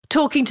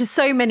Talking to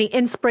so many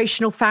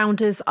inspirational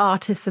founders,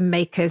 artists and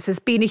makers has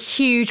been a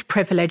huge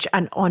privilege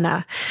and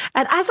honour.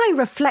 And as I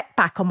reflect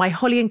back on my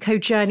Holly & Co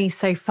journey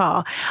so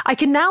far, I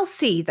can now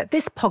see that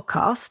this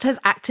podcast has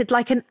acted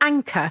like an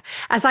anchor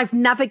as I've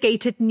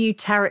navigated new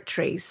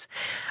territories.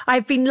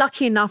 I've been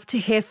lucky enough to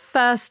hear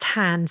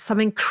firsthand some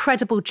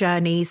incredible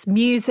journeys,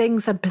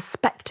 musings and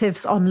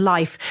perspectives on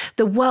life,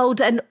 the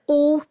world and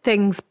all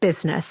things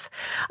business.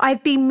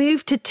 I've been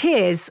moved to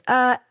tears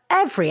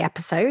every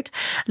episode,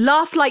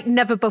 laugh like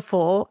never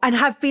before, and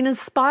have been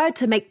inspired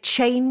to make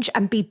change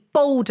and be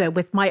bolder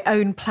with my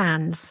own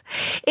plans.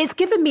 It's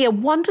given me a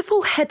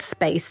wonderful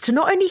headspace to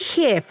not only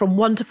hear from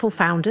wonderful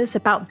founders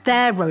about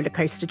their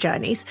rollercoaster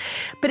journeys,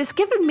 but it's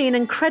given me an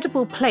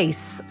incredible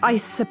place, I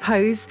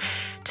suppose,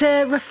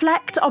 to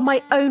reflect on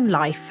my own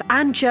life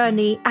and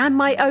journey and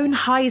my own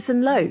highs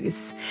and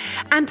lows.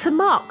 And to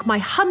mark my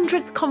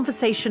 100th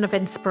conversation of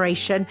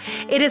inspiration,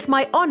 it is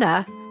my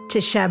honour to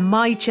share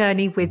my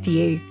journey with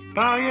you.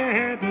 Bow your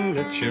head and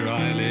let your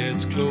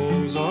eyelids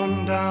close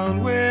on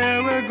down.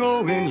 Where we're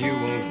going, you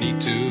won't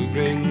need to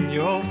bring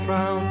your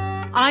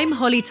frown. I'm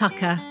Holly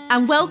Tucker,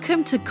 and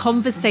welcome to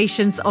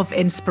Conversations of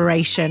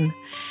Inspiration.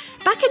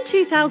 Back in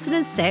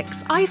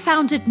 2006, I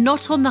founded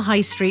Not on the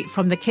High Street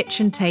from the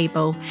kitchen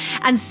table,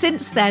 and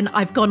since then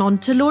I've gone on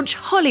to launch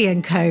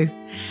Holly & Co.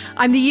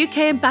 I'm the UK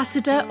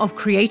ambassador of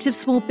creative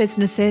small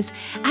businesses,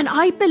 and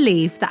I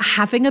believe that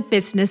having a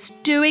business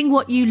doing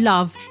what you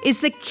love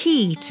is the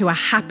key to a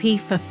happy,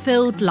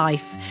 fulfilled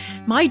life.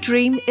 My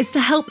dream is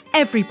to help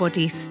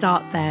everybody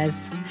start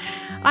theirs.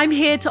 I'm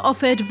here to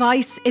offer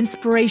advice,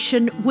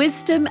 inspiration,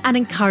 wisdom and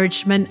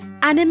encouragement.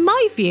 And in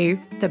my view,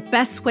 the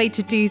best way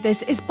to do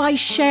this is by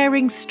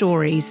sharing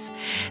stories.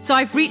 So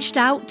I've reached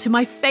out to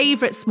my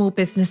favourite small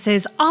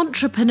businesses,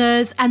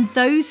 entrepreneurs and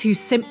those who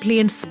simply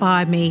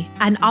inspire me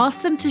and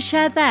asked them to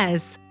share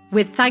theirs.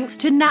 With thanks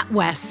to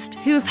NatWest,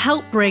 who have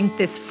helped bring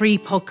this free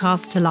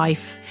podcast to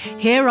life.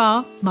 Here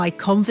are my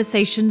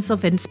Conversations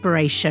of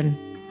Inspiration.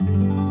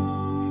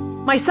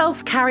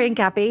 Myself, Carrie and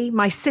Gabby,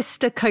 my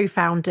sister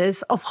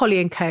co-founders of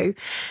Holly & Co,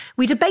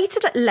 we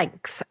debated at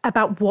length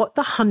about what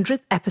the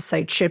 100th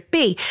episode should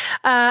be.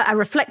 A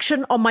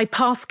reflection on my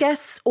past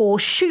guests or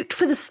shoot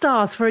for the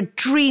stars for a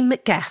dream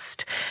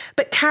guest.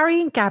 But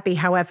Carrie and Gabby,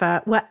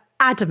 however, were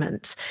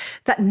adamant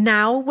that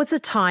now was a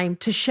time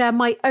to share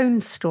my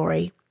own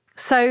story.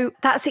 So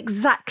that's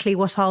exactly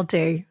what I'll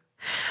do.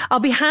 I'll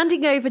be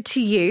handing over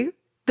to you,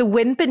 the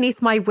wind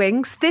beneath my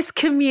wings, this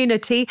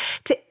community,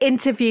 to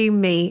interview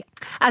me,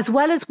 as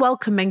well as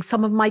welcoming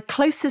some of my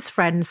closest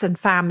friends and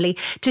family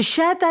to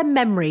share their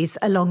memories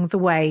along the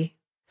way.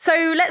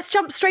 So let's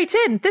jump straight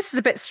in. This is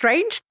a bit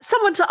strange.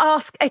 Someone to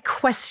ask a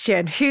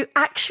question who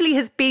actually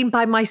has been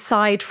by my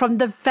side from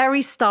the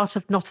very start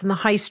of Not on the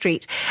High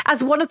Street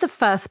as one of the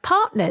first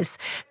partners.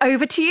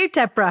 Over to you,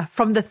 Deborah,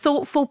 from The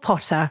Thoughtful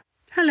Potter.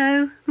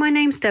 Hello, my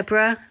name's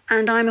Deborah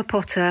and I'm a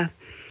potter.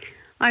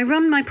 I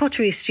run my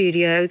pottery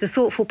studio, The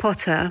Thoughtful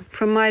Potter,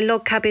 from my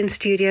log cabin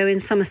studio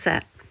in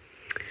Somerset.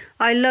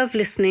 I love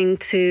listening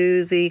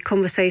to the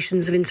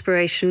conversations of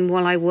inspiration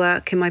while I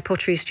work in my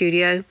pottery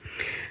studio.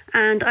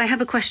 And I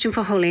have a question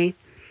for Holly.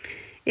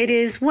 It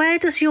is, where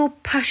does your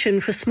passion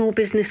for small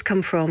business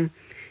come from?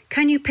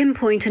 Can you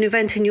pinpoint an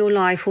event in your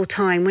life or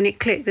time when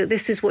it clicked that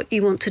this is what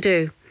you want to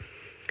do?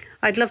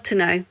 I'd love to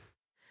know.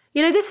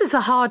 You know, this is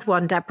a hard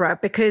one, Deborah,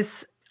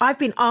 because I've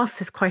been asked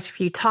this quite a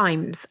few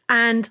times,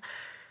 and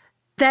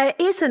there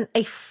isn't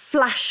a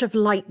flash of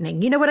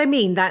lightning. You know what I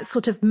mean? That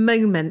sort of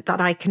moment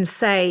that I can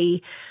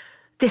say,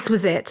 this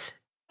was it.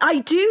 I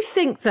do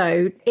think,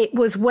 though, it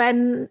was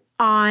when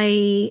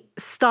I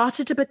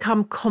started to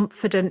become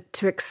confident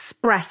to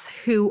express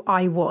who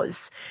I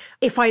was.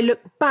 If I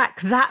look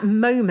back, that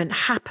moment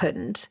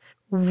happened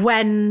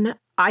when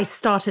I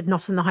started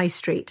Not on the High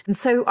Street. And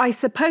so I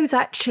suppose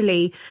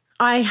actually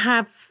I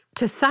have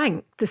to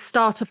thank the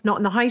start of Not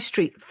on the High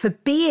Street for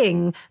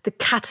being the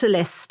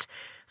catalyst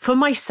for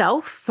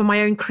myself, for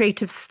my own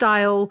creative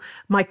style,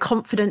 my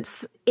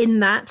confidence in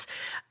that.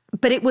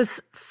 But it was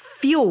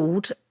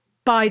fueled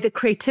by the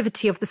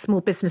creativity of the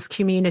small business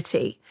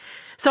community.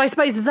 So I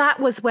suppose that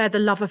was where the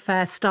love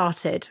affair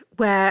started,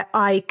 where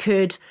I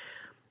could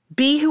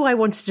be who I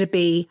wanted to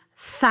be,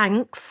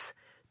 thanks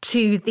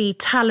to the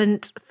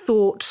talent,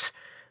 thought,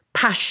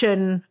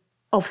 passion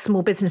of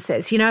small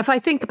businesses. You know, if I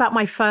think about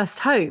my first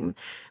home,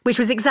 which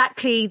was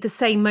exactly the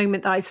same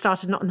moment that I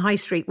started Not on the High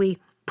Street, we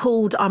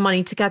pulled our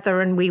money together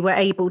and we were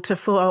able to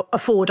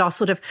afford our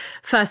sort of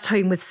first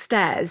home with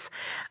stairs.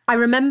 I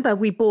remember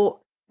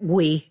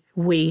who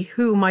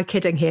am I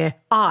kidding here?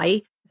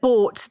 I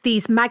bought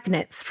these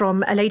magnets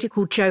from a lady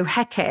called Jo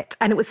Heckett.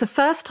 And it was the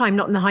first time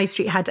Not on the High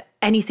Street had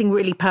anything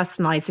really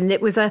personalised. And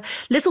it was a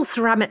little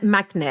ceramic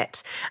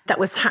magnet that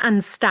was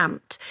hand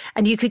stamped.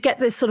 And you could get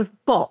this sort of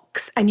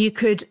box and you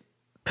could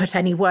put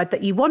any word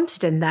that you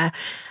wanted in there.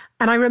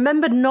 And I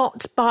remember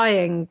not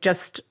buying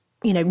just,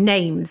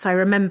 names. I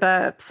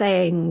remember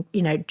saying,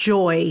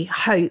 joy,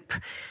 hope.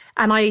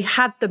 And I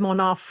had them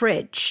on our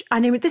fridge.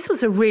 And this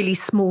was a really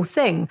small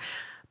thing.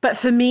 But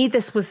for me,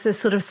 this was the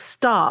sort of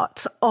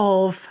start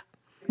of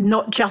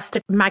not just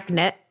a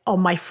magnet on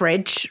my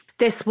fridge.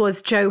 This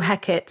was Joe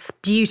Heckett's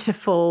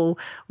beautiful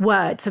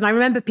words. And I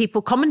remember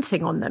people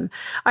commenting on them.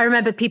 I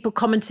remember people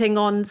commenting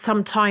on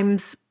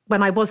sometimes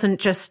when I wasn't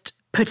just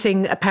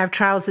putting a pair of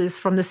trousers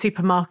from the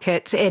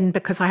supermarket in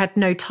because I had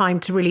no time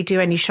to really do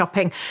any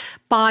shopping,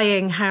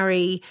 buying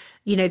Harry,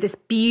 this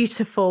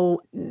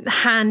beautiful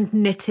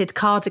hand-knitted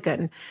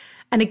cardigan.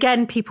 And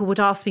again, people would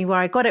ask me where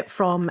I got it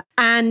from.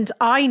 And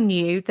I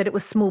knew that it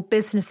was small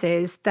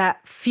businesses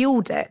that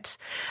fueled it.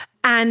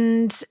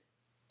 And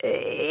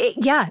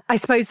I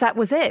suppose that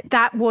was it.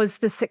 That was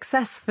the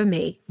success for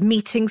me,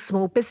 meeting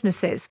small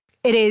businesses.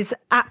 It has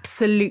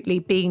absolutely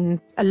been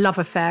a love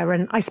affair.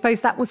 And I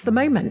suppose that was the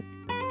moment.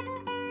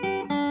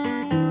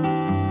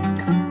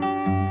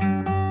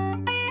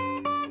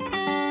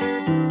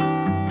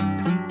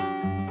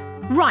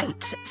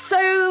 Right.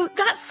 So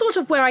that's sort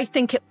of where I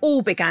think it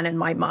all began in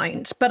my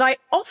mind. But I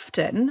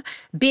often,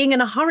 being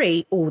in a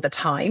hurry all the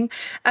time,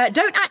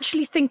 don't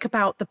actually think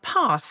about the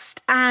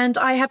past. And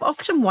I have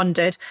often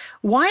wondered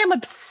why I'm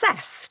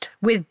obsessed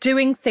with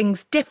doing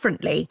things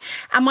differently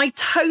and my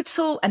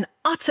total and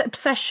utter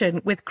obsession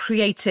with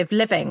creative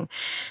living.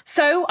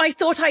 So I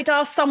thought I'd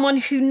ask someone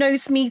who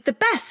knows me the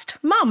best,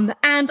 Mum.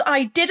 And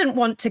I didn't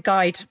want to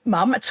guide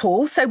Mum at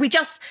all. So we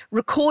just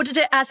recorded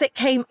it as it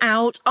came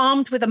out,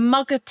 armed with a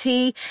mug of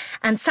tea,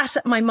 and sat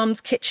at my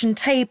mum's kitchen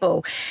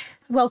table.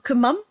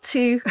 Welcome, Mum,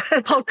 to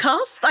the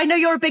podcast. I know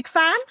you're a big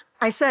fan.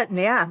 I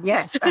certainly am,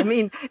 yes. I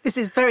mean, this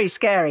is very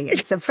scary.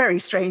 It's a very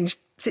strange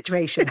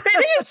situation.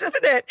 It is,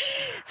 isn't it?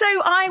 So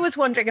I was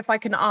wondering if I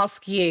can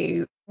ask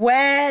you,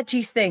 where do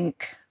you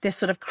think this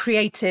sort of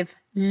creative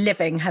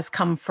living has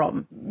come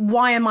from?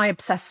 Why am I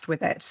obsessed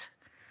with it?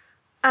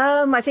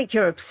 I think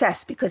you're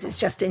obsessed because it's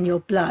just in your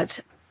blood.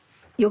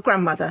 Your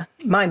grandmother,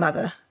 my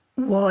mother,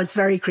 was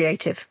very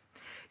creative.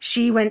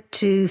 She went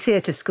to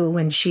theatre school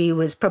when she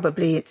was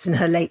it's in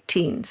her late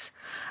teens,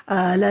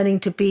 learning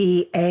to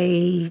be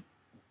a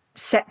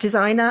set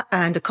designer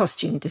and a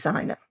costume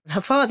designer. Her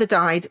father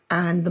died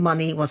and the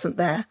money wasn't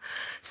there.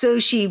 So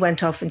she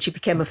went off and she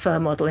became a fur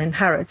model in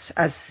Harrods,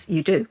 as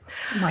you do.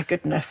 My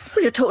goodness.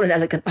 Well, you're tall and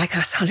elegant like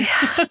us, Holly.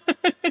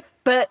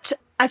 But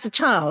as a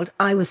child,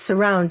 I was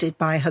surrounded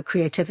by her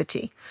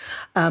creativity.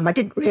 I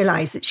didn't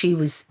realise that she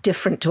was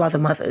different to other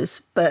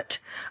mothers, but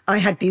I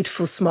had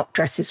beautiful smock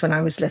dresses when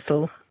I was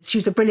little. She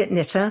was a brilliant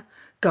knitter,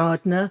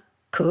 gardener,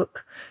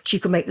 cook. She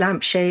could make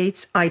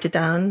lampshades,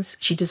 eiderdowns.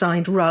 She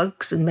designed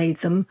rugs and made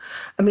them.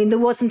 I mean, there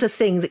wasn't a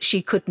thing that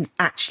she couldn't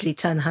actually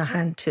turn her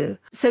hand to.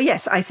 So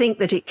yes, I think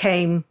that it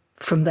came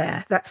from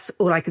there. That's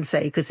all I can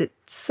say, because it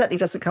certainly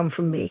doesn't come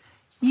from me.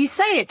 You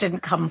say it didn't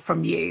come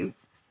from you,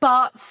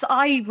 but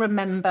I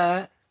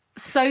remember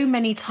so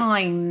many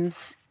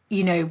times,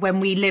 when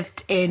we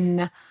lived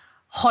in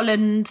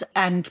Holland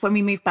and when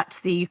we moved back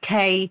to the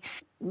UK,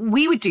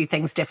 we would do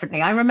things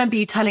differently. I remember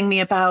you telling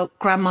me about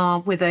Grandma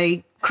with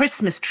a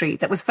Christmas tree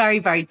that was very,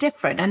 very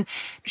different. And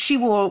she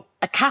wore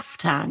a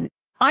caftan.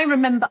 I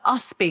remember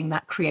us being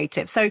that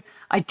creative. So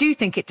I do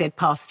think it did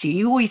pass to you.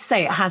 You always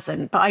say it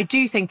hasn't, but I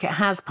do think it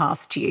has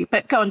passed to you.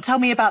 But go on, tell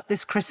me about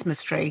this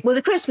Christmas tree. Well,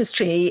 the Christmas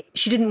tree,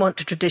 she didn't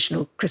want a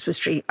traditional Christmas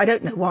tree. I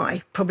don't know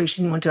why. Probably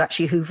she didn't want to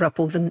actually hoover up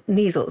all the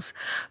needles.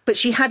 But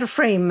she had a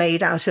frame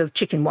made out of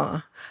chicken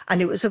wire. And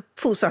it was a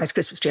full-size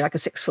Christmas tree, like a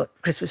 6-foot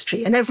Christmas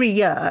tree. And every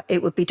year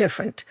it would be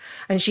different.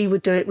 And she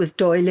would do it with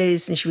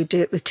doilies and she would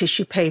do it with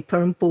tissue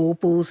paper and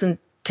baubles and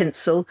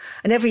tinsel.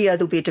 And every year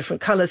there'll be a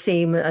different colour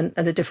theme and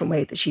a different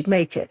way that she'd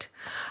make it.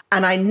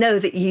 And I know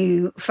that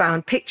you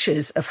found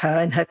pictures of her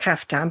in her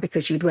caftan,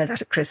 because you would wear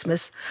that at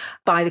Christmas,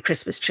 by the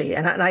Christmas tree.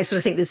 And I sort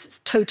of think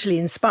this totally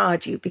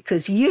inspired you,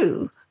 because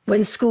you,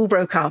 when school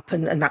broke up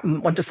and that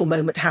wonderful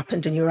moment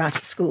happened and you were out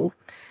of school,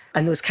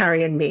 and there was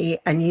Carrie and me,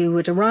 and you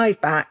would arrive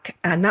back,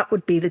 and that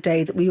would be the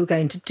day that we were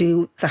going to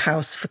do the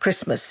house for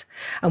Christmas.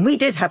 And we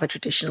did have a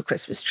traditional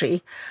Christmas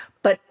tree,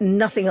 but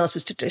nothing else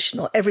was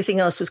traditional. Everything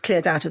else was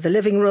cleared out of the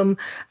living room,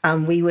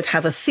 and we would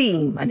have a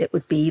theme, and it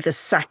would be the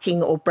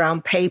sacking or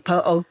brown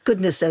paper or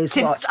goodness knows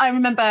what. I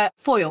remember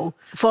foil.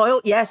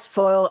 Foil, yes,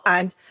 foil.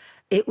 And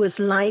it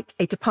was like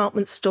a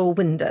department store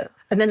window.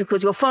 And then, of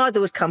course, your father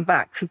would come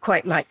back, who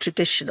quite liked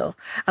traditional,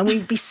 and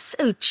we'd be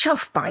so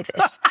chuffed by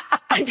this.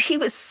 And he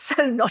was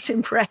so not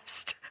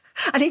impressed.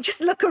 And he'd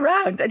just look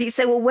around and he'd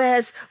say, well,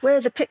 where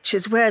are the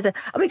pictures? And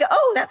we go,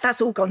 oh,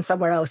 that's all gone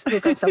somewhere else. It's all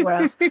gone somewhere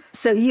else.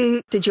 So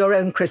you did your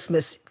own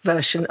Christmas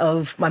version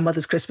of my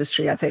mother's Christmas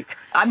tree, I think.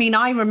 I mean,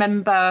 I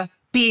remember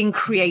being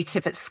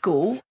creative at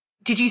school.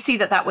 Did you see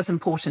that was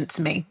important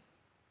to me?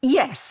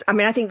 Yes. I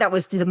mean, I think that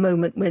was the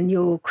moment when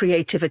your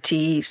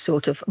creativity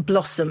sort of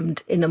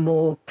blossomed in a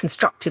more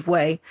constructive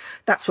way.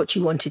 That's what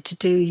you wanted to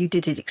do. You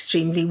did it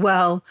extremely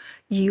well.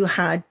 You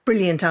had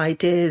brilliant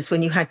ideas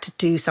when you had to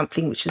do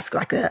something which was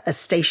like a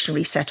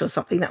stationery set or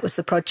something. That was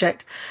the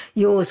project.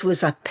 Yours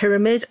was a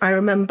pyramid, I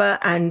remember,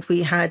 and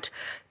we had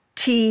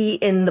tea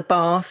in the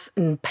bath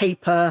and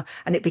paper,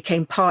 and it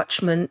became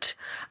parchment,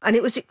 and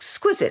it was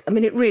exquisite. I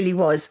mean, it really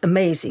was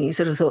amazing. You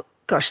sort of thought,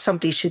 gosh,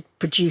 somebody should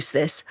produce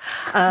this.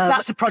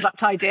 That's a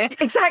product idea.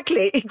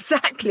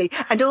 Exactly.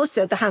 And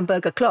also the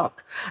hamburger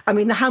clock. I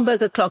mean, the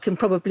hamburger clock in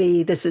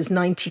probably, this was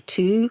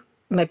 92,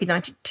 maybe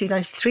 92,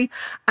 93.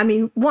 I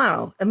mean,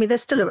 wow. I mean,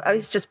 there's still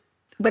it's just,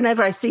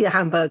 whenever I see a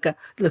hamburger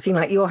looking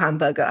like your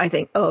hamburger, I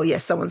think, oh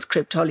yes, someone's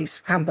cribbed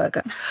Holly's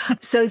hamburger.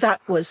 So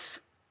that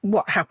was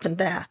what happened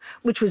there,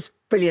 which was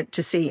brilliant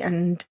to see,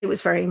 and it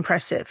was very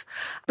impressive.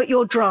 But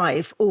your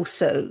drive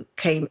also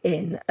came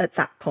in at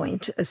that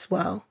point as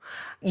well.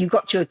 You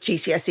got your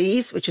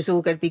GCSEs, which was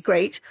all going to be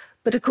great,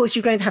 but of course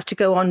you're going to have to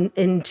go on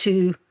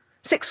into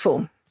sixth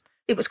form.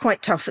 It was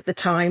quite tough at the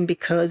time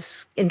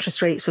because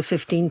interest rates were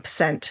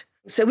 15%.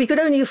 So we could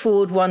only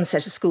afford one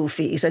set of school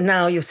fees, and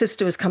now your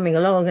sister was coming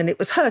along and it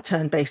was her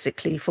turn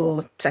basically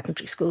for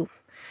secondary school.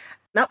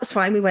 That was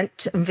fine. We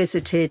went and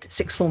visited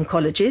sixth form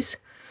colleges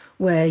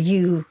where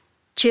you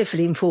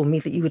cheerfully informed me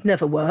that you would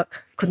never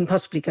work, couldn't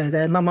possibly go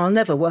there. Mum, I'll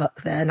never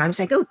work there. And I'm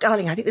saying, oh,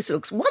 darling, I think this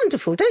looks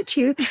wonderful, don't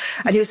you?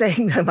 And you were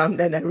saying, no, Mum,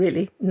 no,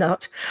 really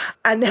not.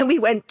 And then we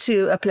went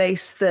to a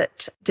place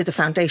that did a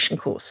foundation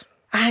course.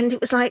 And it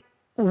was like,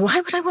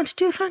 why would I want to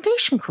do a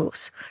foundation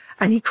course?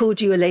 And he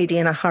called you a lady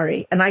in a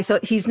hurry. And I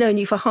thought, he's known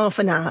you for half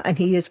an hour and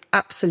he has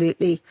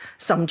absolutely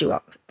summed you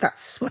up.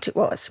 That's what it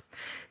was.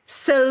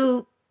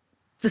 So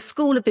the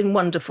school had been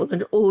wonderful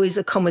and always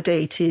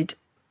accommodated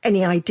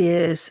any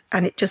ideas,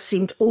 and it just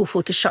seemed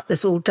awful to shut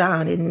this all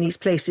down in these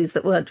places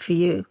that weren't for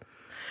you.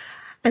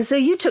 And so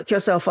you took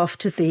yourself off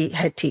to the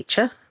head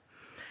teacher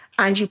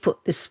and you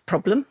put this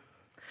problem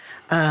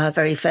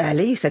very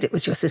fairly. You said it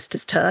was your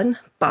sister's turn,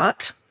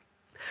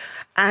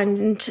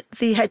 and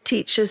the head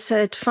teacher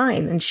said,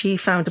 fine. And she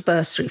found a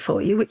bursary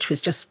for you, which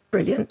was just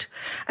brilliant.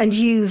 And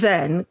you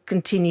then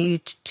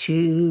continued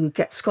to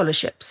get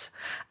scholarships.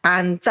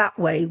 And that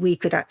way we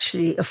could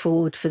actually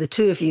afford for the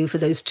two of you for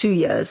those 2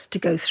 years to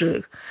go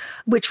through,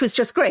 which was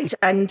just great.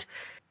 And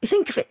you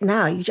think of it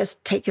now, you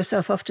just take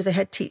yourself off to the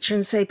head teacher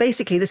and say,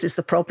 basically, this is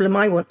the problem.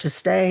 I want to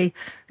stay.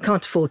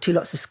 Can't afford 2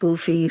 lots of school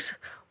fees.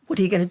 What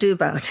are you going to do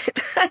about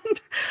it?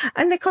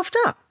 And they coughed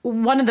up.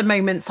 One of the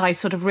moments I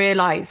sort of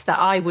realised that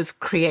I was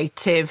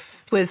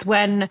creative was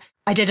when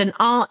I did an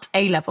art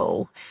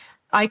A-level.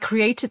 I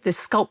created this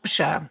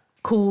sculpture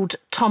called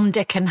Tom,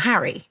 Dick and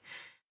Harry.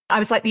 I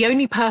was like the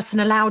only person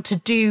allowed to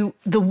do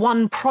the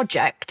one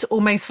project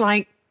almost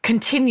like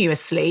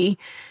continuously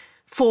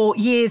for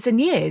years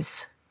and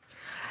years.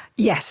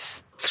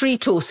 Yes, 3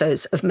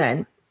 torsos of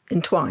men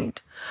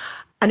entwined.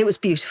 And it was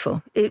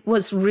beautiful. It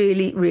was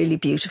really, really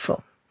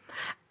beautiful.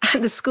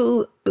 And the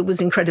school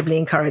was incredibly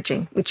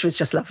encouraging, which was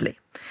just lovely.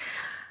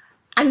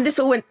 And this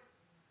all went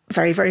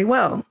very, very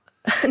well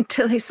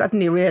until they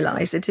suddenly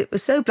realised that it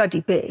was so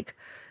bloody big,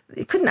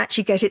 they couldn't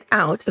actually get it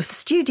out of the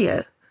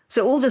studio.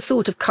 So all the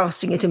thought of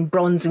casting it in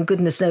bronze and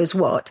goodness knows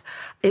what,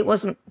 it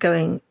wasn't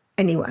going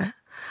anywhere.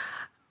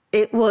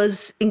 It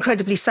was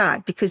incredibly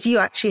sad because you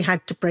actually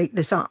had to break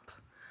this up.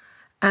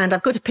 And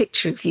I've got a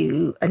picture of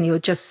you and you're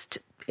just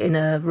in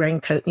a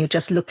raincoat and you're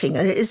just looking.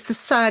 And it is the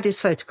saddest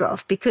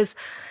photograph because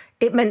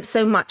it meant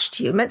so much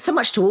to you. It meant so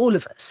much to all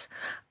of us.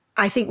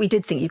 I think we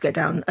did think you'd go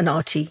down an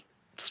arty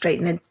straight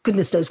and then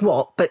goodness knows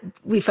what, but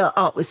we felt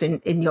art was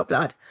in your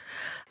blood.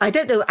 I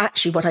don't know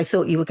actually what I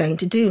thought you were going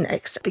to do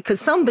next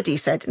because somebody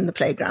said in the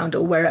playground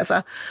or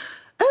wherever,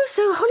 oh,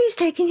 so Holly's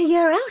taking a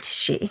year out, is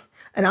she?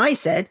 And I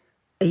said,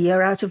 a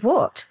year out of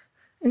what?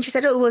 And she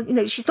said, oh,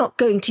 well, she's not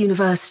going to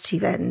university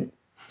then.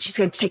 She's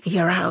going to take a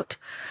year out.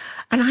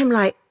 And I'm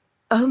like,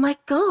 oh my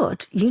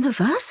God,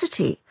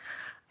 university.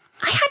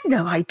 I had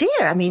no idea.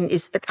 I mean,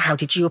 how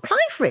did you apply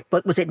for it?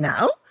 But was it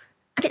now?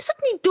 And it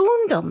suddenly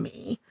dawned on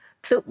me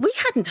that we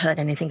hadn't heard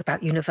anything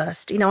about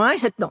university. Now, I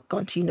had not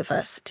gone to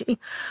university,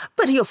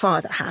 but your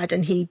father had,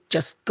 and he'd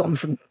just gone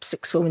from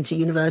sixth form into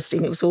university,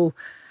 and it was all...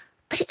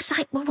 But it was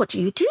like, well, what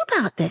do you do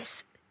about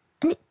this?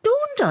 And it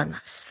dawned on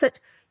us that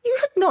you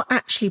had not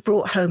actually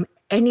brought home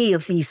any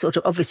of these sort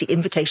of, obviously,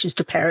 invitations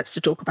to parents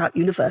to talk about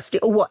university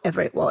or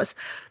whatever it was.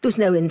 There was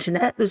no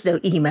internet, there was no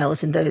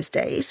emails in those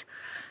days.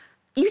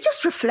 You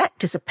just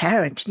reflect as a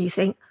parent and you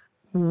think,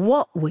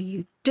 what were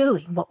you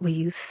doing? What were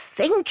you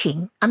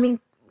thinking? I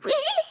mean, really?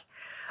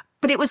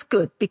 But it was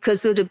good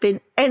because there would have been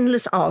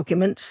endless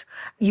arguments.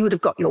 You would have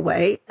got your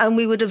way and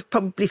we would have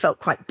probably felt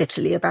quite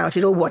bitterly about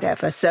it or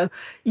whatever. So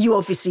you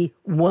obviously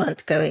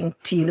weren't going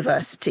to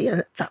university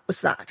and that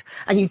was that.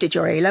 And you did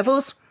your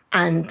A-levels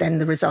and then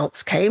the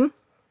results came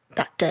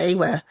that day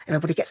where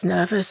everybody gets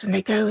nervous and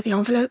they go with the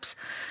envelopes.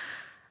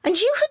 And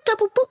you had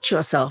double booked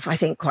yourself, I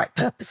think, quite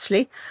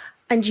purposefully.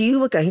 And you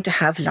were going to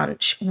have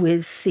lunch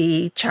with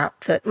the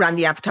chap that ran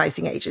the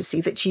advertising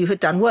agency that you had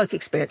done work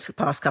experience for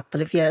the past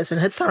couple of years and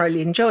had thoroughly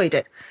enjoyed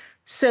it.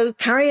 So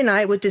Carrie and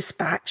I were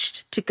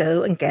dispatched to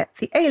go and get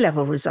the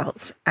A-level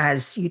results,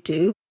 as you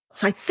do.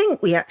 So I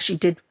think we actually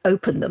did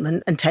open them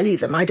and tell you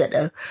them, I don't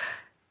know.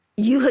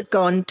 You had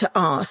gone to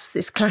ask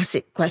this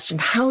classic question,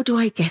 how do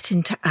I get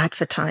into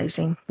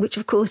advertising? Which,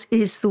 of course,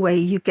 is the way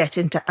you get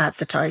into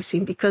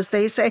advertising because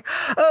they say,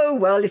 oh,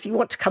 well, if you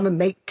want to come and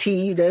make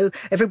tea,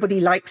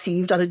 everybody likes you.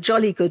 You've done a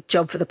jolly good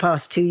job for the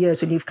past 2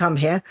 years when you've come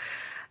here.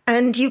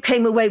 And you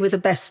came away with the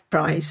best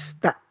prize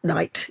that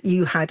night.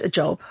 You had a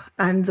job,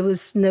 and there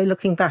was no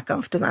looking back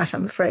after that,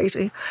 I'm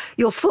afraid.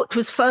 Your foot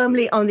was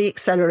firmly on the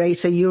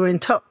accelerator, you were in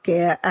top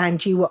gear,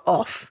 and you were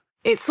off.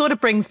 It sort of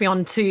brings me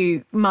on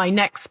to my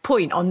next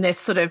point on this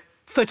sort of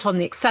foot on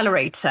the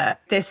accelerator,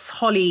 this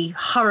Holly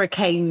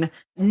Hurricane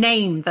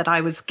name that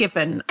I was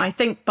given, I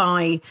think,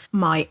 by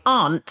my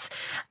aunt.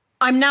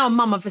 I'm now a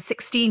mum of a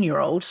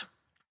 16-year-old.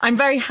 I'm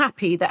very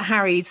happy that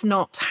Harry's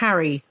not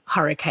Harry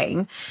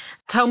Hurricane.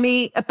 Tell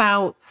me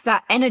about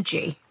that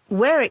energy.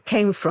 Where it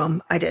came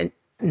from, I don't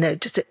know,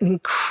 just an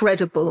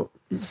incredible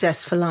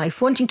zest for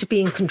life, wanting to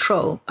be in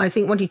control. I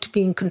think wanting to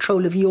be in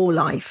control of your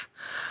life.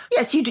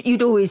 Yes,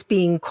 you'd always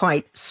been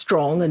quite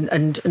strong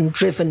and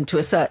driven to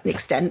a certain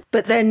extent.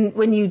 But then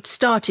when you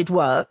started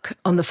work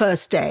on the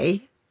first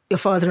day, your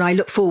father and I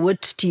looked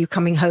forward to you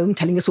coming home,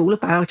 telling us all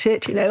about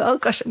it. Oh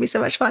gosh, it'll be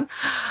so much fun.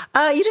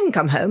 You didn't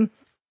come home.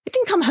 You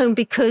didn't come home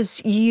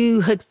because you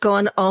had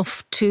gone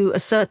off to a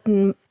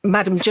certain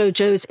Madame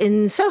Jojo's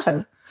in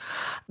Soho,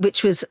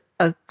 which was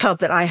a club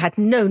that I had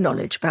no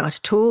knowledge about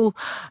at all.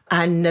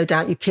 And no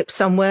doubt you kipped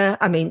somewhere.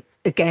 I mean,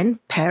 again,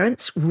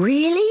 parents,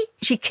 really?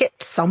 She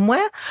kipped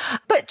somewhere?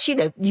 But,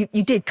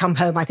 you did come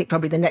home, I think,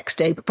 probably the next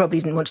day, but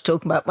probably didn't want to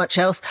talk about much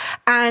else.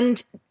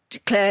 And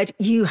declared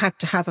you had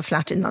to have a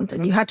flat in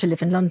London. You had to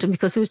live in London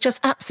because there was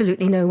just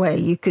absolutely no way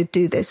you could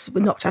do this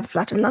with not have a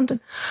flat in London.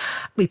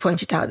 We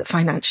pointed out that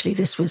financially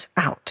this was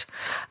out.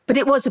 But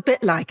it was a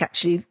bit like,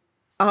 actually,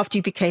 after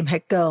you became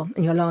head girl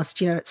in your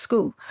last year at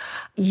school,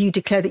 you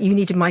declared that you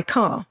needed my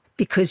car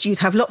because you'd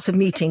have lots of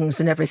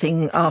meetings and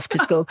everything after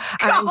school.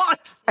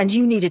 And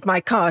you needed my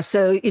car.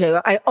 So,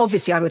 I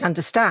would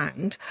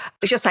understand.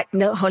 It's just like,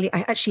 no, Holly,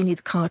 I actually need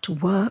the car to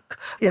work.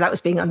 That was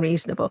being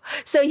unreasonable.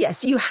 So,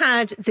 yes, you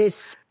had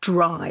this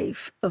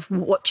drive of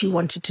what you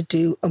wanted to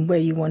do and where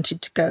you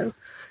wanted to go.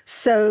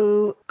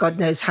 So, God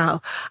knows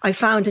how, I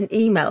found an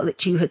email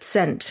that you had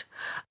sent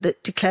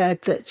that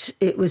declared that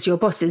it was your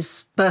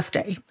boss's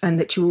birthday and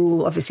that you were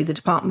all, obviously the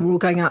department were all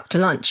going out to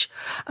lunch.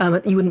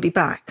 You wouldn't be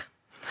back.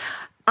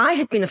 I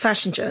had been a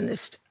fashion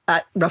journalist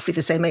at roughly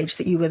the same age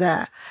that you were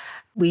there.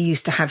 We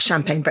used to have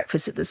champagne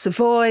breakfast at the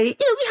Savoy.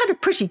 We had a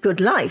pretty good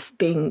life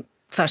being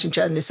fashion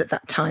journalists at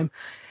that time.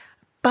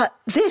 But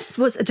this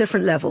was a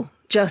different level,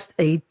 just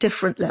a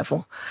different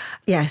level.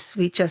 Yes,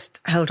 we just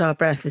held our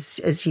breath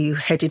as you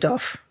headed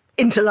off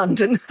into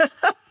London.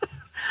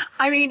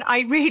 I mean,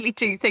 I really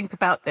do think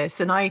about this,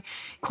 and I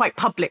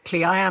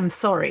am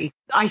sorry.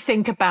 I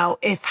think about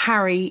if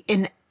Harry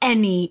in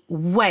any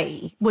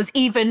way was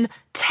even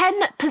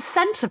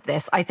 10% of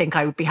this, I think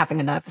I would be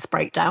having a nervous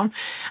breakdown.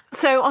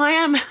 So I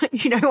am,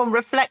 on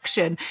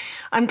reflection,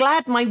 I'm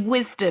glad my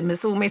wisdom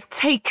has almost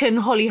taken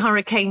Holly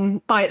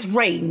Hurricane by its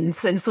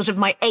reins, and sort of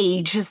my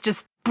age has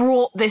just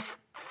brought this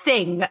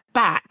thing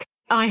back.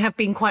 I have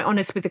been quite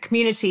honest with the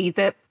community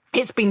that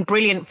it's been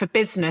brilliant for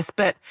business,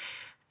 but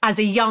as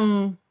a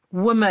young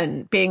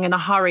woman being in a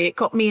hurry, it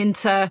got me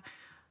into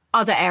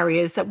other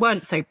areas that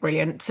weren't so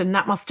brilliant, and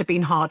that must have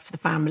been hard for the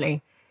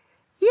family.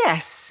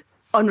 Yes,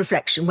 on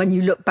reflection, when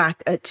you look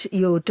back at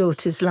your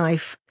daughter's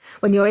life,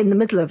 when you're in the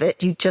middle of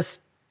it, you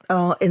just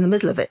are in the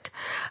middle of it.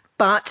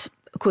 But,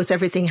 of course,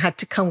 everything had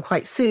to come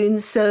quite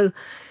soon. So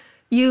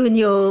you and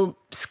your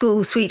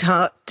school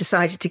sweetheart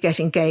decided to get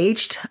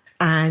engaged,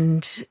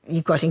 and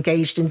you got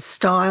engaged in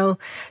style,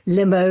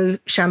 limo,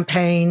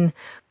 champagne.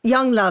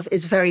 Young love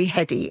is very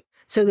heady.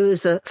 So there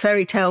was a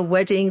fairy tale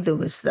wedding, there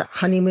was the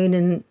honeymoon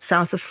in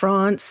south of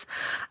France,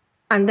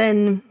 and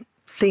then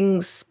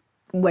things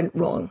went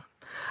wrong.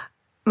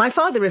 My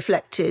father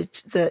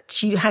reflected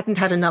that you hadn't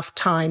had enough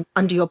time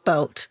under your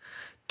belt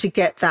to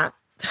get that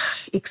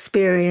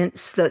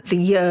experience, that the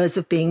years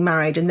of being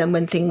married, and then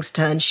when things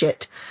turn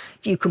shit,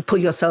 you can pull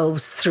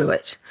yourselves through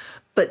it.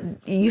 But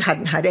you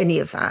hadn't had any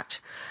of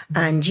that.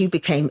 And you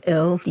became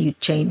ill, you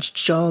changed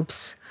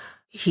jobs.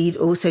 He'd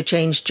also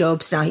changed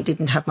jobs. Now he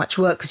didn't have much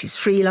work because he was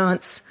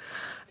freelance,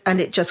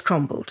 and it just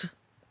crumbled.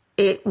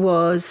 It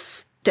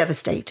was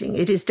devastating.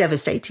 It is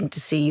devastating to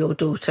see your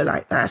daughter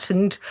like that.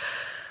 And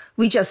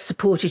we just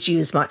supported you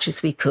as much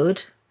as we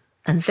could.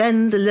 And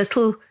then the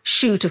little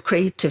shoot of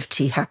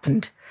creativity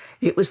happened.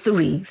 It was the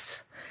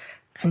wreaths.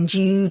 And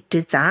you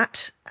did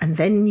that. And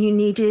then you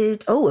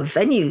needed, a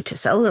venue to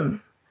sell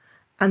them.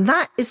 And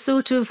that is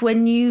sort of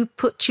when you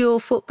put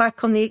your foot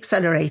back on the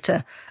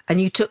accelerator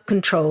and you took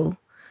control.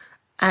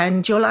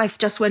 And your life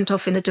just went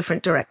off in a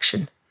different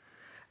direction.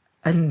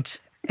 And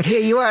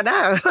here you are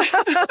now.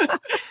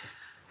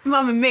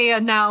 Mum and me are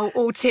now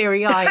all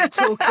teary-eyed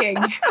talking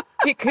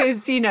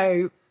because,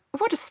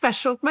 what a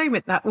special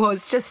moment that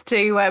was, just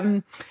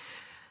to,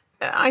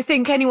 I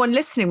think anyone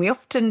listening, we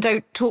often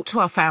don't talk to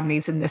our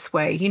families in this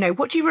way.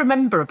 What do you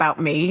remember about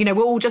me?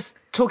 We're all just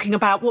talking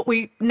about what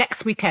we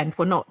next weekend.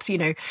 We're not,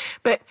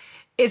 but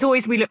it's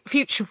always, we look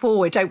future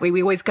forward, don't we?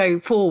 We always go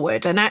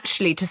forward, and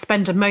actually to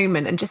spend a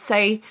moment and just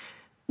say,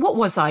 what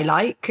was I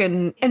like?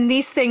 And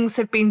these things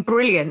have been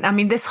brilliant. I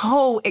mean, this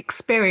whole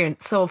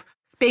experience of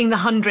being the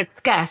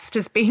 100th guest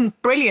has been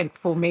brilliant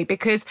for me,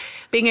 because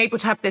being able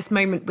to have this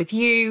moment with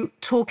you,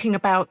 talking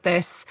about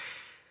this,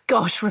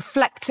 gosh,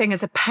 reflecting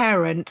as a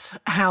parent,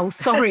 how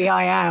sorry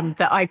I am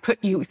that I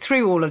put you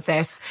through all of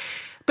this.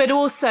 But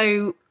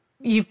also,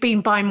 you've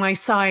been by my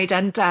side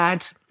and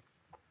Dad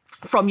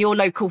from your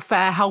local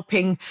fair,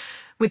 helping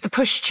with the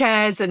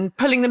pushchairs and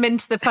pulling them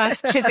into the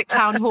first Chiswick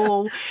Town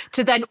Hall,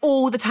 to then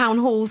all the town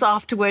halls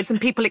afterwards, and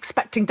people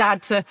expecting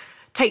Dad to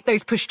take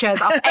those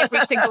pushchairs up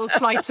every single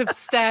flight of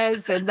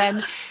stairs, and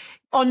then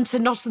on to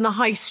Not on the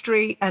High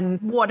Street,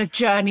 and what a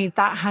journey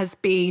that has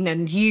been.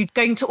 And you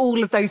going to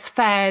all of those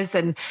fairs,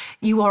 and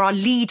you are our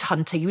lead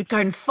hunter. You would go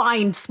and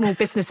find small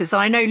businesses.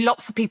 And I know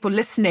lots of people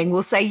listening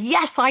will say,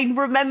 yes, I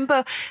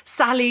remember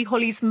Sally,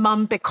 Holly's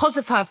mum, because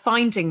of her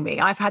finding me.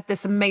 I've had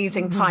this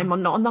amazing time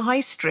on Not on the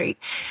High Street.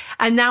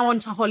 And now on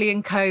to Holly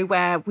 & Co,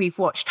 where we've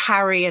watched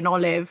Harry and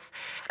Olive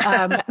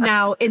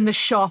now in the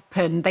shop,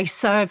 and they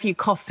serve you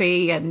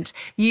coffee, and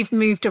you've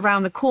moved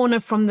around the corner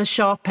from the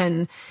shop,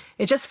 and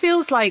it just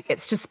feels like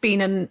it's just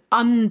been an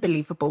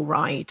unbelievable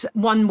ride.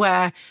 One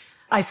where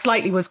I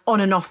slightly was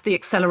on and off the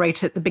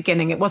accelerator at the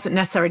beginning. It wasn't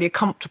necessarily a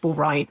comfortable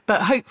ride,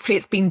 but hopefully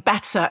it's been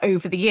better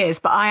over the years.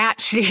 But I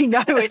actually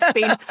know it's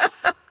been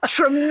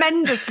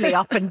tremendously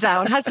up and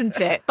down,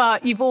 hasn't it?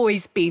 But you've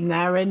always been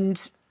there,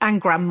 and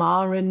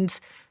Grandma and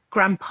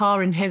Grandpa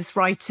and his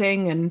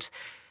writing, and,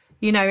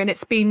 you know, and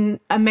it's been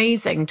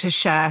amazing to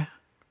share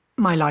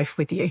my life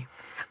with you.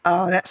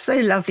 Oh, that's so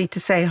lovely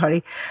to say,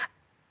 Holly.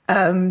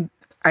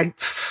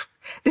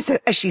 This,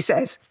 as she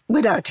says,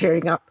 without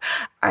tearing up,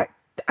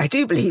 I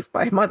do believe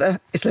my mother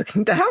is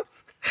looking down.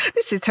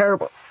 This is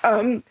terrible.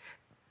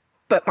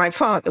 But my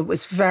father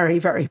was very,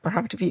 very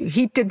proud of you.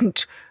 He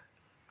didn't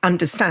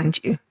understand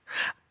you,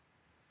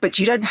 but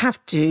you don't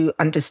have to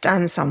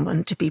understand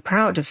someone to be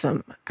proud of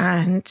them.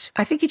 And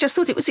I think he just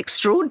thought it was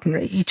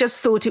extraordinary. He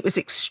just thought it was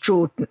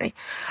extraordinary.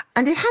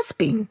 And it has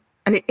been,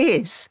 and it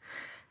is.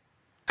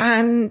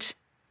 And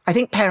I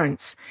think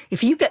parents,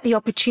 if you get the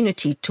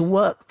opportunity to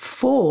work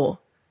for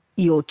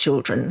your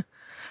children,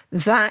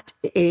 that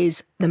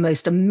is the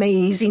most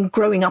amazing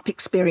growing up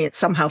experience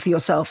somehow for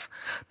yourself,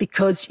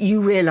 because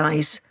you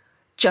realize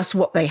just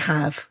what they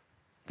have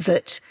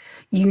that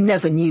you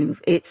never knew.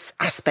 It's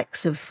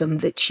aspects of them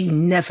that you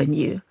never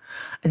knew.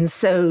 And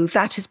so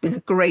that has been a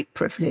great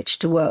privilege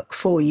to work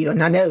for you.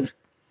 And I know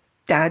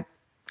Dad,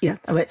 I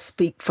won't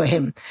speak for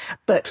him,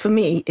 but for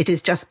me, it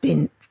has just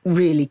been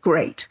really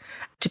great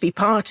to be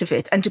part of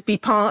it, and to be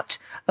part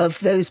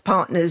of those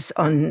partners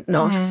on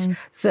NOS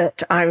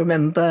that I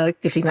remember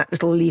giving that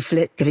little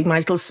leaflet, giving my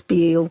little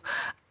spiel.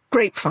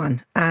 Great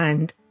fun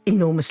and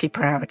enormously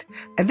proud.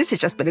 And this has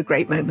just been a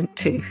great moment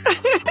too.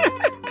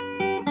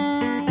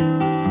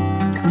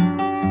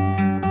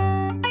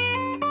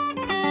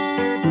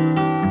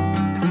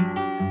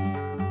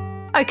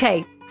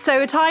 Okay,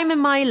 so a time in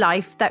my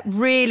life that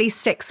really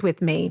sticks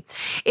with me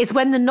is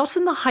when the Not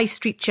on the High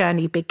Street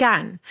journey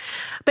began.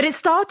 But it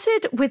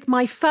started with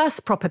my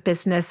first proper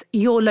business,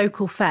 Your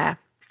Local Fair.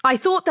 I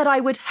thought that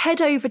I would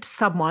head over to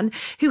someone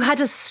who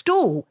had a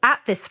stall at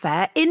this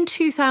fair in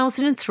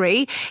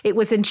 2003. It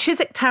was in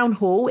Chiswick Town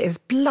Hall. It was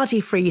bloody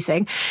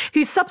freezing,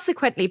 who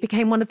subsequently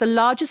became one of the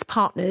largest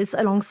partners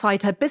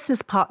alongside her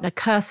business partner,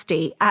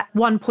 Kirsty, at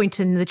one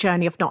point in the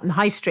journey of Not on the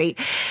High Street.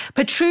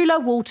 Petrula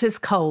Walters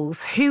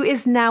Coles, who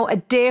is now a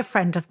dear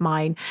friend of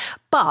mine,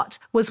 but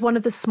was one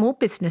of the small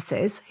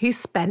businesses who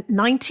spent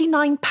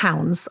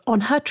 £99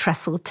 on her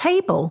trestle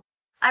table.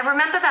 I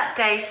remember that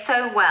day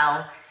so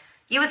well.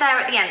 You were there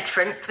at the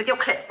entrance with your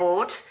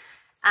clipboard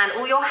and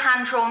all your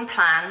hand-drawn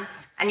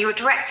plans, and you were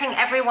directing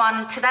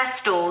everyone to their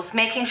stalls,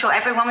 making sure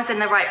everyone was in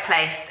the right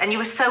place, and you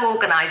were so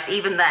organised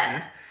even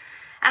then.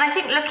 And I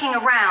think looking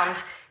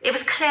around, it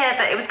was clear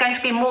that it was going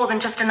to be more than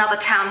just another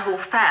town hall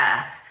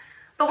fair.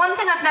 But one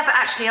thing I've never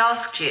actually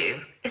asked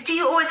you is, do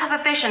you always have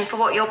a vision for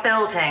what you're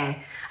building?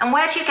 And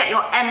where do you get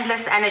your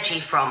endless energy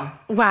from?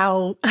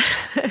 Wow,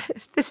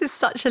 this is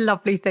such a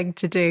lovely thing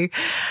to do.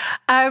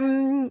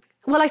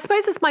 Well, I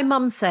suppose, as my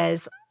mum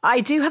says,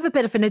 I do have a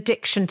bit of an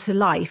addiction to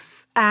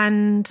life.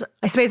 And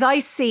I suppose I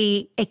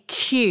see a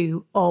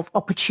queue of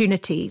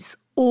opportunities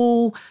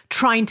all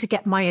trying to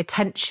get my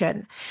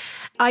attention.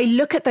 I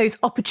look at those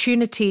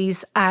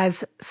opportunities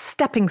as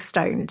stepping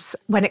stones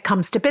when it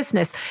comes to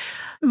business.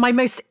 My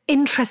most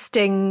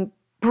interesting,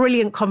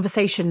 brilliant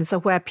conversations are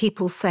where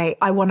people say,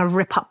 I want to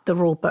rip up the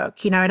rule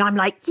book, and I'm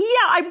like,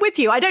 yeah, I'm with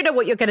you. I don't know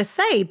what you're going to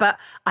say, but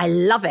I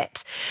love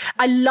it.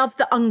 I love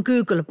the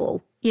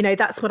ungoogleable.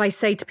 That's what I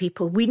say to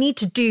people. We need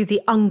to do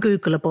the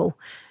ungoogleable,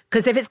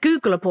 because if it's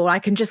Googleable, I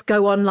can just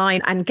go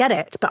online and get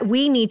it. But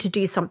we need to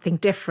do something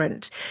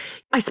different.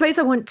 I suppose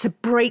I want to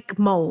break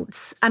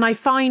molds, and I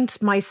find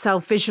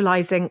myself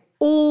visualizing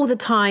all the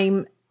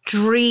time,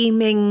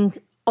 dreaming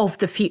of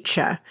the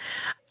future.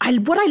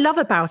 What I love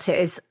about it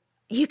is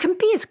you can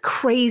be as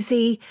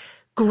crazy,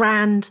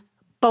 grand,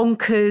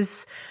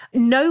 bonkers.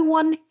 No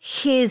one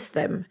hears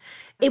them.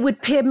 It would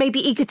appear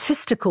maybe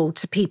egotistical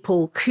to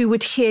people who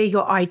would hear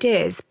your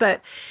ideas,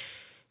 but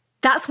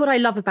that's what I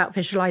love about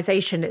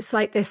visualization. It's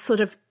like this sort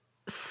of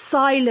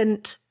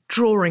silent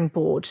drawing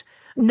board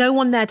No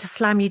one there to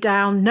slam you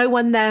down, no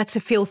one there to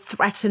feel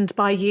threatened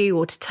by you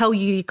or to tell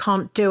you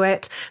can't do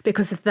it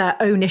because of their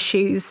own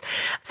issues.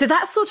 So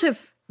that's sort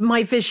of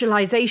my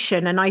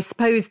visualization. And I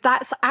suppose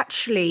that's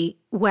actually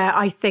where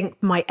I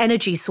think my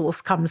energy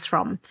source comes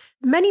from.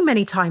 Many,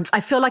 many times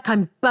I feel like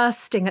I'm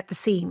bursting at the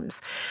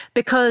seams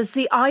because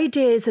the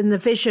ideas and the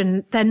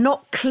vision, they're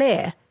not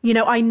clear. You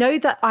know, I know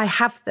that I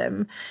have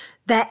them.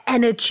 Their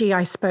energy,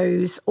 I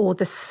suppose, or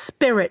the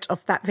spirit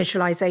of that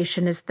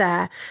visualization is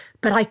there,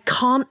 but I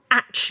can't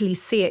actually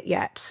see it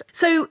yet.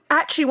 So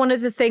actually, one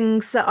of the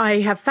things that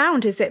I have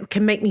found is it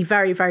can make me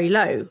very, very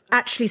low.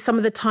 Actually, some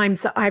of the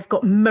times that I've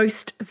got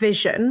most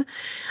vision,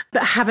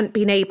 but haven't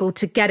been able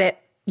to get it,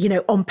 you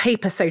know, on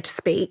paper, so to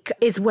speak,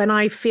 is when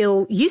I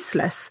feel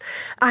useless.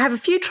 I have a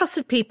few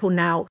trusted people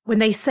now, when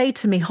they say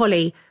to me,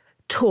 Holly,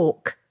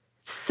 talk,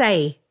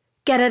 say,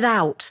 get it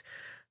out.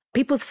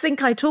 People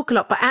think I talk a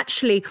lot, but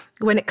actually,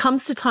 when it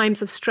comes to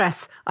times of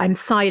stress, I'm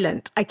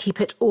silent. I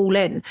keep it all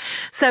in.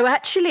 So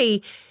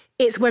actually,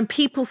 it's when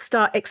people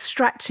start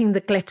extracting the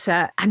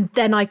glitter and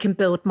then I can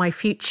build my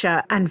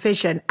future and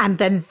vision. And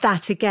then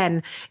that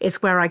again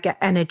is where I get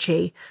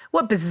energy.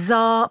 What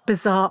bizarre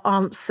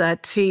answer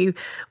to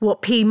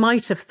what P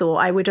might have thought.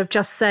 I would have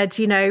just said,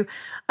 you know,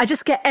 I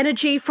just get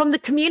energy from the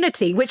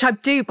community, which I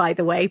do, by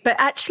the way. But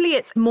actually,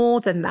 it's more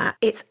than that.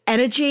 It's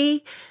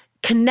energy,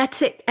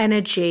 kinetic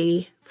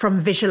energy from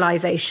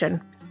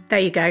visualization. There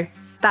you go.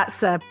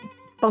 That's a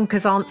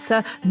bonkers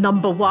answer.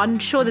 Number one.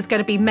 Sure, there's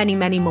going to be many,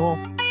 many more.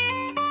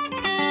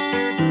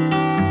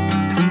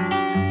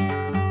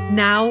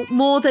 Now,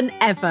 more than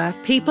ever,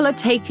 people are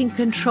taking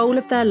control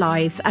of their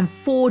lives and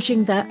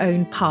forging their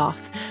own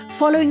path,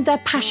 following their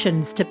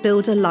passions to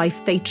build a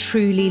life they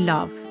truly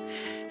love.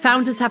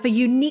 Founders have a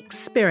unique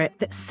spirit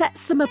that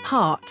sets them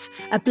apart,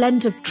 a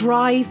blend of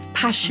drive,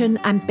 passion,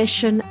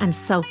 ambition, and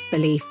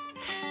self-belief.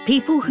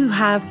 People who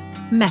have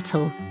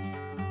Mettle.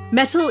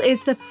 Mettle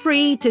is the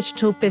free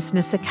digital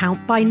business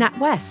account by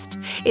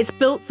NatWest. It's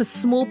built for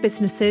small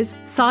businesses,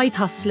 side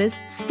hustlers,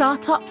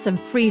 startups and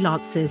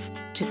freelancers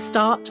to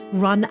start,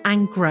 run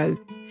and grow.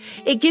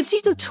 It gives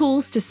you the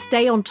tools to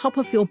stay on top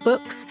of your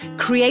books,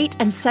 create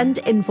and send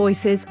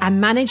invoices and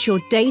manage your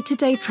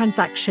day-to-day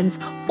transactions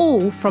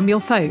all from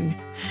your phone.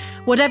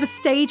 Whatever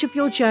stage of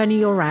your journey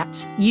you're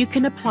at, you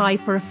can apply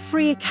for a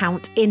free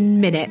account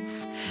in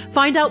minutes.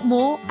 Find out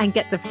more and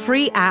get the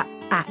free app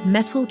at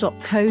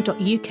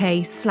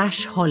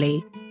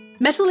mettle.co.uk/Holly.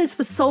 Mettle is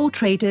for sole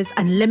traders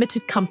and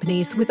limited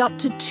companies with up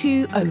to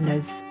 2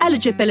 owners.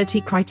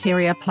 Eligibility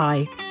criteria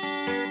apply.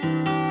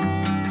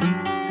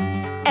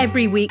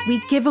 Every week, we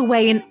give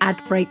away an ad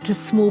break to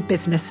small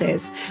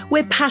businesses.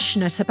 We're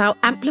passionate about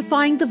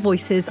amplifying the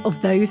voices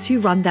of those who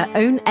run their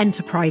own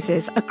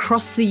enterprises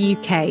across the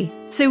UK.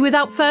 So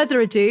without further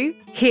ado,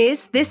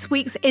 here's this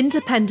week's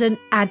independent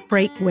ad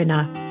break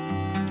winner.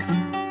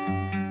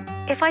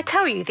 If I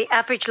tell you the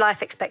average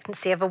life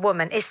expectancy of a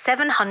woman is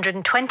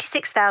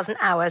 726,000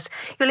 hours,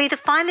 you'll either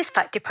find this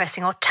fact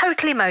depressing or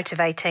totally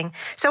motivating.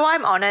 So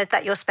I'm honoured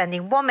that you're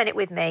spending 1 minute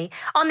with me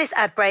on this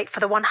ad break for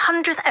the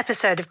 100th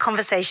episode of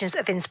Conversations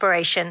of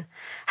Inspiration.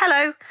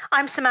 Hello,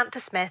 I'm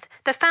Samantha Smith,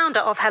 the founder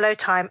of Hello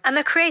Time and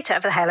the creator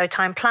of the Hello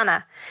Time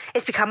Planner.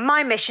 It's become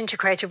my mission to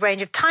create a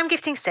range of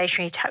time-gifting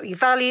stationery to help you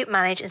value,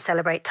 manage and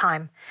celebrate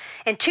time.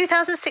 In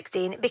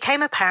 2016, it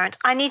became apparent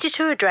I needed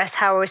to address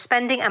how I was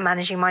spending and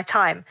managing my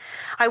time.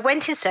 I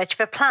went in search of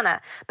a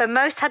planner, but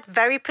most had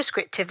very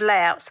prescriptive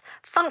layouts,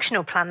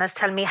 functional planners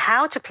telling me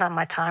how to plan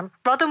my time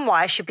rather than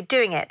why I should be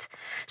doing it.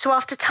 So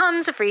after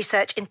tons of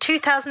research, in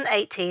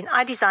 2018,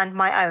 I designed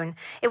my own.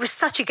 It was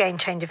such a game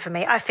changer for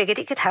me, I figured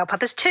it could help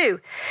others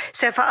too.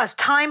 So for us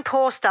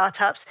time-poor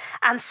startups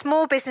and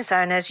small business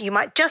owners, you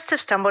might just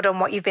have stumbled on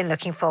what you've been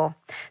looking for.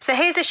 So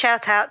here's a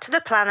shout out to the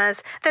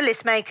planners, the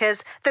list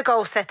makers, the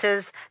goal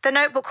setters, the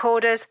notebook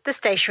hoarders, the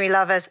stationery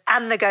lovers,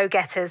 and the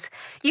go-getters.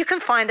 You can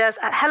find us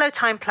at Hello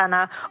Time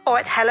Planner or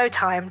at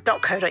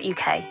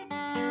hellotime.co.uk.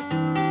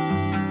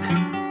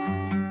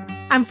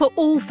 And for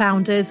all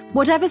founders,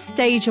 whatever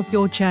stage of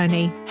your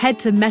journey, head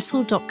to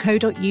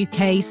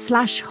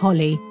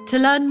mettle.co.uk/Holly to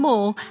learn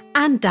more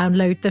and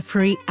download the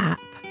free app.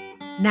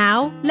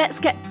 Now, let's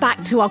get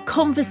back to our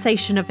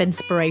conversation of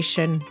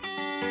inspiration.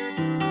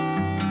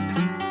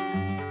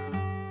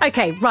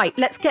 Okay, right,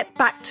 let's get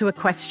back to a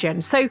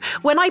question. So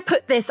when I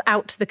put this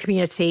out to the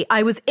community,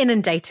 I was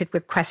inundated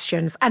with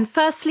questions. And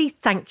firstly,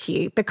 thank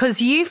you, because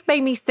you've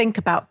made me think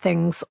about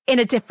things in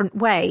a different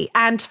way.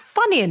 And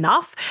funny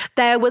enough,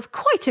 there was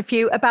quite a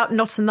few about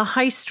not on the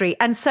high street.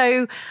 And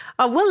so,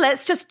 well,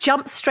 let's just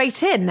jump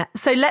straight in.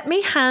 So let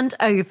me hand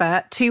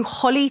over to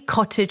Holly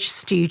Cottage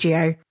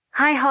Studio.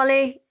 Hi,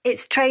 Holly.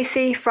 It's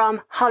Tracy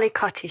from Holly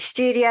Cottage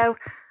Studio.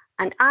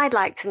 And I'd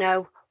like to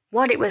know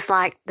what it was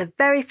like the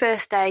very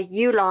first day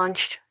you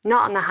launched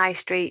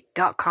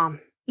notonthehighstreet.com.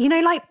 You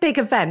know, like big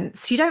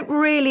events, you don't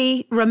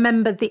really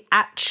remember the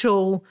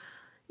actual,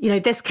 you know,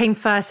 this came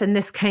first and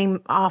this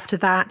came after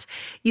that.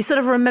 You sort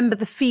of remember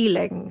the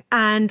feeling.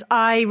 And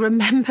I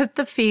remembered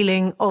the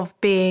feeling of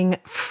being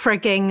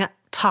frigging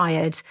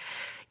tired.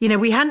 You know,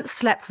 we hadn't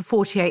slept for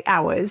 48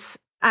 hours.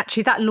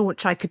 Actually, that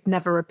launch I could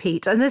never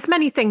repeat. And there's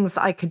many things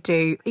I could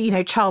do.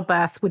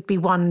 Childbirth would be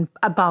one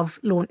above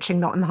launching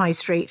Not on the High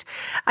Street.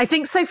 I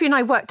think Sophie and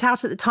I worked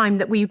out at the time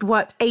that we'd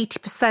worked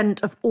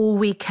 80% of all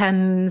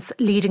weekends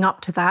leading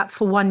up to that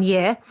for 1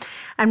 year.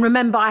 And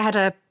remember, I had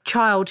a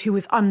child who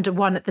was under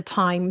 1 at the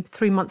time,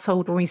 3 months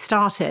old when we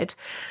started.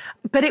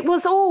 But it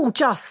was all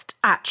just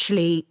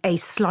actually a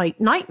slight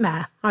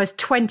nightmare. I was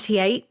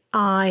 28.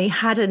 I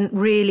hadn't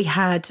really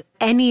had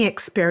any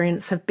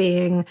experience of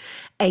being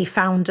a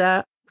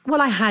founder.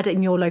 Well, I had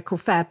in Your Local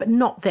Fair, but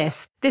not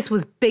this. This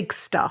was big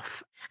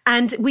stuff.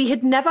 And we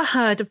had never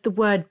heard of the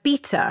word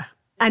beta.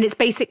 And it's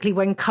basically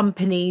when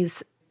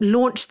companies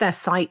launch their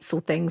sites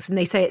or things and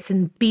they say it's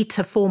in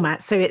beta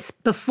format. So it's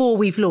before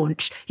we've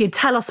launched. You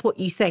tell us what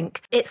you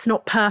think. It's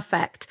not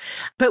perfect.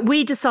 But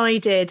we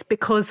decided,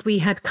 because we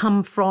had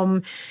come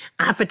from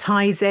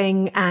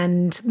advertising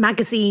and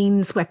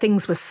magazines where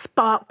things were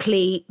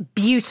sparkly,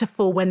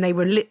 beautiful when they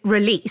were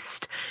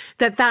released,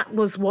 that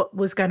was what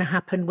was going to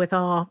happen with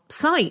our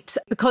site,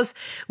 because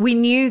we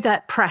knew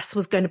that press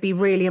was going to be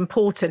really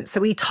important.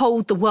 So we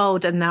told the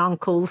world and their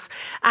uncles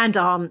and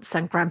aunts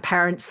and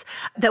grandparents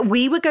that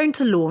we were going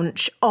to launch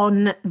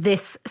on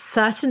this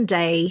certain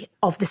day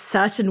of this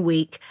certain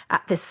week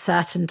at this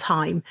certain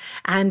time.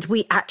 And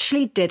we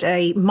actually did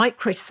a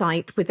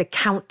microsite with a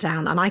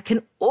countdown. And I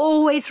can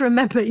always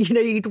remember,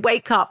 you'd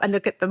wake up and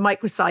look at the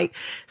microsite,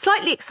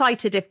 slightly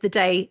excited if the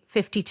day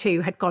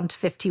 52 had gone to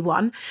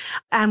 51.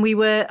 And we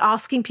were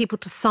asking people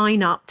to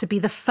sign up to be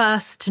the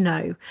first to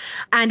know.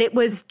 And it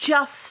was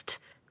just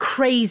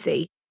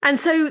crazy. And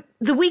so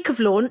the week of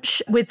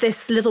launch, with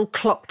this little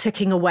clock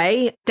ticking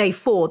away, day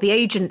 4, the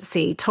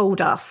agency told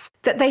us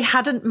that they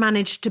hadn't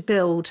managed to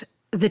build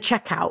the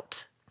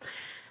checkout.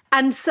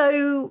 And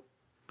so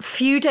a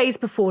few days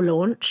before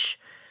launch,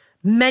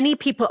 many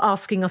people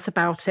asking us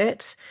about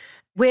it.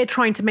 We're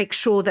trying to make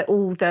sure that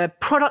all the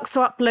products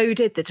are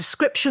uploaded, the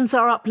descriptions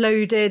are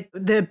uploaded,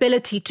 the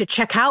ability to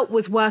check out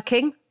was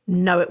working.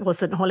 No, it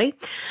wasn't, Holly.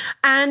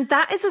 And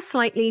that is a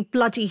slightly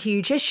bloody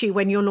huge issue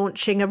when you're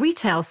launching a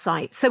retail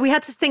site. So we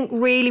had to think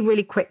really,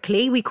 really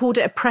quickly. We called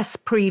it a press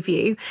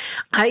preview.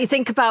 I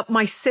think about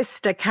my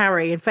sister,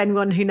 Carrie. If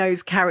anyone who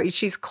knows Carrie,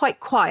 she's quite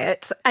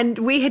quiet. And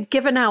we had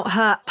given out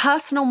her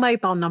personal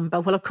mobile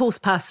number. Well, of course,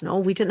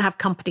 personal. We didn't have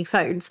company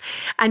phones.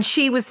 And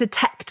she was the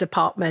tech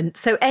department.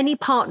 So any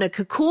partner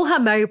could call her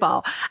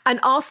mobile and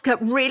ask her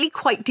really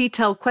quite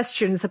detailed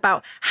questions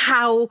about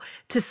how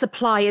to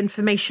supply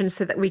information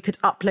so that we could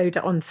upload it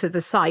onto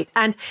the site.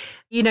 And,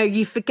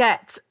 you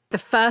forget the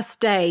first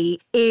day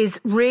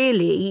is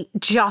really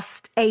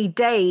just a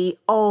day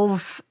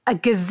of a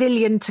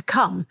gazillion to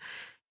come.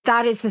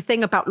 That is the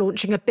thing about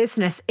launching a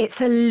business. It's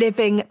a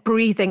living,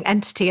 breathing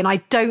entity. And I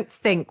don't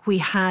think we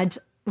had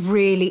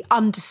really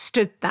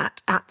understood that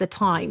at the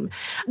time.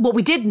 What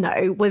we did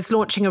know was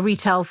launching a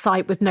retail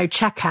site with no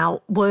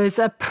checkout was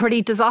a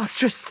pretty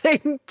disastrous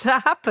thing to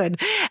happen.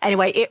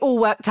 Anyway, it all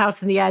worked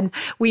out in the end.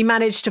 We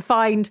managed to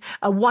find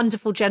a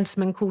wonderful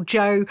gentleman called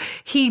Joe.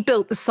 He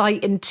built the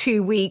site in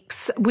 2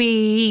 weeks.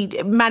 We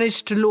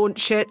managed to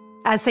launch it.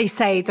 As they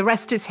say, the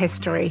rest is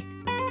history.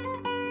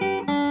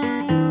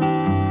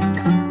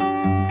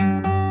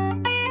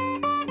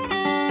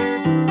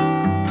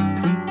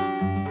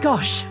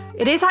 Gosh.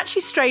 It is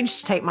actually strange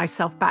to take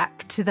myself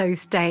back to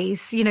those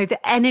days. The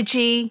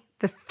energy,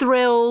 the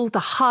thrill, the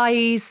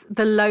highs,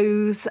 the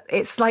lows.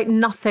 It's like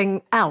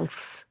nothing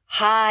else.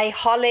 Hi,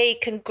 Holly.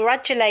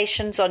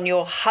 Congratulations on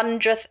your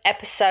 100th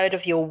episode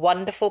of your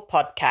wonderful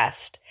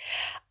podcast.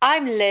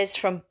 I'm Liz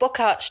from Book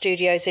Art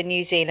Studios in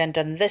New Zealand,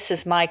 and this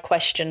is my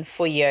question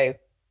for you.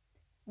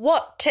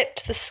 What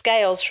tipped the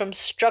scales from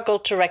struggle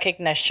to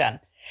recognition?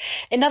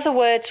 In other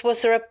words,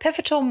 was there a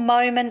pivotal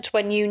moment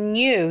when you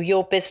knew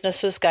your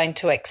business was going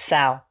to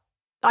excel?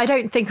 I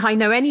don't think I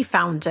know any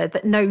founder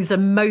that knows a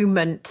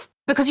moment,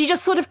 because you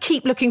just sort of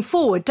keep looking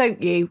forward,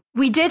 don't you?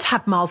 We did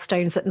have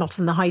milestones at Not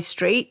on the High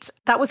Street.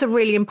 That was a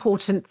really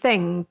important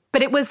thing.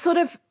 But it was sort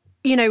of,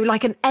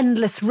 like an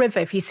endless river,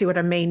 if you see what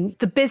I mean.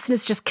 The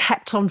business just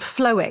kept on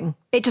flowing.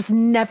 It just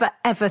never,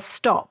 ever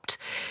stopped.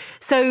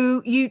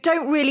 So you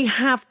don't really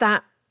have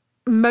that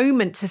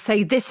moment to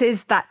say this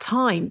is that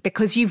time,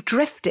 because you've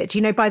drifted.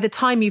 By the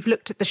time you've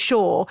looked at the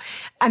shore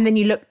and then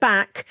you look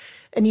back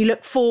and you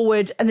look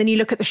forward and then you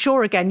look at the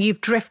shore again,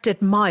 you've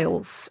drifted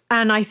miles.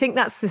 And I think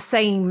that's the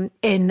same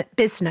in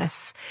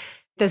business.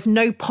 There's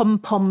no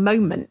pom-pom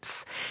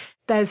moments.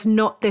 There's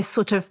not this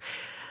sort of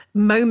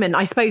moment,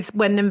 I suppose,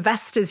 when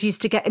investors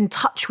used to get in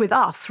touch with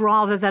us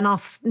rather than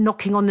us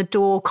knocking on the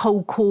door,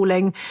 cold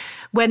calling,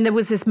 when there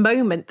was this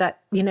moment that,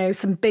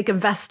 some big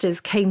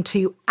investors came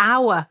to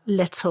our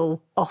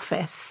little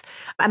office.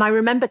 And I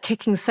remember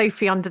kicking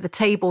Sophie under the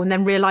table and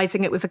then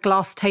realizing it was a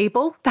glass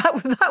table.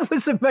 That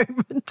was a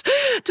moment.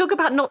 Talk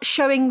about not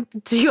showing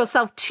to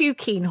yourself too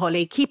keen,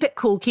 Holly. Keep it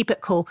cool, keep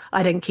it cool.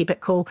 I didn't keep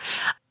it cool.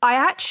 I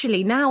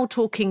actually, now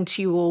talking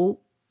to you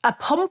all, a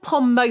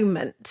pom-pom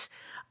moment,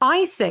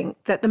 I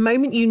think that the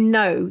moment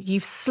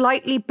you've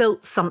slightly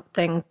built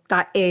something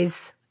that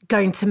is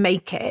going to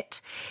make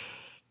it,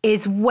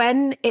 is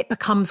when it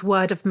becomes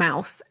word of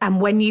mouth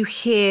and when you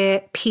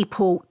hear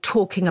people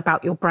talking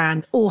about your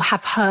brand or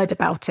have heard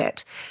about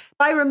it.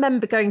 I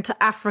remember going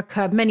to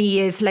Africa many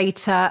years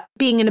later,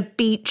 being in a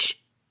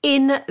beach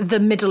in the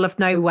middle of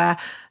nowhere.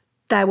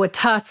 There were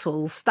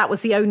turtles. That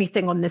was the only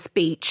thing on this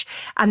beach.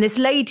 And this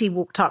lady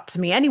walked up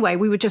to me. Anyway,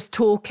 we were just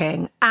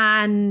talking.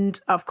 And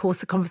of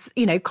course,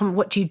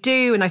 what do you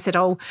do? And I said,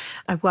 oh,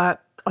 I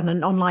work on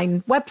an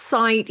online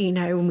website,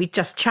 and we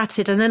just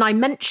chatted. And then I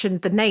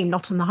mentioned the name,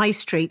 Not on the High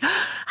Street.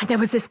 And there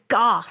was this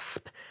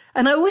gasp.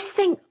 And I always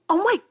think,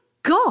 oh my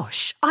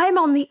gosh, I'm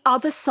on the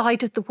other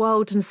side of the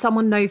world and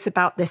someone knows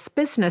about this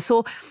business.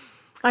 Or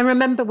I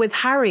remember with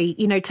Harry,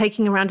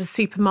 taking around a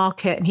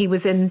supermarket and he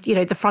was in,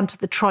 the front of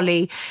the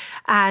trolley.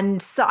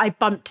 And so I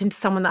bumped into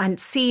someone that I hadn't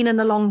seen in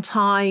a long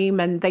time.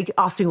 And they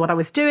asked me what I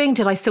was doing.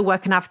 Did I still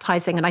work in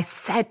advertising? And I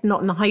said,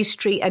 Not on the High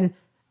Street. And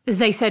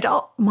they said,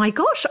 oh my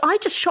gosh, I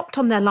just shopped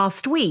on there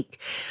last week,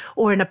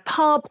 or in a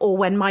pub, or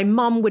when my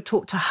mum would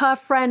talk to her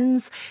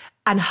friends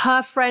and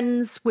her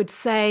friends would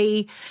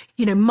say,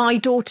 my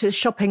daughter's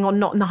shopping on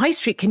Not on the High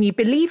Street. Can you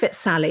believe it,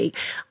 Sally?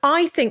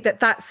 I think that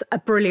that's a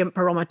brilliant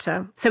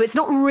barometer. So it's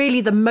not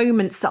really the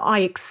moments that I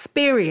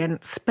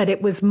experience, but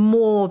it was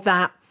more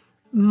that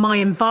my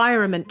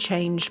environment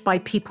changed by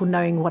people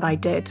knowing what I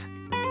did.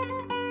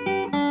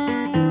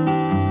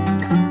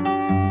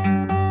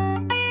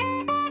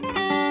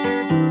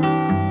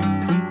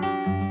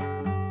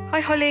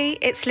 Hi Holly,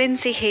 it's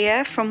Lindsay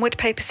here from Wood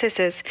Paper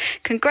Scissors.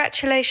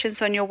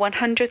 Congratulations on your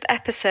 100th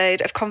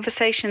episode of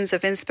Conversations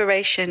of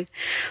Inspiration.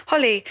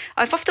 Holly,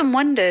 I've often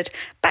wondered,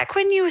 back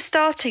when you were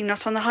starting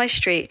Not on the High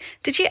Street,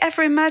 did you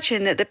ever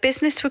imagine that the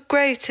business would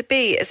grow to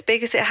be as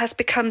big as it has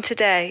become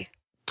today?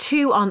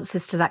 Two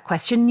answers to that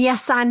question,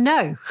 yes and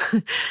no.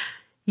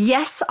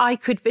 Yes, I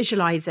could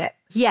visualise it.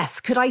 Yes,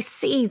 could I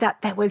see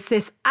that there was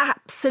this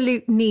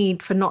absolute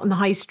need for Not on the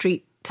High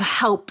Street to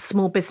help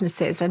small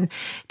businesses? And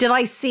did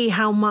I see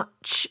how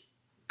much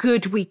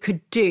good we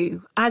could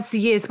do as the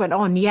years went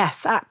on?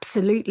 Yes,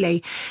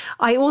 absolutely.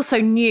 I also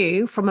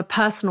knew from a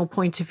personal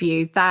point of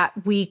view that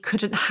we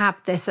couldn't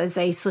have this as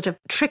a sort of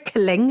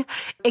trickling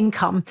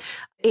income.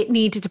 It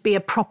needed to be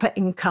a proper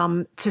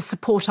income to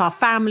support our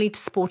family, to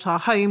support our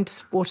home, to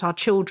support our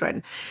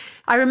children.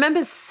 I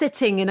remember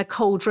sitting in a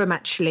cold room,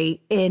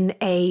 actually, in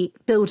a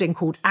building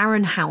called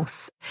Arran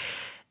House.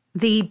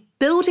 The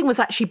building was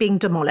actually being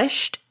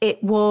demolished.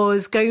 It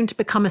was going to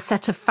become a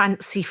set of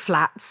fancy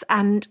flats.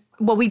 And,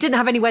 well, we didn't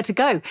have anywhere to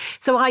go.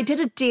 So I did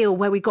a deal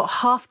where we got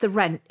half the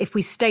rent if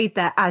we stayed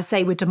there as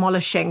they were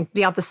demolishing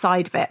the other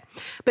side of it.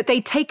 But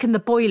they'd taken the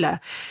boiler.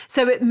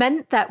 So it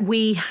meant that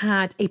we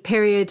had a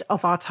period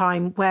of our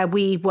time where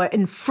we were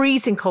in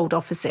freezing cold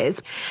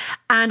offices.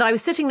 And I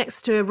was sitting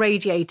next to a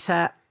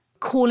radiator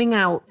calling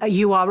out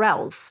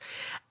URLs.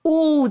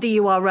 All the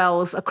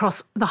URLs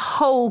across the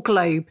whole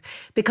globe,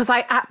 because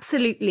I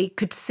absolutely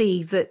could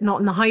see that Not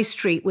on the High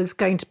Street was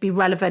going to be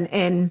relevant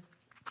in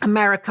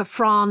America,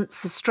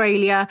 France,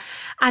 Australia.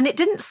 And it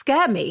didn't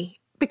scare me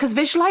because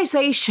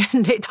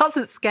visualization, it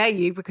doesn't scare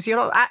you because you're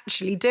not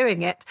actually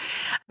doing it.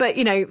 But,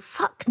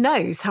 fuck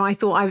knows how I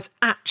thought I was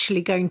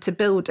actually going to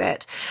build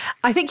it.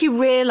 I think you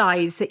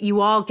realize that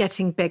you are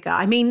getting bigger.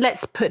 I mean,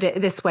 let's put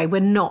it this way.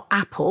 We're not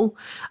Apple.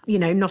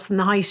 Not on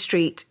the High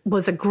Street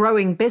was a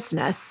growing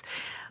business.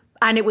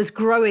 And it was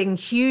growing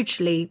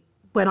hugely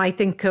when I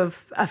think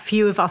of a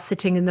few of us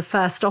sitting in the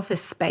first office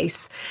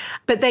space.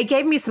 But they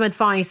gave me some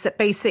advice that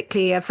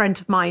basically a friend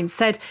of mine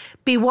said,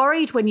 be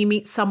worried when you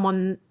meet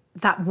someone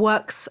that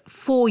works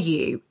for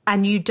you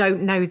and you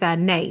don't know their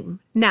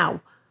name.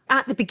 Now,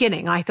 at the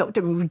beginning, I thought,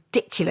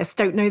 ridiculous,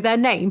 don't know their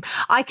name.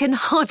 I can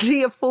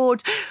hardly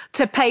afford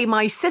to pay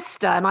my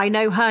sister and I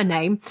know her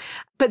name.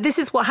 But this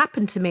is what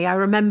happened to me. I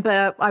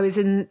remember I was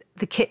in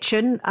the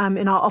kitchen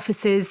in our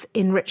offices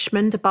in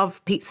Richmond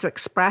above Pizza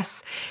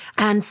Express,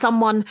 and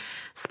someone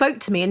spoke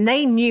to me and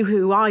they knew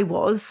who I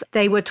was.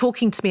 They were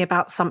talking to me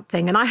about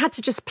something and I had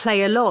to just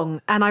play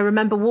along. And I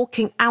remember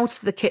walking out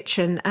of the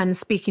kitchen and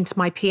speaking to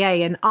my PA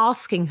and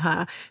asking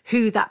her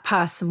who that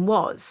person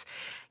was.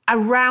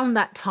 Around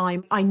that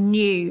time, I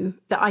knew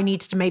that I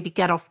needed to maybe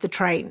get off the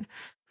train.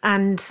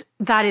 And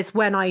that is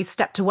when I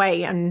stepped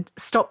away and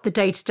stopped the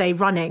day-to-day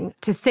running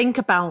to think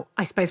about,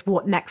 I suppose,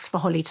 what next for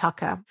Holly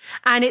Tucker.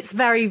 And it's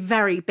very,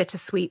 very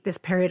bittersweet, this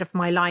period of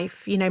my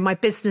life. My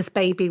business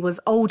baby was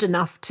old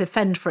enough to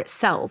fend for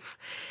itself.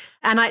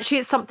 And actually,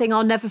 it's something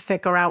I'll never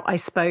figure out, I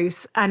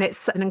suppose. And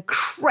it's an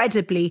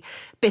incredibly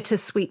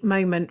bittersweet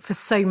moment for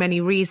so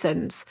many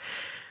reasons.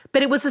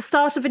 But it was the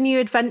start of a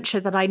new adventure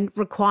that I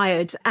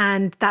required.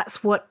 And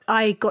that's what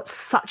I got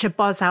such a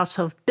buzz out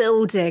of,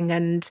 building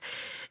and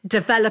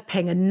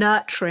developing and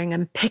nurturing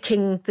and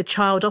picking the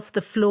child off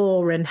the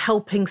floor and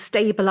helping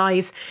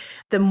stabilise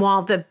them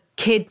while the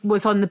kid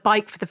was on the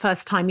bike for the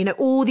first time.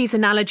 All these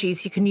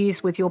analogies you can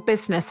use with your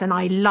business. And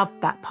I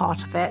loved that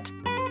part of it.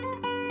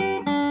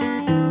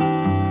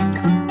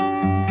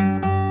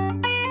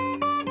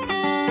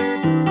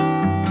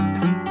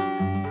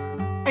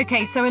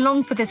 OK, so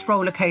along for this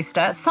roller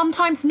coaster,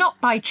 sometimes not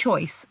by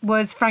choice,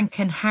 was Frank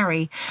and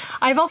Harry.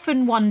 I've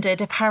often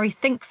wondered if Harry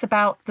thinks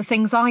about the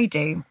things I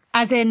do,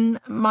 as in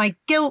my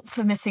guilt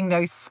for missing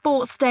those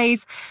sports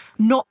days,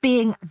 not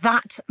being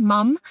that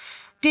mum.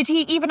 Did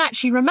he even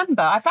actually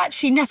remember? I've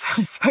actually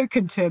never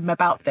spoken to him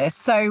about this.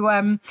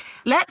 So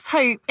let's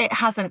hope it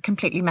hasn't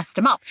completely messed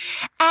him up.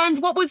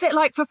 And what was it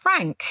like for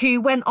Frank, who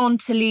went on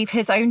to leave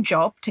his own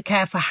job to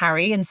care for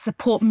Harry and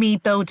support me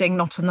building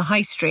Not on the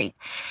High Street?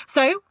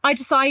 So I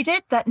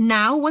decided that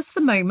now was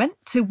the moment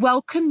to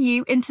welcome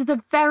you into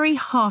the very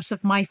heart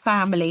of my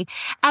family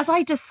as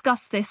I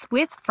discuss this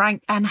with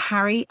Frank and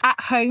Harry at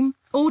home,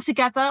 all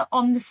together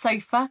on the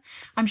sofa.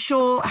 I'm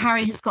sure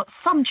Harry has got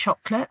some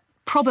chocolate,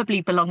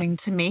 probably belonging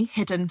to me,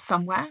 hidden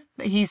somewhere.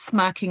 He's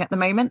smirking at the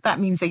moment. That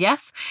means a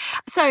yes.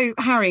 So,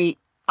 Harry,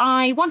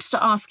 I wanted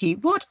to ask you,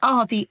 what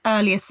are the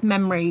earliest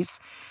memories,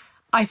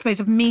 I suppose,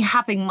 of me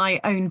having my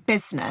own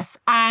business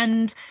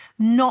and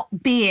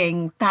not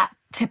being that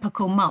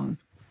typical mum?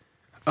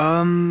 If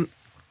I'm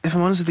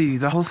honest with you,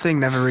 the whole thing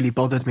never really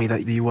bothered me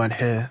that you weren't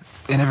here.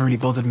 It never really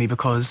bothered me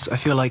because I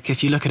feel like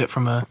if you look at it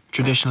from a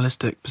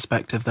traditionalistic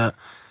perspective, that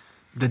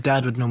the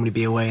dad would normally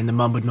be away and the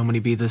mum would normally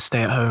be the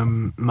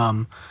stay-at-home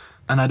mum.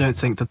 And I don't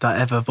think that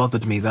ever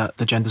bothered me, that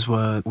the genders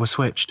were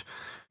switched.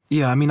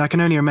 Yeah, I mean, I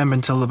can only remember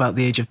until about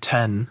the age of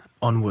 10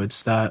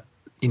 onwards that,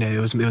 you know, it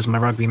was my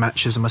rugby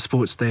matches and my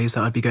sports days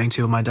that I'd be going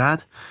to with my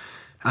dad.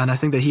 And I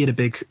think that he had a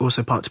big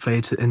also part to play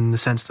in the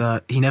sense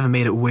that he never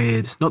made it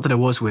weird. Not that it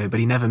was weird, but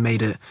he never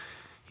made it,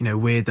 you know,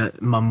 weird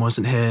that mum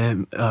wasn't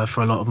here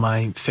for a lot of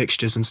my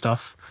fixtures and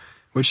stuff,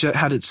 which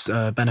had its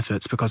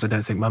benefits because I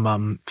don't think my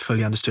mum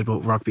fully understood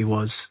what rugby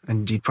was,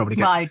 and you'd probably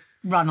get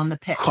run on the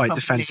pitch. Quite probably.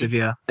 Defensive,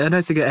 yeah. I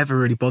don't think it ever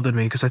really bothered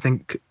me because I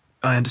think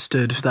I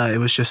understood that it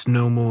was just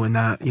normal and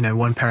that, you know,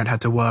 one parent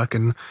had to work,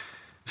 and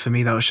for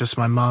me that was just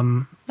my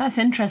mum. That's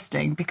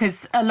interesting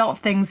because a lot of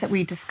things that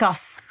we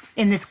discuss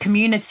in this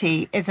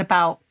community is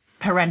about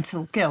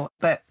parental guilt.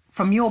 But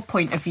from your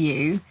point of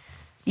view,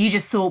 you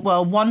just thought,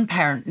 well, one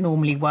parent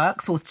normally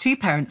works or two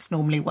parents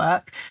normally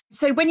work.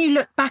 So when you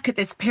look back at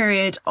this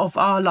period of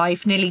our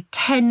life nearly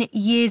 10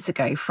 years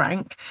ago,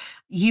 Frank,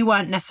 you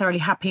weren't necessarily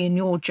happy in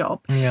your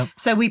job. Yeah.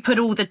 So we put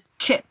all the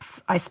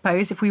chips, I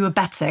suppose, if we were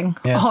betting,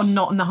 on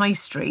Not on the High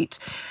Street.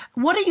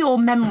 What are your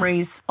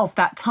memories of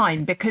that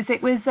time? Because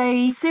it was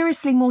a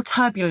seriously more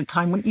turbulent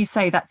time, wouldn't you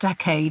say, that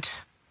decade?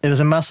 It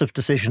was a massive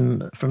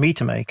decision for me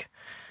to make.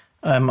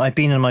 I'd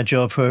been in my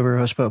job for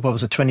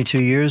over,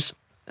 22 years.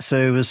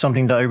 So it was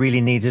something that I really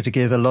needed to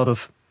give a lot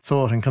of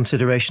thought and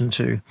consideration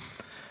to.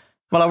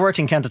 Well, I worked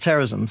in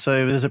counter-terrorism,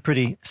 so it was a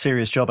pretty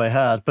serious job I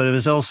had, but it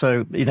was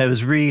also, you know, it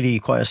was really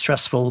quite a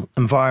stressful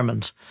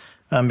environment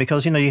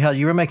because, you know,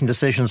 you were making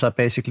decisions that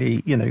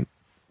basically, you know,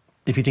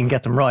 if you didn't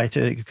get them right,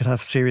 it could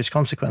have serious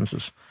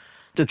consequences.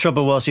 The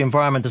trouble was the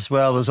environment as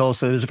well it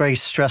was a very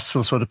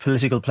stressful sort of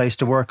political place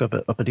to work up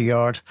at the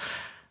yard.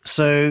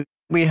 So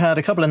we had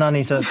a couple of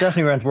nannies that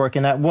definitely weren't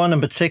working out. One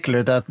in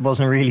particular that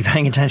wasn't really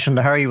paying attention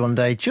to Harry one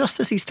day. Just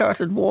as he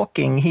started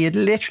walking, he had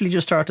literally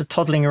just started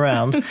toddling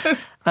around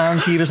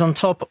and he was on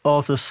top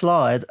of the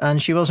slide and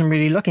she wasn't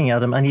really looking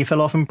at him and he fell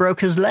off and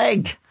broke his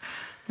leg.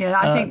 Yeah,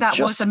 I think that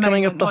was a moment,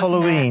 coming up to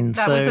Halloween.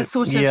 That was a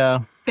sort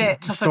of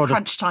bit of a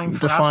crunch time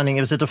for us. It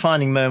was a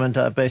defining moment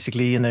that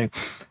basically, you know,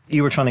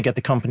 you were trying to get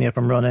the company up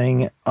and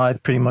running. I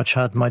pretty much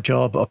had my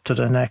job up to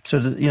the neck. So,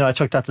 you know, I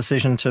took that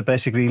decision to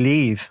basically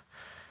leave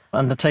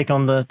and to take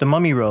on the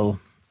mummy role.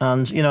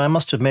 And, you know, I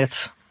must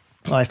admit,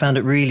 I found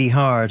it really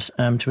hard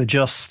to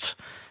adjust,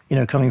 you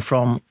know, coming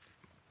from,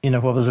 you know,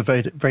 what was a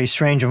very, very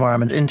strange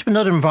environment into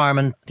another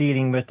environment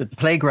dealing with the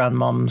playground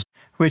mums,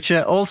 which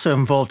also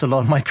involved a lot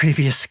of my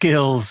previous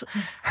skills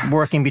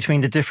working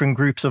between the different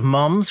groups of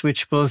mums,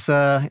 which was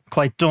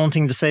quite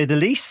daunting to say the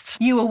least.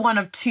 You were one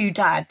of two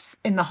dads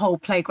in the whole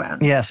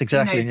playground. Yes,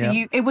 exactly. You know,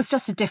 so it was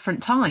just a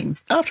different time.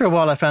 After a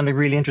while, I found it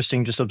really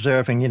interesting just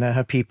observing, you know,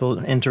 how people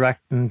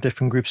interact and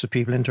different groups of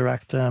people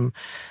interact.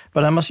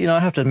 But I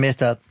have to admit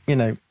that, you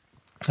know,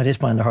 I did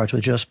find it hard to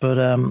adjust, but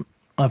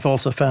I've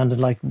also found it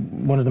like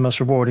one of the most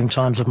rewarding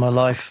times of my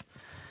life.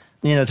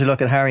 You know, to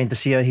look at Harry and to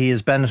see how he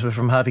has benefited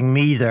from having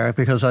me there,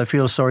 because I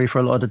feel sorry for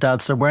a lot of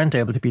dads that weren't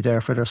able to be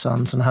there for their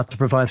sons and had to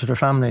provide for their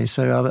families.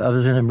 So I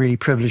was in a really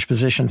privileged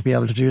position to be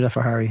able to do that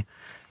for Harry.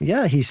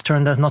 Yeah, he's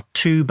turned out not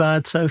too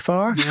bad so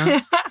far.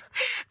 Yeah.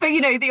 But, you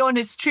know, the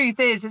honest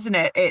truth is, isn't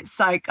it? It's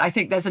like, I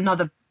think there's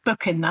another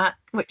book in that,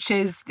 which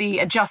is the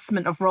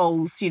adjustment of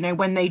roles, you know,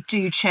 when they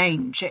do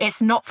change.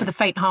 It's not for the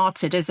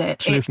faint-hearted, is it?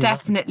 Absolutely. It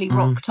definitely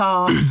rocked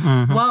our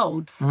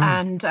worlds.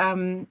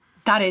 And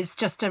that is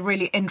just a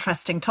really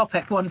interesting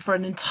topic, one for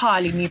an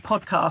entirely new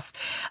podcast.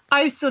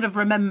 I sort of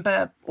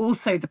remember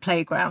also the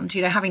playground,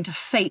 you know, having to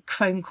fake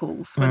phone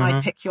calls when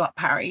I'd pick you up,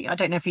 Harry. I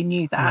don't know if you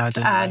knew that.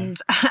 No, I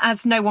didn't know.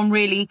 As no one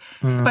really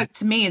spoke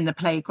to me in the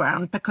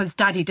playground because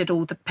Daddy did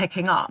all the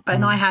picking up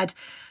and I had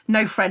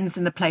no friends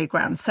in the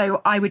playground.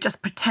 So I would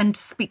just pretend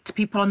to speak to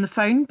people on the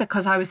phone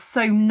because I was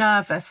so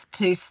nervous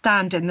to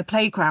stand in the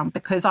playground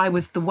because I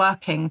was the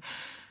working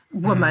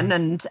woman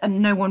and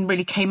no one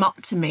really came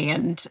up to me,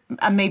 and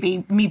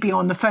maybe me being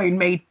on the phone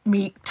made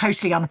me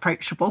totally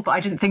unapproachable, but I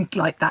didn't think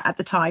like that at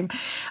the time.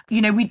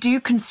 You know, we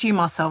do consume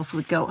ourselves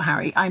with guilt,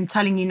 Harry. I'm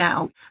telling you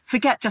now,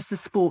 forget just the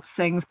sports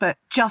things, but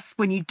just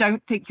when you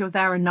don't think you're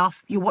there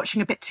enough, you're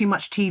watching a bit too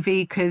much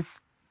TV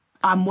because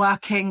I'm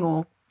working,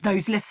 or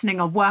those listening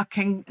are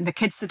working and the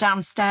kids are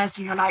downstairs,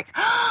 and you're like,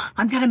 oh,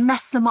 I'm going to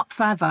mess them up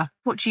forever.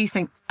 What do you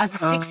think as a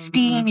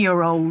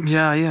 16-year-old?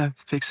 Yeah,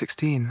 big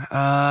 16.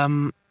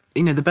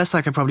 You know, the best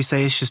I could probably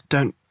say is just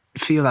don't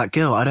feel that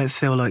guilt. I don't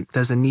feel like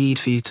there's a need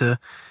for you to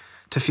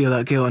feel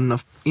that guilt.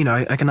 And, you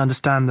know, I can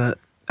understand that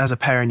as a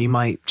parent, you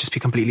might just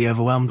be completely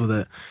overwhelmed with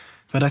it.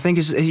 But I think,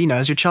 you know,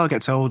 as your child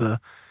gets older,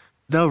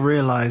 they'll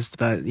realise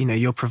that, you know,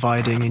 you're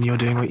providing and you're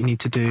doing what you need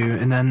to do.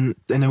 And then,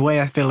 in a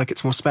way, I feel like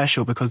it's more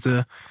special because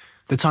the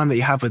time that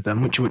you have with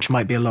them, which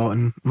might be a lot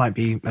and might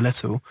be a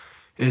little,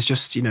 is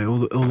just, you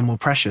know, all the more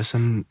precious.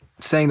 And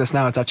saying this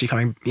now, it's actually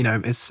coming, you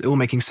know, it's all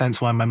making sense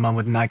why my mum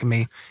would nag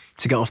me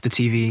to get off the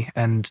TV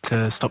and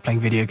to stop playing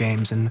video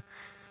games and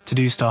to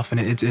do stuff.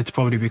 And it's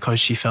probably because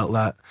she felt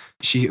that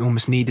she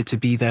almost needed to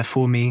be there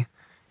for me.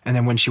 And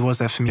then when she was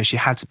there for me, she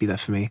had to be there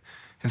for me,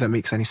 if that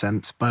makes any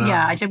sense. But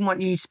yeah, I didn't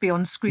want you to be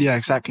on screen. Yeah,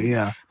 exactly,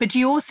 yeah. But do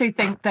you also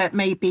think that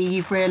maybe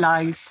you've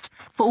realised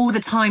for all the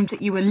times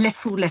that you were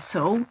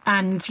little,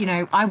 and, you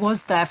know, I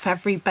was there for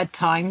every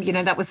bedtime, you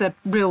know, that was a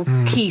real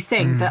key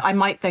thing, that I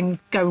might then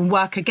go and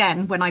work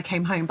again when I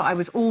came home, but I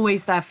was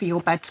always there for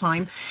your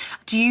bedtime.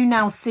 Do you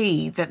now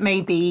see that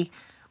maybe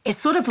it's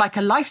sort of like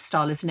a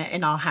lifestyle, isn't it,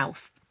 in our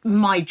house,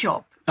 my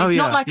job? It's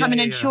not like I'm an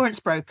insurance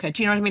broker.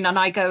 Do you know what I mean? And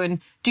I go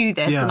and do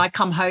this and I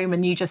come home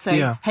and you just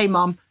say, hey,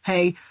 Mum,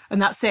 hey, and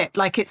that's it.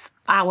 Like, it's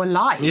our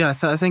lives. Yeah,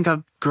 I think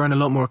I've grown a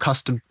lot more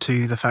accustomed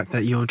to the fact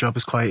that your job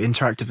is quite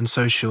interactive and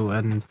social.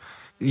 And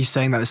you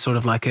saying that is sort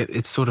of like,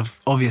 it's sort of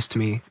obvious to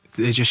me.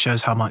 It just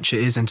shows how much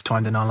it is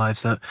intertwined in our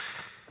lives, that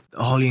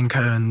Holly &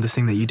 Co. and the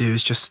thing that you do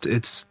is just,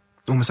 it's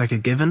almost like a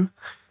given.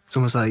 It's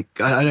almost like,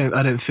 I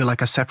don't feel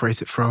like I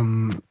separate it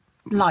from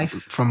life,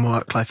 from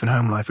work life and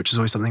home life, which is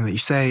always something that you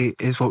say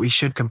is what we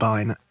should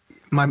combine.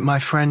 My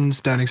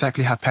friends don't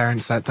exactly have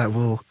parents that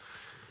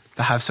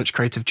have such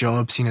creative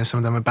jobs. You know, some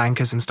of them are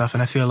bankers and stuff,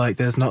 and I feel like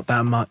there's not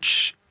that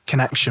much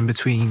connection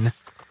between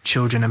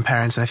children and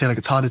parents, and I feel like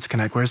it's harder to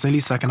connect, whereas at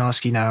least I can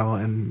ask you now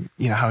and,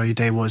 you know, how your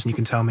day was, and you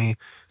can tell me, and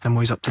I'm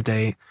always up to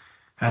date.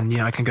 And, you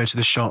know, I can go to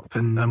the shop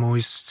and I'm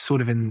always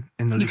sort of in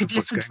the loop. You could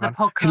listen to the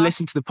podcast. I can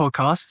listen to the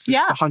podcasts. This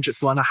is the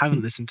 100th one I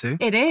haven't listened to.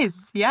 It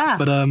is, yeah.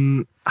 But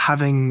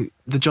having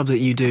the job that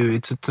you do,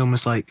 it's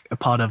almost like a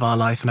part of our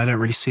life, and I don't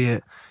really see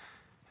it.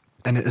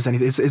 And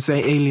it's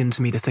alien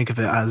to me to think of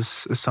it as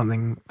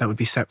something that would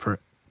be separate,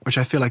 which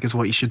I feel like is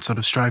what you should sort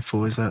of strive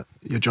for, is that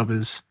your job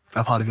is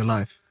a part of your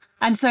life.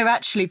 And so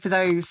actually, for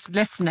those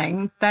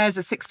listening, there's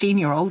a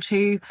 16-year-old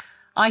who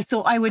I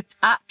thought I would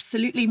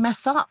absolutely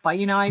mess up.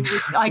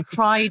 I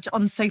cried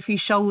on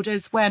Sophie's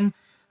shoulders when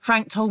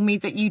Frank told me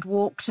that you'd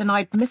walked and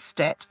I'd missed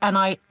it. And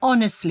I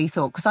honestly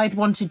thought, because I'd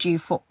wanted you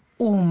for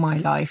all my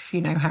life,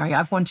 you know, Harry,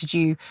 I've wanted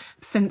you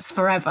since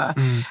forever.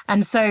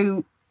 And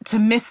so to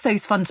miss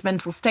those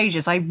fundamental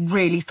stages, I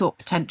really thought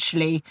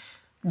potentially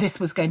this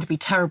was going to be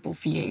terrible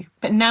for you.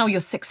 But now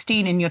you're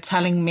 16 and you're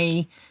telling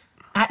me,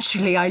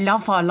 actually, I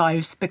love our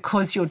lives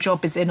because your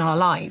job is in our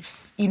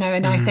lives, you know,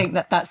 and I think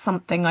that that's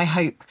something I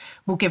hope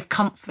will give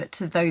comfort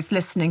to those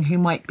listening who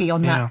might be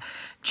on that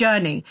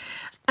journey.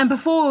 And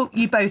before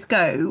you both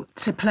go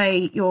to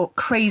play your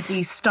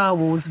crazy Star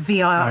Wars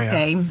VR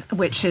game,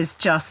 which is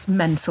just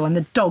mental, and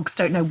the dogs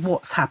don't know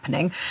what's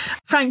happening.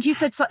 Frank, you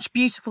said such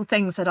beautiful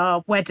things at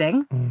our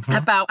wedding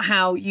about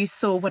how you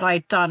saw what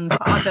I'd done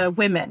for other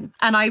women.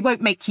 And I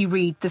won't make you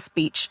read the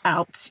speech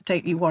out,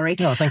 don't you worry.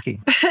 No, thank you.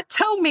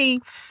 Tell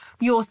me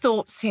your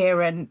thoughts here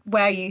and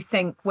where you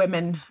think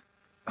women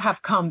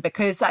have come,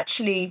 because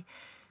actually,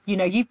 you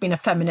know, you've been a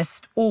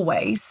feminist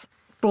always,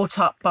 brought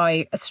up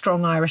by a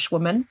strong Irish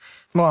woman.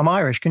 Well, I'm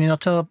Irish. Can you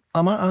not tell?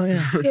 Oh,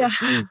 yeah.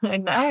 Yeah,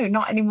 no,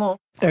 not anymore.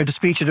 The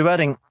speech at the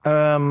wedding,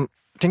 I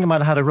think I might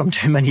have had a rum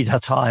too many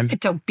that time.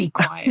 Don't be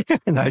quiet.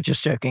 No,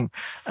 just joking.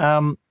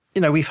 You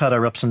know, we've had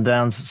our ups and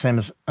downs, the same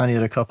as any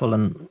other couple,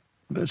 and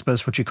I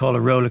suppose what you call a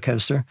roller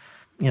coaster.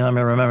 You know,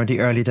 I remember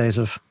the early days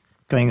of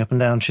going up and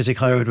down Chiswick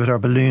High Road with our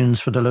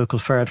balloons for the local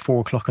fair at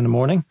 4:00 in the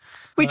morning.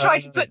 We tried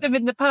to put them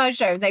in the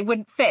Peugeot and they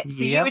wouldn't fit,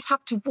 so you would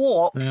have to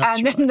walk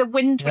and then the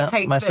wind would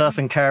take myself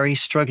them. And Carrie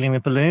struggling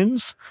with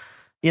balloons.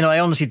 You know, I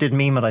honestly did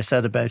mean what I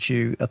said about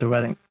you at the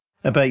wedding,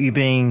 about you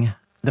being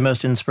the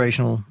most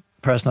inspirational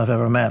person I've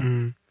ever met.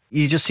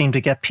 You just seem to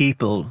get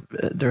people,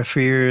 their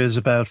fears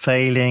about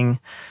failing,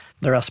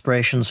 their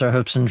aspirations, their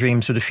hopes and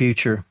dreams for the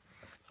future.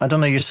 I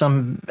don't know, you're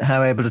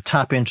somehow able to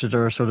tap into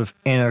their sort of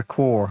inner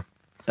core.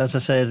 As I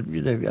said,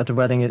 you know, at the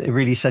wedding, it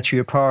really sets you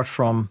apart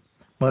from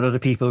what other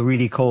people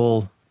really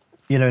call,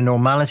 you know,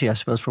 normality, I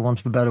suppose, for want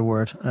of a better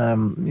word.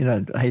 You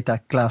know, I hate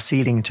that glass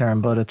ceiling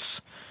term, but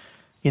it's,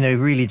 you know, it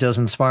really does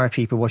inspire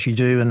people what you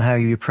do and how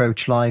you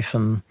approach life.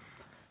 And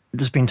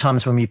there's been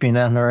times when we've been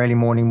out on our early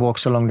morning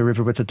walks along the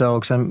river with the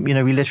dogs, and, you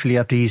know, we literally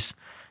have these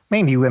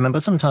mainly women,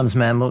 but sometimes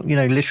men will,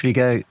 literally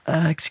go,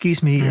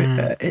 excuse me,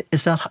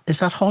 is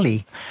that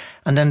Holly?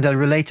 And then they'll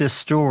relate a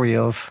story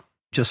of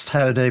just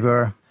how they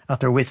were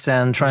at their wits'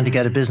 end trying to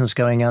get a business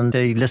going, and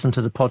they listen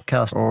to the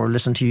podcast or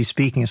listen to you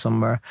speaking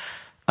somewhere,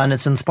 and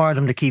it's inspired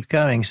them to keep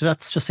going. So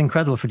that's just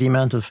incredible for the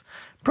amount of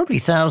probably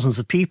thousands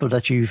of people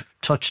that you've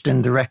touched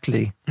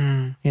indirectly,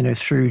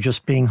 through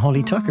just being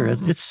Holly Tucker.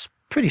 It's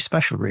pretty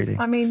special, really.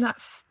 I mean,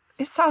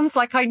 it sounds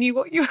like I knew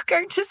what you were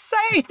going to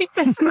say.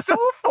 This is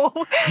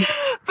awful.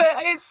 But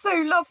it's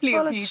so lovely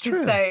of you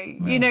to say.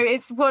 Yeah.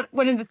 It's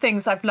one of the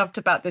things I've loved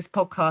about this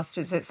podcast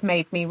is it's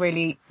made me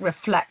really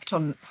reflect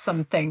on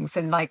some things.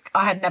 And I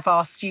had never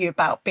asked you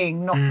about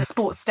being not the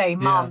sports day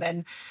mum,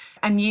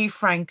 and you,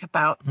 Frank,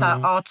 about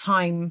that our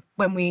time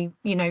when we,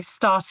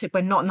 started,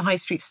 when Not on the High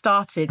Street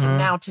started, and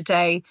now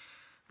today,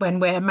 when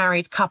we're a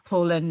married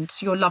couple, and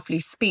your lovely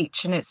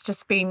speech. And it's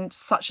just been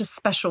such a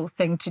special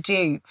thing to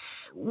do.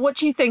 What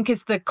do you think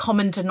is the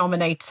common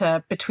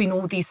denominator between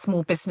all these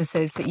small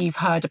businesses that you've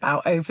heard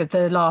about over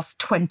the last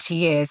 20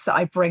 years that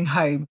I bring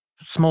home?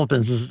 Small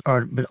businesses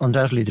are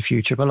undoubtedly the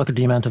future, but look at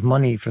the amount of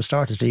money, for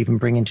starters, they even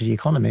bring into the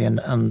economy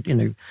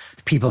and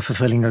people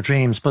fulfilling their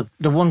dreams. But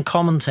the one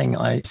common thing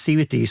I see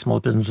with these small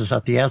businesses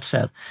at the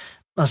outset,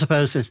 I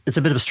suppose it's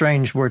a bit of a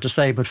strange word to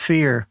say, but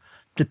fear.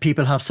 That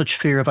people have such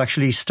fear of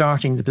actually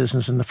starting the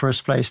business in the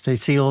first place. They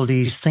see all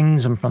these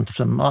things in front of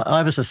them.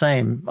 I was the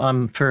same.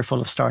 I'm fearful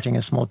of starting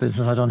a small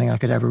business. I don't think I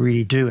could ever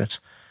really do it.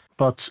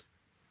 But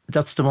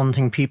that's the one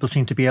thing people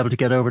seem to be able to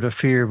get over their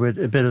fear with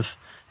a bit of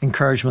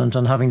encouragement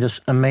and having this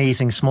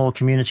amazing small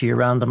community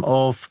around them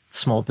of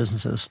small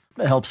businesses.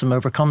 It helps them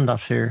overcome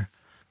that fear.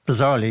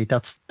 Bizarrely,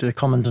 that's the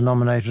common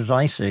denominator that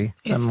I see.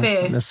 It's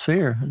fear. It's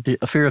fear.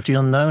 A fear of the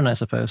unknown, I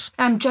suppose.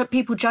 And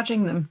people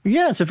judging them.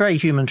 Yeah, it's a very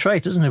human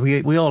trait, isn't it?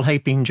 We all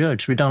hate being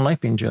judged. We don't like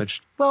being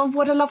judged. Well,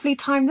 what a lovely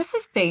time this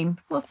has been.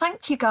 Well,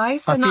 thank you,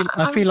 guys.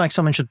 I feel like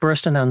someone should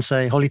burst in and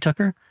say, Holly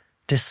Tucker,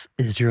 this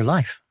is your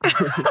life.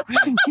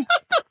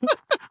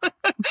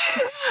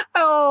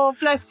 Oh,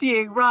 bless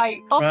you.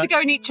 Right. Off to go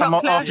and eat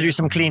chocolate. I'm off to do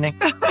some cleaning.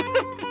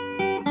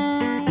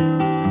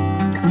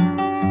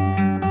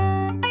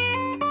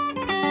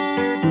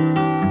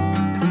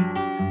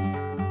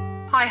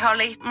 Hi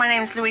Holly, my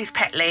name is Louise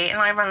Petley and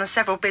I run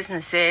several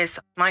businesses.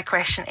 My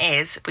question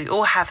is, we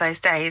all have those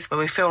days where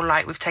we feel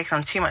like we've taken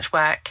on too much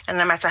work, and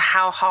no matter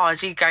how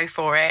hard you go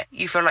for it,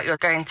 you feel like you're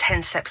going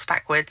 10 steps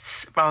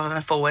backwards rather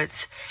than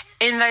forwards.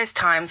 In those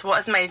times, what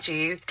has made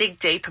you dig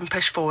deep and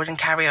push forward and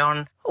carry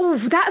on? Oh,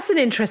 that's an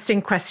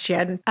interesting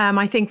question.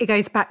 I think it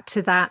goes back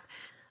to that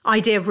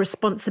idea of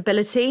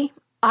responsibility.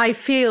 I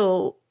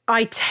feel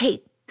I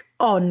take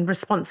on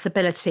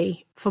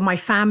responsibility for my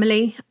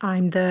family.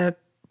 I'm the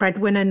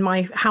breadwinner in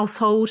my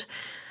household,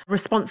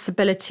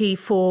 responsibility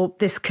for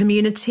this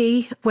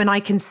community. When I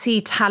can see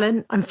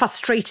talent, I'm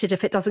frustrated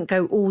if it doesn't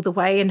go all the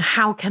way, and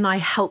how can I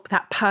help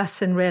that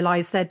person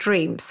realize their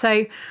dream?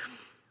 So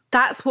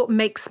that's what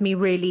makes me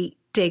really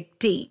dig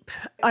deep.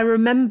 I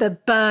remember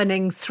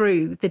burning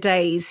through the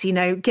days,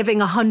 giving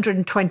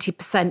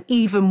 120%,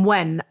 even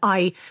when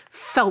I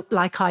felt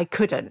like I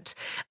couldn't.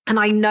 And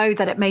I know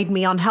that it made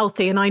me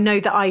unhealthy, and I know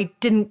that I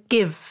didn't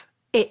give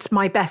it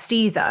my best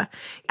either.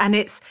 And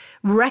it's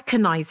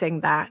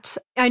recognizing that.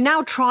 I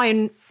now try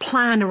and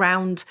plan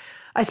around,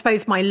 I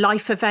suppose, my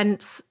life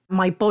events,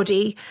 my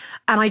body.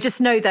 And I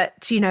just know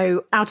that,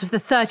 out of the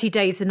 30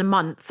 days in a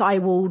month, I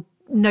will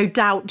no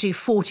doubt do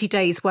 40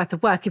 days worth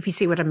of work, if you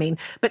see what I mean,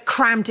 but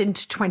crammed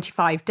into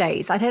 25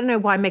 days. I don't know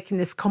why I'm making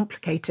this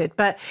complicated,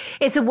 but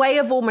it's a way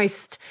of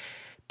almost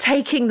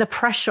taking the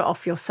pressure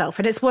off yourself.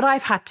 And it's what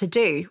I've had to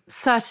do,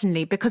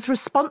 certainly, because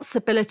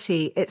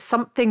responsibility, it's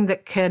something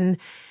that can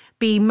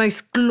be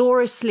most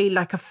gloriously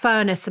like a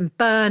furnace and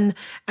burn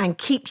and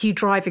keep you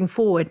driving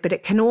forward, but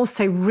it can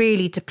also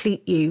really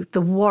deplete you.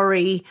 The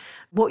worry,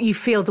 what you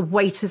feel, the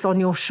weight is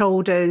on your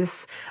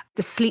shoulders,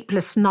 the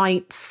sleepless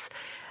nights,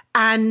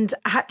 and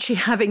actually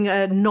having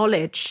a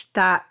knowledge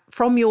that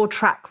from your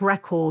track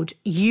record,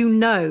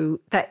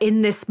 that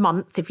in this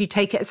month, if you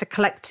take it as a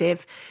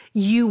collective,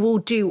 you will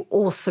do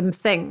awesome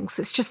things.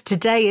 It's just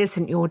today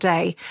isn't your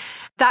day.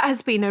 That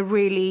has been a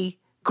really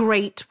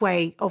great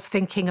way of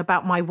thinking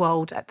about my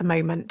world at the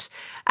moment.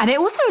 And it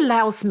also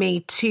allows me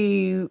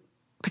to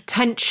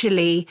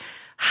potentially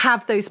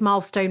have those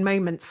milestone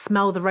moments,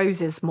 smell the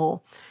roses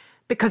more,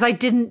 because I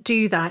didn't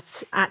do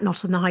that at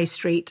Not on the High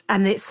Street.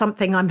 And it's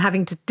something I'm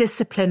having to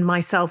discipline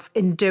myself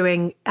in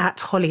doing at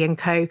Holly &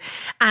 Co.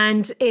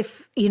 And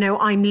if,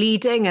 I'm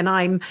leading and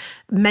I'm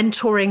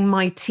mentoring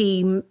my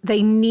team,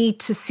 they need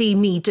to see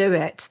me do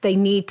it. They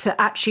need to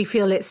actually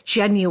feel it's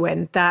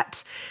genuine,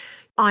 that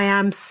I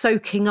am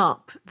soaking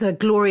up the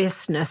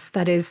gloriousness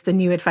that is the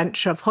new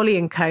adventure of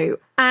Holly & Co.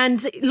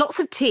 And lots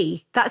of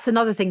tea. That's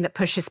another thing that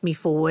pushes me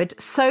forward.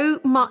 So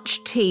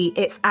much tea,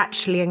 it's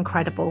actually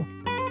incredible.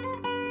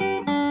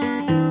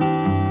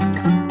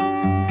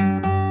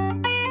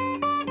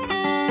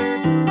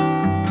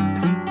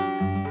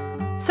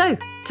 So,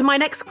 to my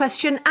next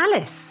question,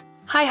 Alice.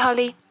 Hi,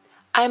 Holly.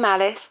 I'm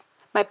Alice.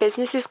 My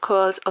business is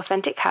called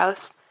Authentic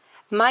House.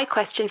 My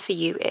question for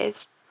you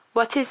is,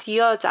 What is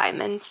your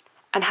diamond,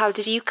 and how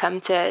did you come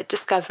to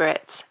discover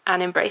it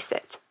and embrace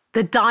it?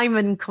 The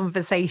diamond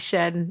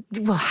conversation.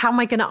 Well, how am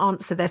I going to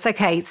answer this?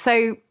 Okay,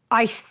 so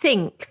I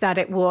think that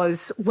it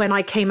was when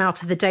I came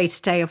out of the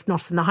day-to-day of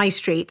Not on the High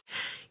Street.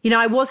 You know,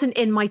 I wasn't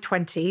in my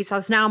 20s. I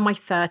was now in my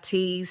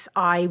 30s.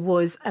 I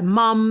was a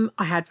mum.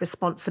 I had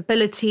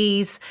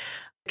responsibilities.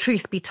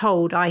 Truth be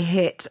told, I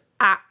hit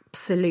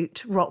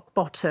absolute rock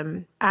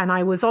bottom, and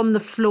I was on the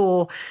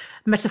floor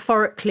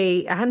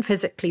metaphorically and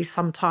physically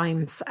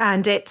sometimes,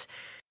 and it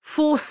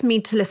forced me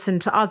to listen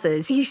to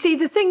others. You see,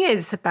 the thing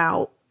is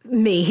about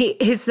me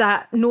is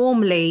that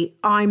normally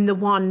I'm the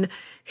one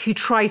who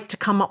tries to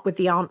come up with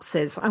the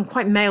answers. I'm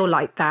quite male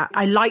like that.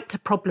 I like to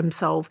problem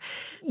solve.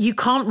 You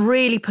can't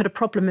really put a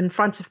problem in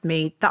front of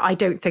me that I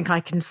don't think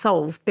I can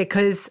solve,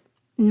 because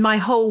my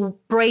whole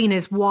brain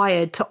is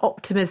wired to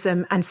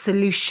optimism and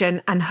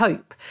solution and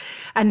hope.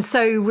 And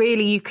so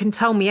really you can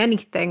tell me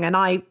anything and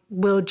I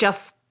will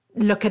just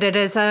look at it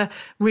as a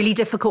really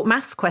difficult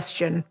maths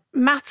question.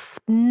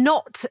 Maths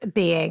not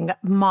being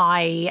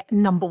my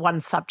number one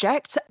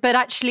subject, but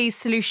actually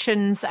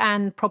solutions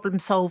and problem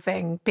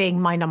solving being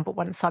my number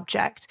one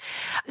subject.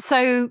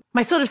 So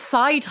my sort of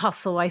side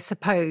hustle, I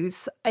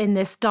suppose, in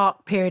this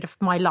dark period of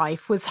my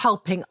life was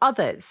helping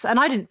others. And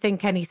I didn't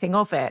think anything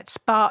of it.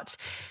 But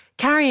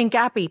Carrie and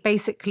Gabby,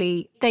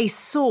 basically, they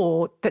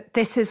saw that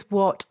this is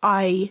what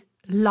I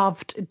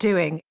loved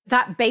doing.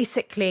 That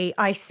basically,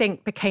 I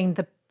think, became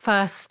the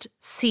first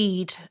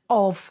seed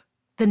of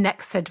the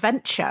next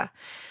adventure.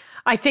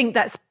 I think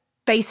that's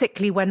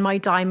basically when my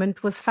diamond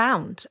was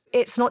found.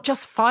 It's not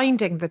just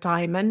finding the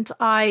diamond.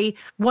 I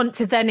want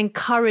to then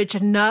encourage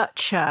and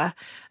nurture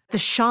the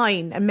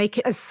shine and make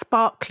it as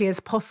sparkly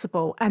as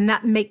possible. And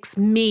that makes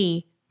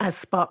me as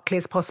sparkly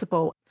as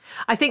possible.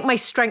 I think my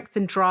strength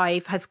and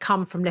drive has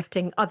come from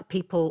lifting other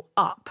people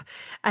up,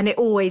 and it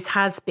always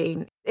has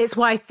been. It's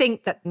why I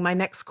think that my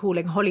next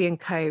calling, Holly &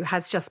 Co,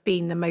 has just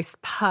been the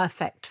most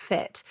perfect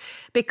fit,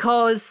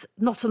 because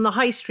Not on the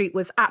High Street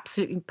was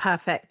absolutely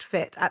perfect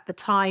fit at the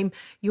time.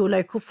 Your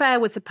Local Fair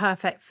was a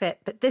perfect fit,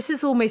 but this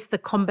is almost the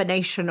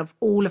combination of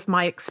all of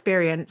my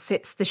experience.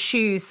 It's the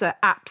shoes that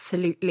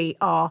absolutely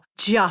are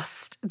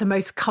just the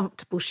most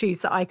comfortable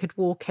shoes that I could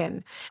walk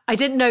in. I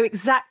didn't know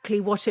exactly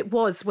what it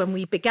was when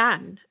we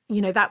began.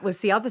 You know, that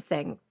was the other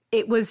thing.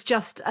 It was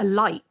just a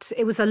light.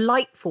 It was a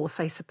light force,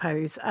 I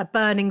suppose, a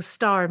burning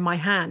star in my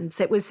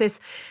hands. It was this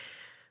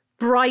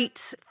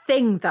bright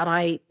thing that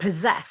I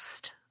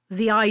possessed.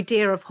 The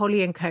idea of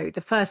Holly & Co,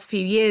 the first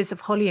few years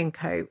of Holly &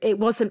 Co, it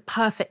wasn't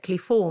perfectly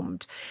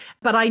formed,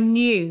 but I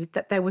knew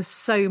that there was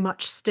so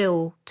much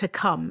still to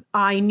come.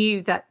 I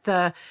knew that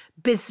the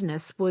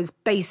business was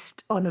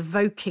based on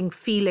evoking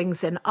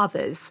feelings in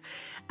others.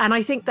 And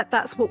I think that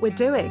that's what we're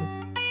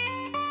doing.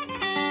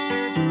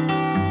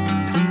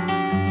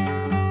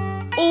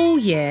 All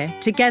year,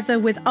 together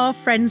with our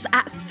friends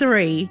at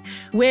 3,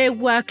 we're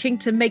working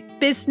to make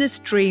business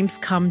dreams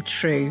come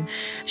true.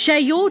 Share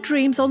your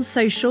dreams on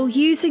social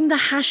using the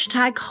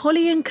hashtag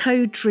Holly &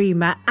 Co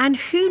Dreamer, and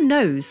who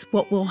knows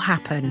what will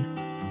happen.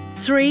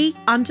 3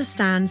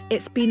 understands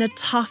it's been a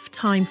tough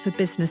time for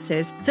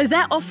businesses, so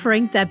they're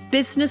offering their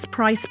business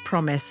price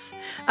promise.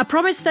 A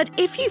promise that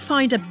if you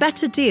find a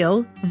better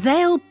deal,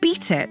 they'll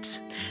beat it.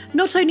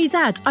 Not only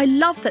that, I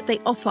love that they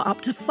offer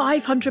up to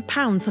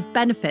 £500 of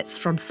benefits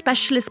from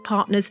specialist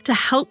partners to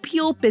help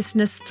your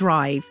business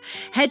thrive.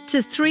 Head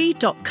to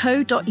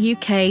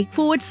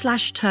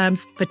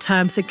 3.co.uk/terms for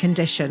terms and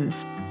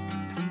conditions.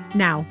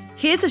 Now,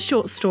 here's a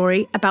short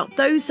story about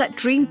those that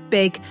dreamed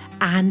big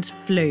and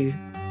flew.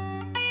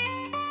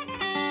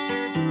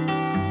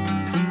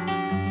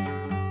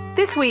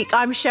 This week,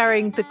 I'm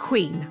sharing the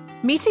Queen.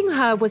 Meeting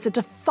her was a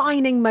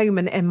defining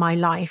moment in my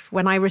life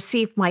when I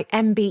received my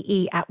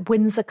MBE at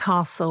Windsor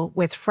Castle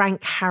with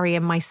Frank, Harry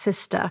and my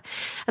sister.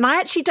 And I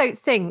actually don't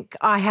think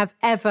I have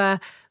ever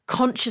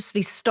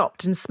consciously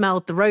stopped and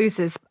smelled the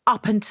roses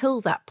up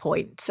until that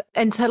point,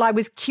 until I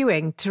was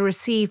queuing to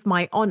receive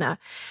my honour.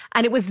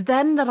 And it was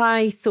then that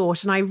I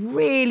thought, and I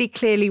really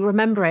clearly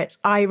remember it,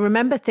 I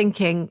remember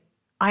thinking,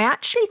 I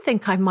actually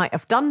think I might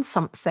have done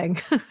something.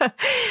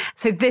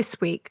 So this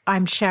week,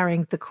 I'm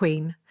sharing the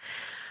Queen.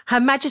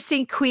 Her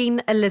Majesty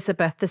Queen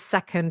Elizabeth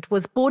II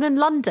was born in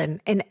London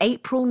in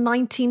April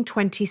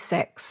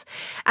 1926.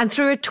 And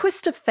through a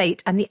twist of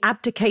fate and the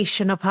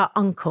abdication of her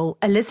uncle,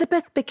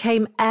 Elizabeth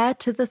became heir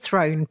to the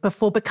throne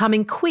before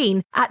becoming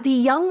Queen at the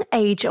young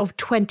age of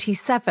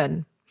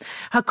 27.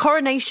 Her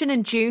coronation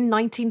in June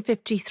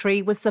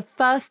 1953 was the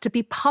first to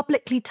be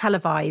publicly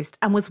televised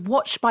and was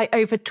watched by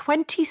over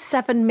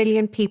 27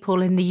 million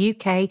people in the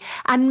UK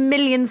and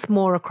millions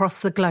more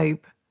across the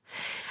globe.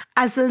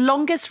 As the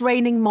longest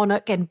reigning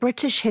monarch in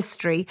British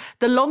history,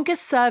 the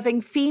longest serving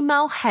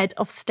female head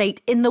of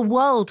state in the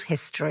world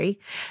history,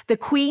 the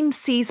Queen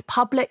sees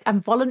public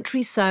and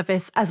voluntary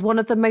service as one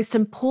of the most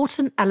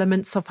important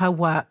elements of her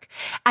work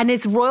and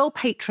is royal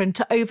patron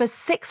to over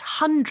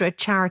 600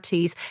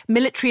 charities,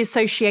 military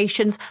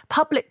associations,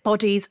 public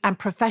bodies and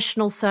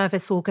professional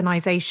service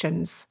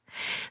organisations.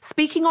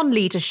 Speaking on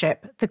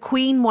leadership, the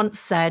Queen once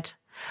said,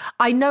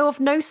 I know of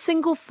no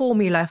single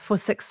formula for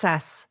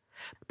success,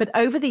 but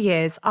over the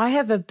years, I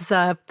have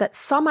observed that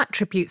some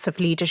attributes of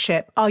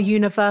leadership are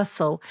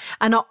universal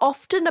and are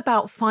often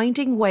about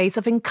finding ways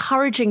of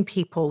encouraging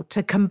people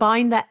to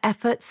combine their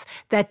efforts,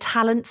 their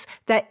talents,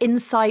 their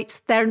insights,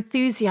 their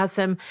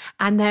enthusiasm,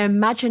 and their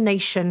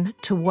imagination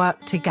to work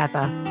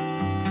together.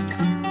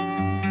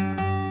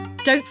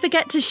 Don't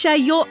forget to share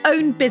your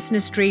own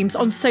business dreams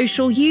on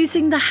social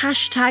using the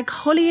hashtag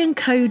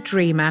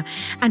 #HollyandCoDreamer.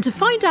 And to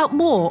find out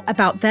more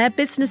about their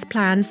business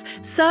plans,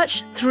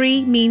 search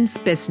 3 Means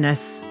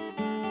Business.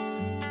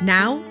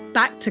 Now,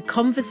 back to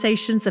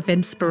Conversations of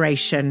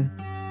Inspiration.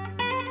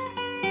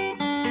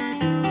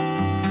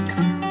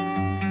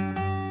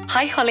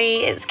 Hi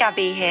Holly, it's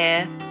Gabby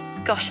here.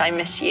 Gosh, I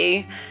miss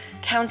you.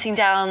 Counting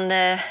down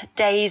the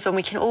days when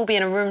we can all be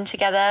in a room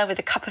together with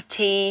a cup of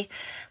tea,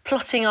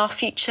 plotting our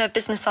future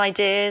business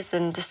ideas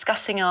and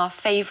discussing our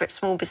favourite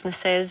small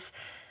businesses.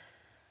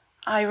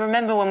 I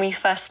remember when we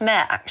first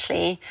met,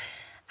 actually,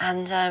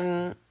 and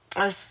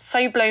I was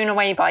so blown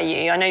away by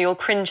you. I know you'll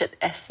cringe at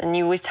this and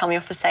you always tell me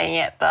off for saying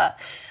it, but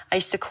I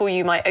used to call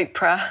you my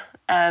Oprah,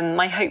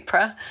 my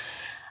Hopra,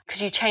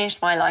 because you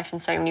changed my life in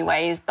so many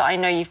ways, but I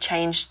know you've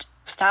changed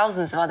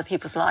thousands of other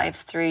people's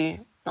lives through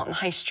Not on the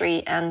High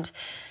Street and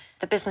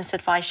the business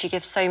advice you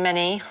give so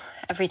many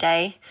every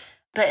day.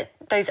 But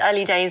those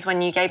early days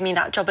when you gave me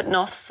that job at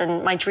Noths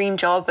and my dream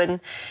job,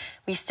 and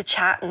we used to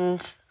chat,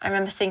 and I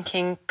remember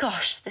thinking,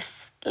 gosh,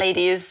 this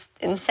lady is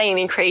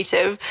insanely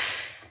creative.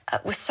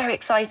 It was so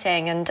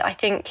exciting. And I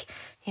think,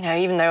 you know,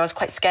 even though I was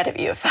quite scared of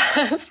you at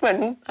first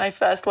when I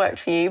first worked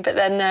for you, but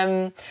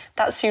then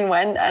that soon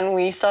went and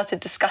we started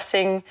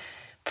discussing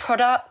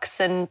products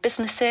and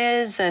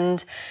businesses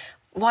and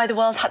why the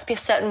world had to be a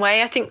certain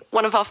way. I think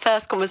one of our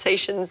first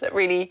conversations that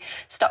really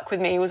stuck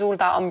with me was all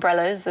about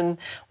umbrellas and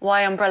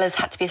why umbrellas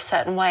had to be a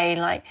certain way.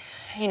 Like,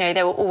 you know,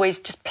 they were always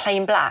just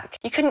plain black.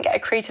 You couldn't get a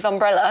creative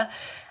umbrella.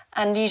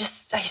 And I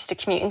used to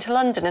commute into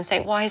London and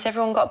think, why has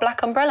everyone got a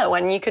black umbrella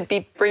when you could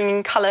be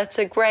bringing colour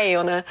to grey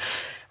on a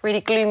really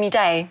gloomy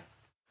day?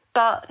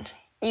 But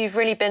you've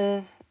really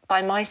been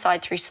by my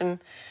side through some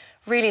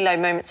really low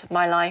moments of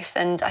my life.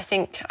 And I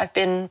think I've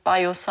been by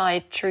your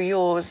side through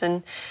yours.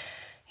 And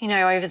you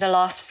know, over the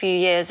last few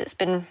years, it's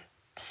been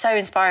so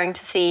inspiring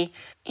to see,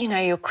 you know,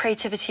 your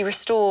creativity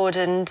restored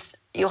and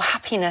your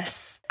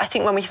happiness. I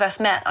think when we first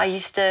met, I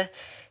used to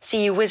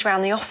see you whiz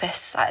around the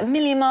office at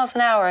 1,000,000 miles an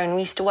hour, and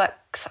we used to work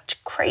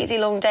such crazy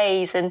long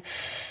days. And,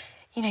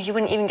 you know, you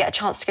wouldn't even get a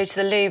chance to go to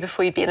the loo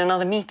before you'd be in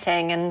another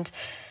meeting. And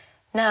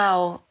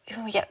now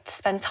we get to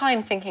spend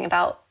time thinking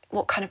about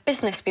what kind of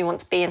business we want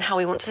to be and how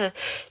we want to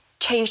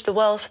change the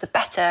world for the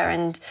better,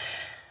 and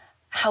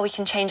how we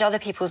can change other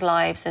people's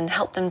lives and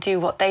help them do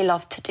what they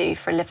love to do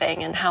for a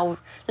living, and how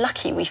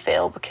lucky we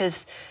feel,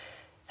 because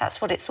that's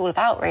what it's all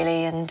about,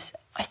 really. And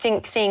I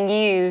think seeing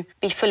you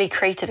be fully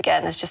creative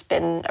again has just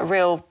been a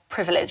real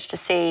privilege to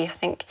see. I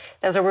think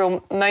there was a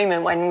real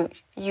moment when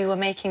you were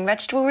making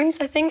vegetable rings,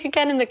 I think,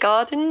 again in the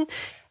garden.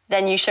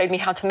 Then you showed me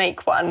how to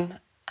make one,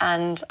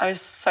 and I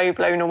was so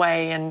blown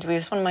away, and it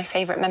was one of my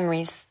favourite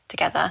memories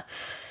together.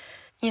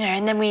 You know,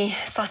 and then we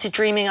started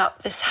dreaming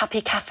up this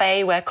happy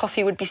cafe where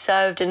coffee would be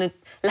served in a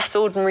less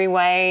ordinary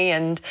way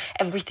and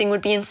everything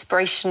would be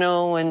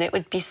inspirational and it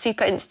would be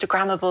super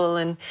Instagrammable.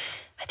 And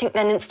I think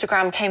then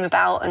Instagram came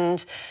about,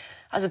 and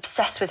I was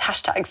obsessed with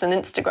hashtags on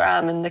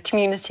Instagram and the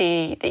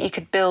community that you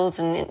could build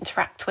and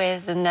interact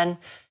with. And then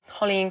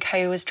Holly &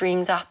 Co was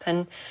dreamed up,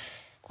 and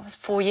it was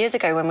 4 years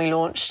ago when we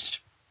launched.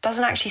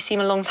 Doesn't actually seem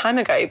a long time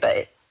ago,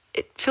 but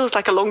it feels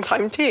like a long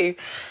time too.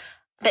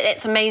 But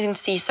it's amazing to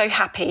see you so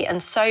happy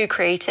and so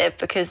creative,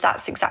 because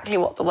that's exactly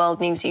what the world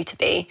needs you to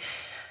be.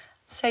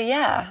 So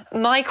yeah,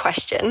 my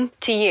question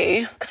to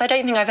you, because I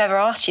don't think I've ever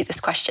asked you this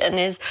question,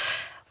 is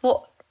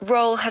what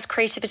role has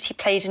creativity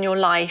played in your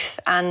life,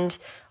 and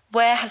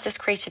where has this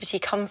creativity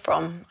come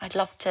from? I'd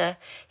love to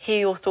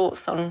hear your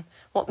thoughts on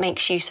what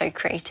makes you so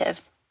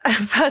creative.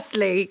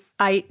 Firstly,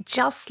 I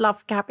just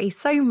love Gabby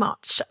so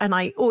much, and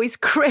I always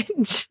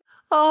cringe.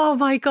 Oh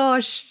my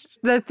gosh.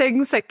 The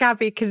things that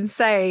Gabby can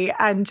say,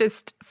 and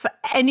just for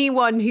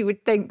anyone who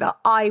would think that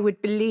I would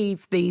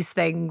believe these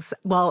things,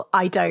 well,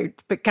 I don't.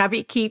 But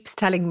Gabby keeps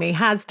telling me,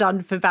 has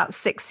done for about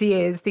 6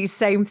 years, these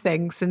same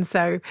things. And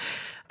so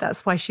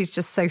that's why she's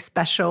just so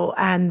special,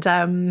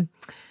 and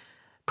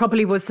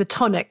probably was the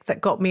tonic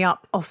that got me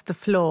up off the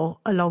floor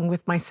along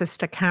with my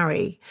sister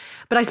Carrie.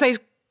 But I suppose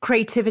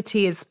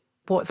creativity is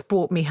what's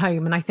brought me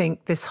home. And I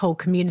think this whole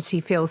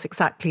community feels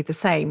exactly the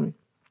same.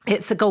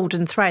 It's the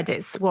golden thread.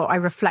 It's what I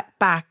reflect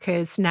back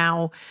as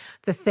now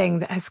the thing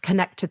that has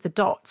connected the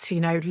dots, you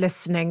know,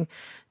 listening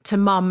to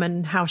Mum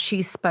and how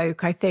she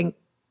spoke. I think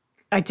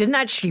I didn't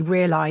actually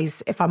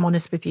realise, if I'm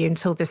honest with you,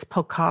 until this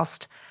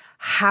podcast,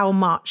 how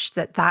much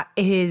that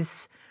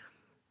is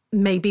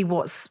maybe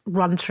what's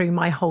run through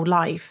my whole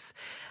life.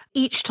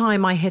 Each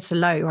time I hit a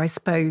low, I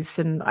suppose,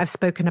 and I've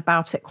spoken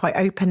about it quite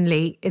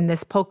openly in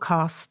this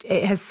podcast,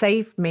 it has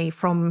saved me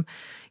from,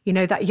 you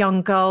know, that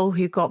young girl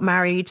who got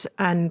married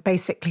and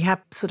basically had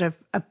sort of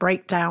a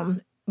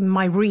breakdown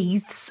my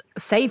wreaths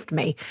saved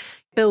me.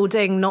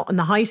 Building Not on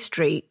the High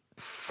Street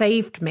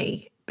saved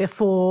me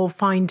before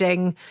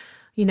finding,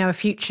 a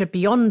future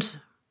beyond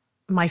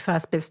my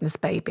first business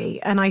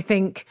baby. And I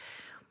think,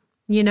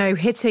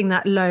 hitting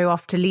that low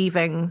after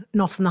leaving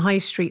Not on the High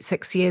Street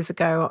 6 years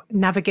ago,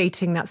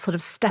 navigating that sort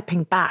of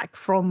stepping back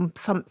from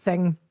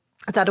something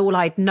that all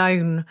I'd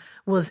known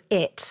was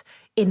it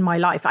in my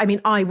life. I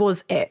mean, I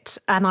was it,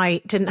 and I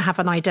didn't have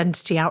an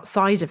identity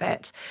outside of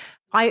it.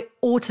 I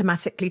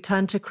automatically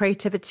turned to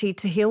creativity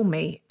to heal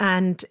me.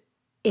 And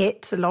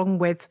it, along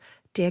with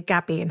dear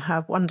Gabby and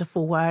her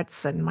wonderful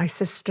words, and my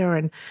sister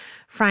and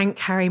Frank,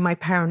 Harry, my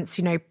parents,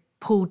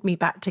 pulled me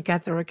back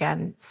together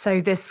again.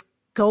 So this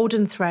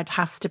golden thread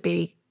has to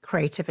be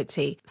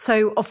creativity.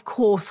 So, of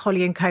course,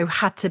 Holly & Co.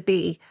 had to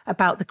be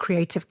about the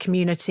creative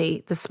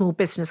community, the small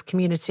business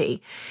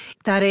community,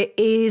 that it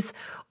is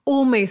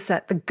almost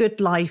that the good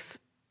life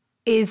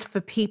is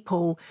for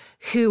people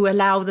who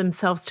allow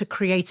themselves to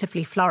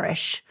creatively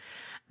flourish.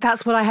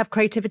 That's what I have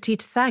creativity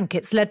to thank.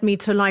 It's led me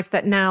to a life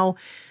that now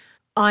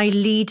I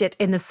lead it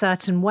in a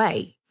certain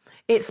way.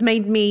 It's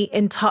made me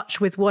in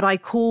touch with what I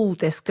call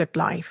this good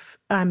life.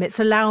 It's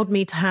allowed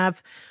me to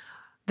have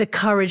the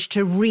courage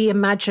to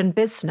reimagine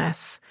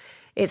business.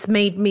 It's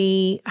made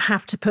me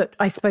have to put,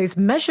 I suppose,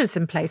 measures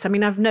in place. I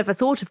mean, I've never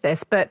thought of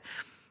this, but,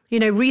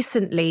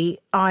 recently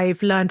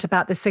I've learned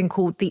about this thing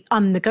called the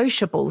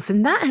unnegotiables,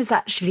 and that has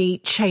actually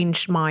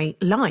changed my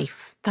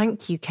life.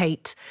 Thank you,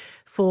 Kate,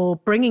 for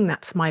bringing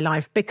that to my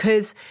life,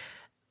 because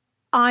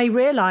I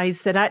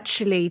realized that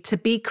actually to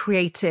be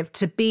creative,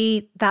 to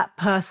be that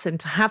person,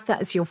 to have that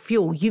as your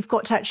fuel, you've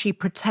got to actually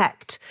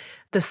protect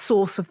the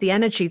source of the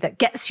energy that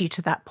gets you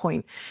to that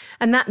point.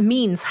 And that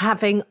means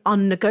having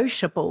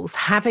unnegotiables,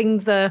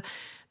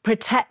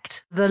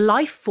 protect the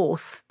life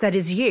force that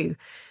is you,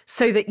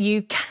 so that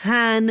you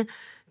can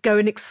go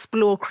and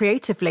explore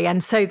creatively.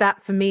 And so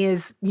that for me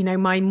is,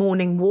 my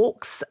morning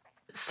walks,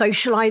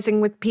 socializing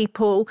with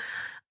people,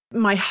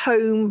 my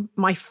home,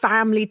 my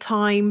family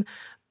time,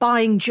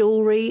 buying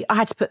jewelry. I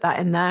had to put that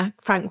in there.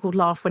 Frank will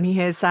laugh when he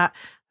hears that.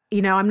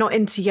 I'm not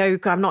into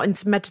yoga. I'm not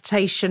into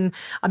meditation.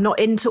 I'm not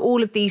into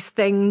all of these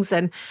things.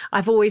 And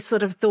I've always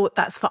sort of thought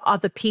that's for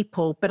other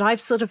people. But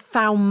I've sort of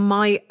found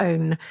my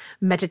own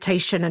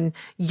meditation and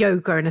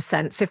yoga in a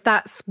sense. If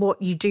that's what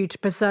you do to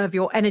preserve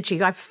your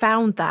energy, I've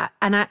found that.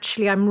 And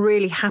actually, I'm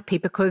really happy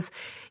because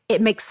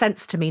it makes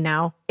sense to me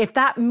now. If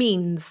that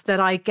means that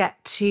I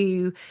get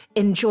to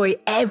enjoy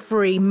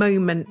every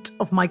moment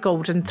of my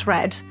golden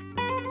thread.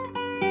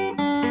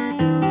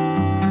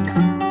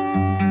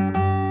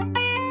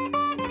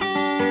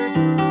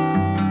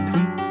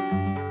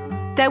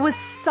 There was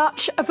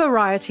such a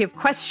variety of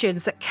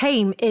questions that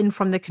came in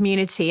from the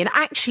community. And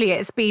actually,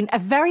 it's been a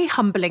very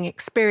humbling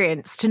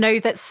experience to know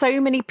that so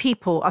many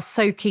people are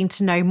so keen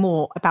to know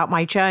more about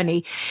my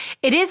journey.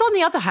 It is, on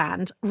the other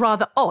hand,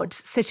 rather odd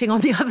sitting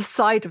on the other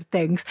side of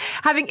things.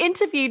 Having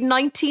interviewed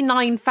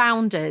 99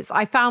 founders,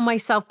 I found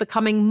myself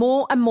becoming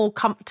more and more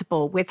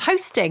comfortable with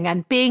hosting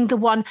and being the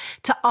one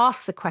to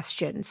ask the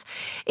questions.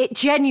 It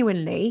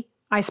genuinely,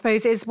 I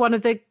suppose, is one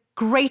of the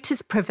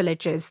greatest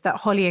privileges that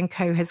Holly &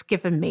 Co. has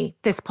given me,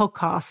 this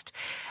podcast.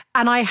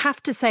 And I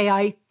have to say,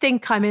 I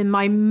think I'm in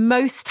my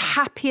most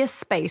happiest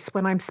space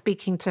when I'm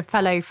speaking to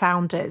fellow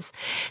founders.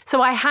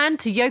 So I hand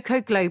to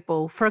Yoko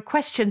Global for a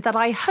question that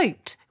I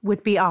hoped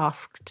would be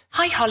asked.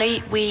 Hi,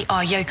 Holly. We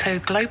are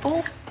Yoko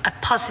Global, a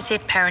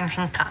positive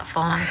parenting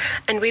platform.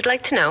 And we'd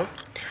like to know,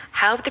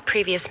 how have the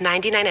previous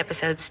 99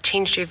 episodes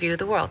changed your view of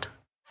the world?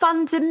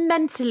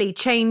 Fundamentally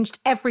changed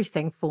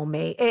everything for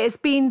me. It has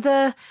been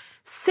the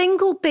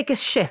single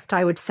biggest shift,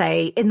 I would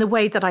say, in the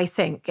way that I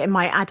think in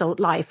my adult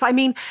life. I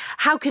mean,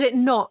 how could it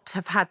not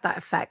have had that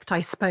effect,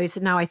 I suppose,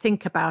 now I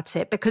think about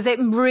it? Because it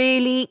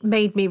really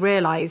made me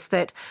realise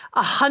that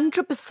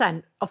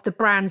 100% of the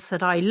brands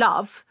that I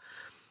love,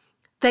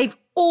 they've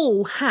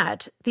all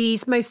had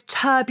these most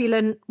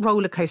turbulent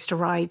roller coaster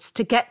rides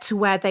to get to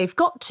where they've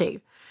got to.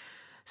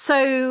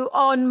 So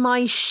on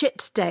my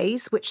shit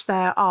days, which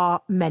there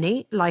are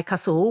many, like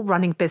us all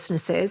running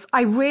businesses,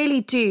 I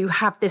really do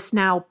have this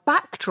now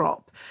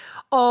backdrop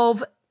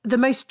of the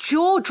most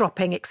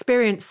jaw-dropping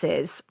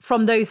experiences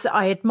from those that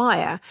I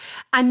admire,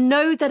 and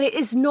know that it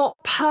is not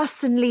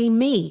personally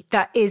me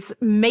that is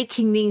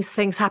making these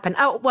things happen.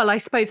 Oh, well, I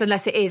suppose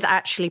unless it is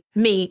actually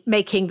me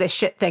making this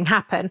shit thing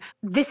happen.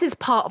 This is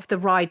part of the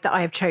ride that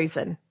I have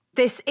chosen.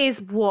 This is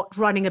what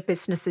running a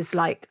business is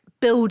like,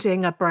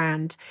 building a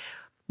brand.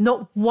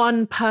 Not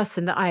one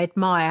person that I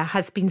admire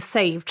has been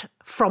saved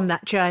from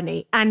that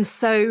journey. And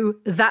so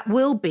that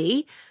will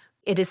be,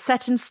 it is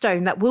set in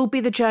stone, that will be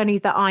the journey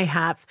that I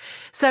have.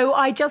 So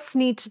I just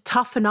need to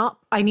toughen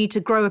up. I need to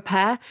grow a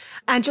pair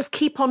and just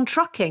keep on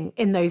trucking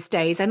in those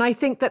days. And I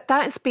think that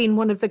that's been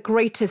one of the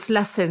greatest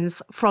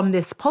lessons from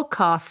this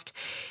podcast,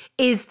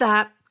 is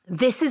that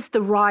this is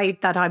the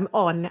ride that I'm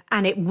on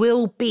and it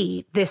will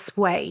be this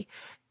way.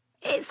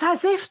 It's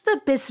as if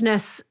the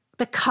business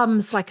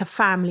becomes like a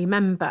family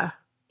member.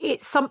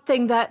 It's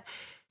something that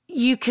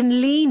you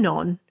can lean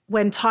on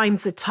when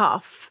times are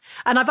tough.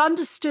 And I've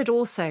understood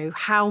also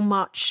how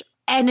much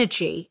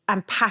energy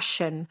and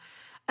passion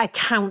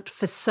account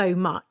for so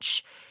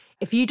much.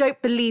 If you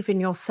don't believe in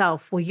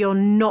yourself, well, you're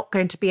not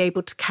going to be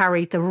able to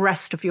carry the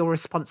rest of your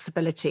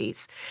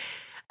responsibilities.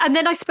 And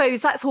then I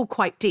suppose that's all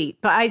quite deep.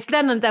 But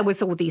then there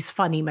was all these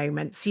funny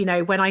moments, you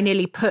know, when I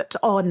nearly put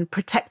on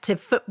protective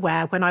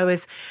footwear when I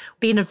was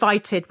being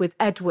invited with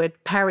Edward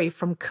Perry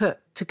from Cook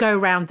to go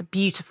around the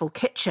beautiful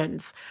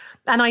kitchens.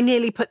 And I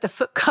nearly put the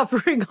foot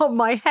covering on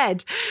my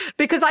head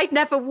because I'd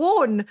never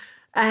worn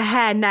a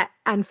hairnet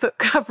and foot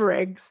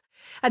coverings.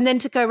 And then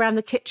to go around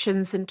the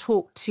kitchens and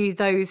talk to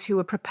those who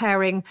were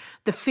preparing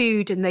the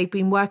food, and they'd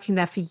been working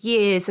there for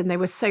years, and there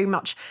was so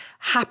much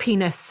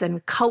happiness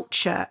and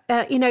culture.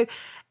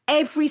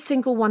 Every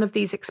single one of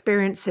these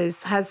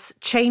experiences has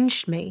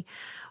changed me.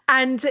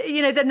 And,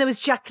 then there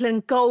was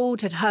Jacqueline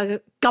Gold and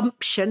her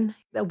gumption,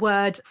 a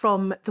word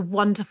from The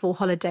Wonderful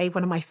Holiday,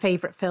 one of my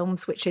favourite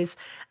films, which is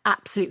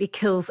absolutely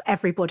kills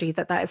everybody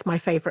that is my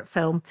favourite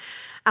film.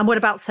 And what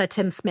about Sir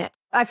Tim Smith?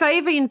 If I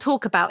even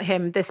talk about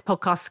him, this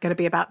podcast is going to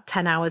be about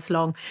 10 hours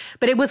long.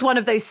 But it was one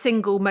of those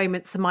single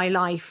moments in my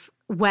life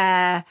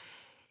where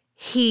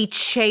he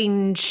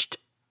changed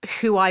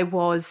who I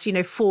was,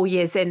 4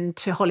 years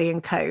into Holly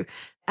 & Co.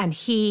 And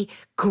he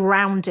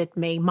grounded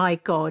me. My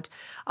God,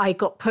 I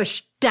got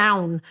pushed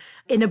down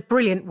in a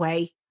brilliant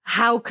way.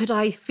 How could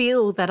I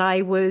feel that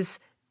I was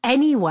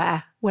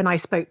anywhere when I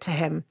spoke to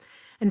him?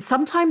 And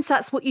sometimes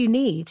that's what you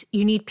need.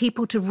 You need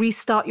people to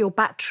restart your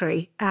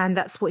battery. And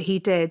that's what he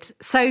did.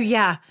 So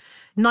yeah,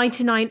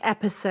 99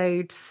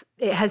 episodes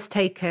it has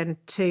taken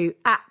to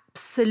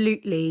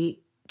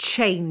absolutely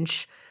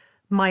change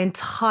my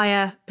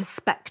entire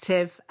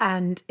perspective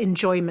and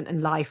enjoyment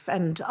in life.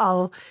 And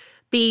I'll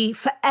be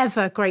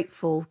forever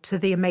grateful to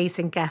the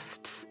amazing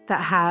guests that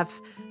have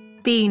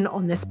been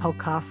on this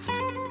podcast.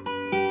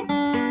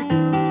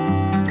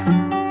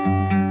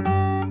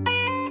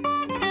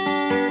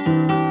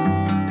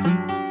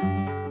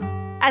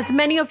 As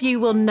many of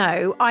you will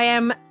know, I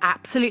am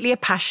absolutely a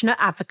passionate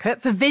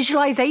advocate for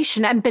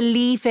visualization and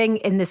believing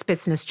in this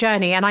business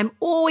journey. And I'm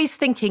always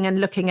thinking and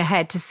looking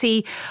ahead to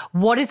see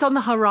what is on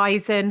the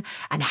horizon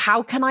and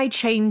how can I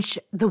change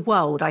the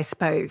world, I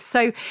suppose.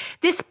 So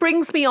this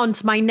brings me on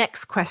to my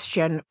next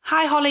question.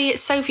 Hi, Holly.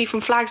 It's Sophie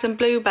from Flags and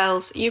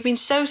Bluebells. You've been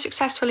so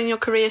successful in your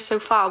career so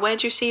far. Where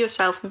do you see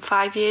yourself in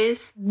 5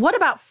 years? What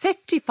about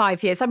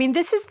 55 years? I mean,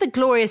 this is the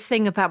glorious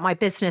thing about my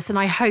business. And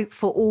I hope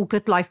for all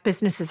good life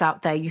businesses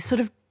out there, you sort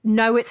of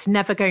know it's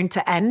never going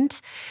to end.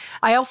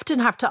 I often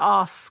have to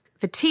ask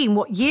the team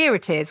what year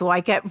it is, or I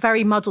get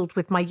very muddled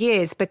with my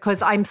years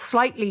because I'm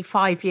slightly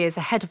 5 years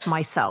ahead of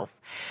myself.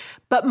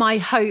 But my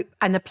hope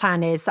and the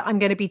plan is that I'm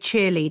going to be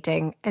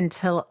cheerleading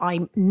until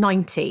I'm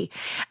 90.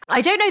 I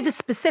don't know the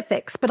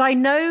specifics, but I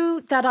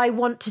know that I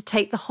want to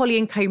take the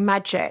Holly & Co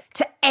magic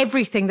to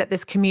everything that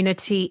this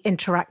community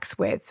interacts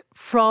with,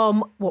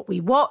 from what we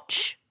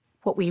watch,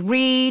 what we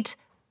read,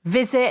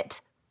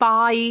 visit,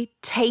 buy,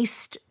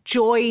 taste,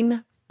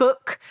 join,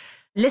 book,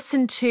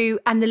 listen to,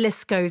 and the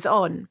list goes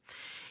on.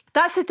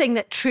 That's the thing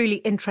that truly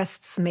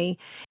interests me.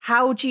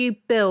 How do you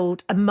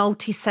build a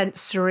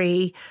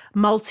multi-sensory,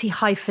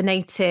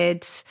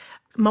 multi-hyphenated,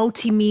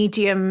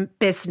 multi-medium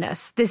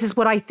business? This is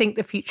what I think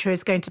the future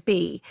is going to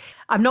be.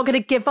 I'm not going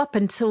to give up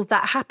until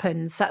that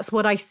happens. That's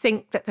what I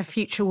think that the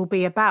future will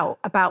be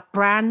about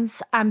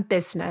brands and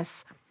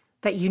business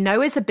that you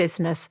know is a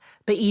business,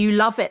 but you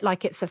love it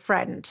like it's a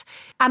friend.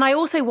 And I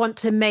also want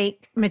to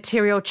make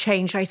material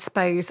change, I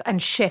suppose, and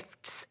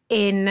shifts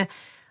in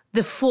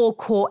the 4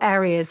 core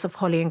areas of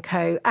Holly &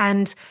 Co.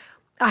 And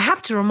I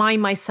have to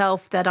remind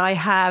myself that I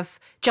have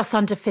just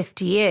under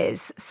 50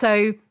 years.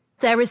 So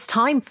there is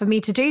time for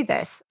me to do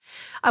this.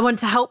 I want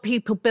to help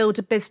people build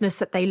a business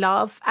that they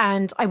love,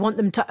 and I want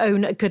them to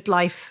own a good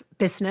life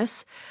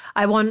business.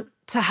 I want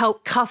to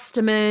help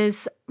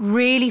customers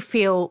really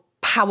feel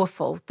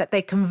powerful, that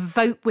they can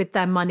vote with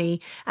their money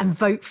and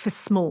vote for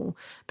small,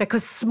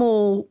 because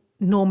small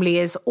normally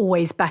is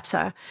always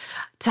better.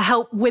 To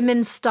help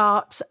women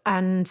start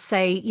and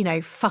say,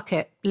 fuck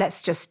it,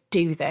 let's just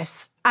do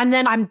this. And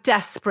then I'm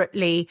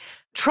desperately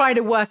trying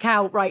to work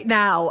out right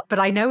now, but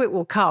I know it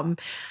will come,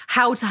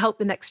 how to help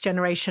the next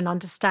generation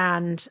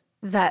understand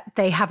that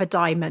they have a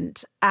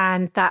diamond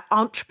and that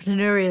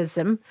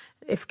entrepreneurism,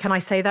 can I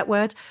say that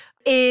word,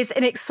 is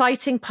an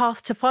exciting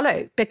path to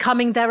follow,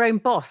 becoming their own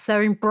boss,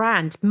 their own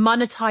brand,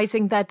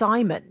 monetizing their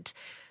diamond.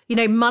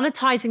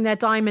 Monetizing their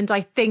diamond,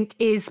 I think,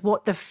 is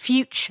what the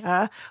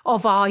future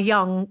of our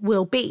young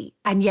will be.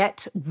 And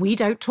yet we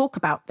don't talk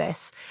about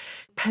this.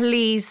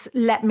 Please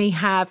let me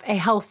have a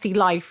healthy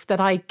life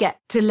that I get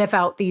to live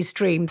out these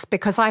dreams,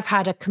 because I've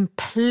had a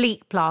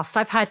complete blast.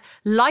 I've had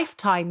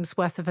lifetimes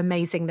worth of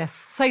amazingness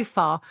so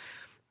far.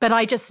 But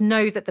I just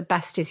know that the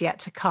best is yet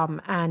to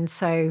come. And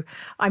so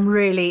I'm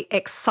really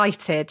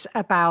excited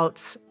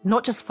about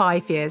not just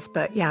 5 years,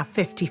 but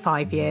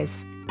 55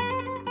 years.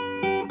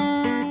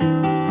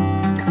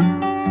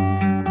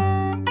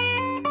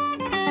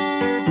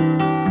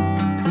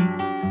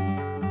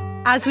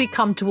 As we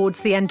come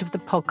towards the end of the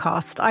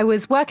podcast, I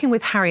was working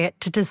with Harriet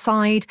to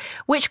decide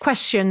which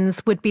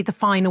questions would be the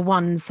final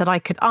ones that I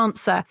could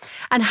answer.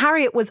 And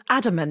Harriet was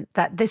adamant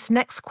that this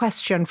next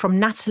question from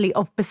Natalie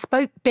of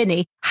Bespoke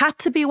Binny had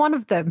to be one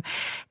of them.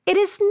 It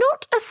is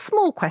not a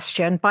small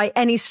question by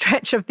any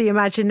stretch of the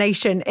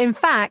imagination. In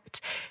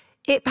fact,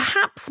 it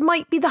perhaps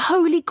might be the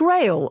holy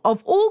grail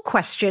of all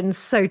questions,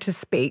 so to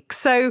speak.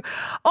 So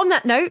on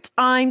that note,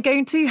 I'm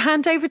going to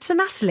hand over to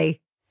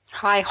Natalie.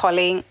 Hi,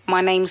 Holly.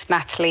 My name's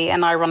Natalie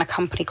and I run a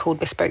company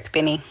called Bespoke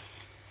Binny.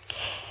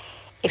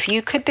 If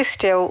you could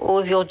distill all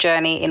of your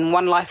journey in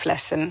one life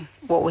lesson,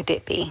 what would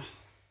it be?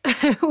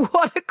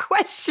 What a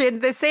question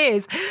this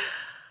is.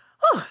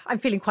 Oh, I'm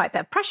feeling quite a bit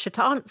of pressure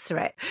to answer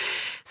it.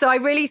 So I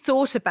really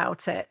thought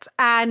about it.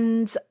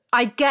 And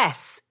I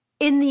guess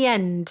in the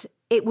end,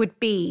 it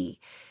would be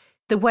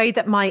the way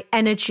that my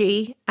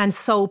energy and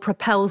soul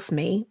propels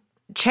me,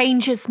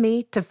 changes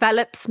me,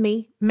 develops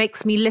me,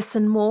 makes me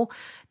listen more,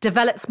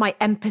 develops my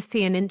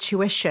empathy and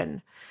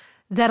intuition,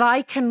 that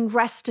I can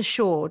rest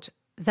assured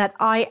that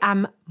I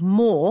am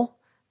more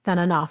than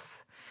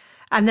enough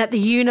and that the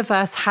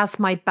universe has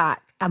my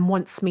back and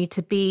wants me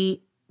to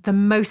be the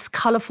most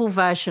colourful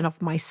version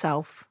of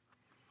myself.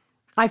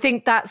 I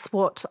think that's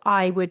what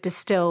I would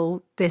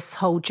distill this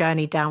whole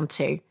journey down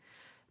to,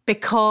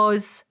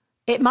 because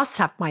it must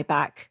have my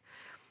back.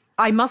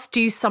 I must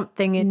do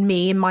something in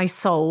me, in my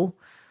soul,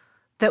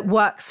 that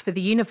works for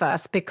the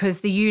universe,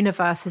 because the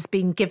universe has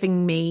been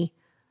giving me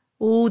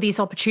all these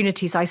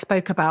opportunities I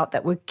spoke about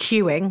that were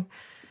queuing.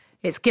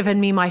 It's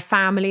given me my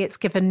family, it's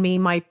given me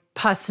my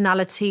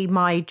personality,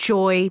 my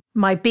joy,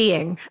 my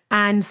being.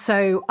 And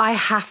so I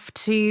have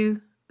to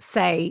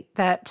say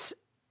that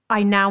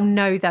I now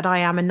know that I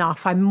am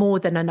enough. I'm more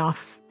than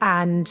enough.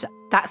 And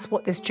that's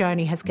what this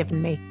journey has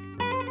given me.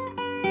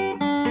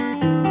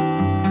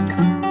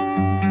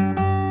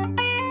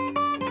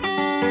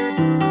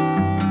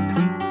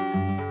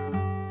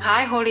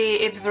 Hi Holly,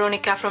 it's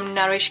Veronica from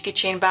Nourish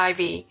Kitchen by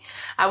V.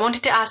 I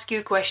wanted to ask you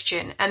a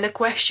question, and the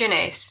question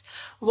is,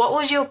 what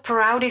was your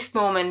proudest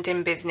moment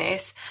in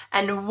business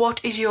and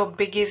what is your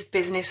biggest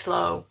business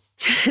low?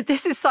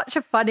 This is such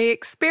a funny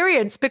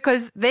experience,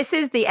 because this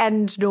is the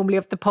end normally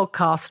of the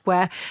podcast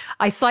where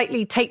I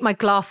slightly take my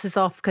glasses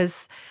off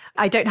because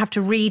I don't have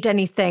to read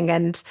anything,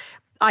 and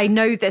I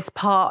know this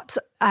part,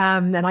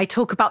 and I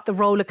talk about the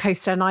roller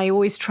coaster, and I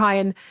always try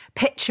and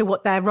picture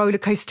what their roller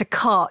coaster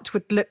cart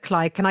would look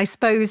like. And I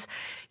suppose,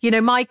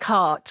 my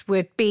cart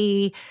would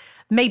be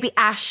maybe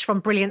Ash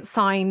from Brilliant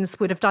Signs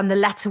would have done the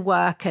letter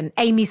work, and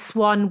Amy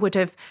Swan would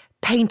have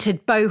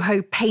painted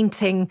boho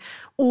painting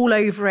all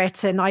over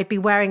it, and I'd be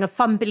wearing a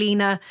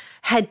Thumbelina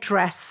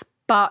headdress.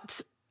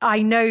 But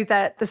I know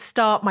that at the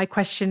start, my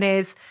question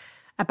is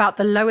about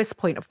the lowest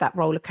point of that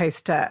roller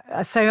coaster.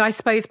 So I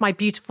suppose my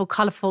beautiful,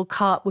 colourful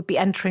cart would be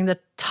entering the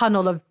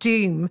tunnel of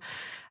doom.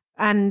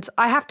 And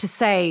I have to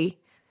say,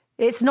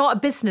 it's not a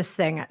business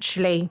thing,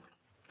 actually.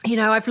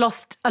 I've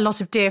lost a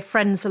lot of dear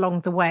friends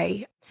along the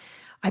way.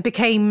 I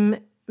became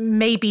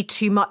maybe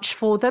too much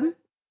for them.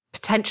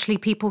 Potentially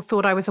people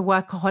thought I was a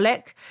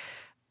workaholic,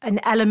 an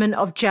element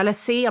of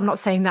jealousy. I'm not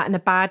saying that in a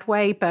bad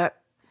way,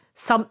 but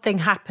something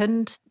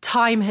happened.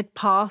 Time had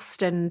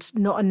passed and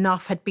not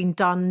enough had been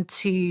done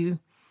to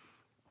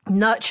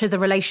nurture the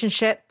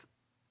relationship.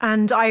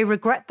 And I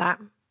regret that.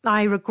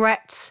 I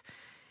regret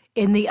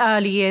in the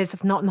early years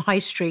of Not on the High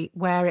Street,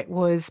 where it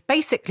was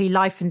basically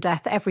life and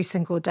death every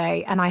single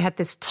day. And I had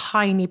this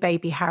tiny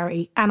baby,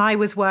 Harry, and I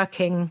was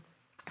working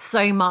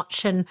so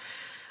much, and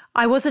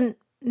I wasn't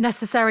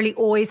necessarily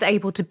always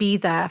able to be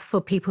there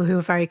for people who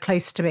were very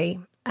close to me.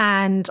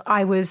 And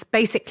I was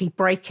basically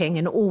breaking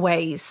in all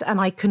ways, and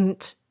I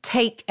couldn't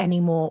take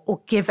anymore or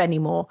give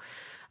anymore.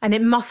 And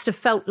it must have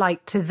felt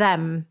like to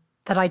them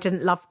that I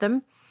didn't love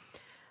them.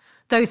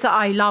 Those that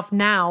I love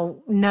now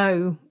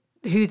know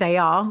who they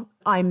are.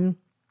 I'm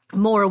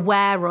more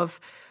aware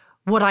of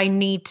what I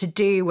need to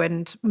do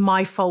and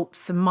my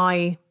faults and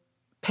my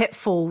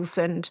pitfalls.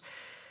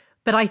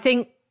 But I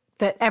think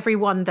that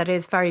everyone that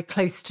is very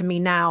close to me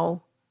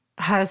now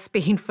has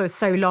been for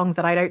so long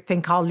that I don't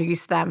think I'll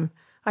lose them.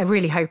 I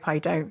really hope I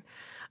don't.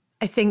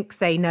 I think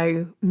they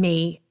know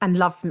me and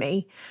love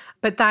me,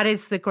 but that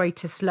is the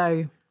greatest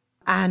low.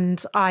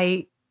 And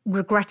I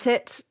regret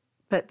it,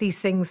 but these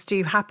things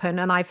do happen.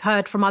 And I've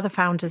heard from other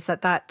founders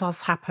that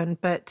does happen,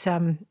 but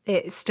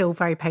it's still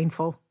very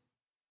painful.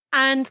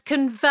 And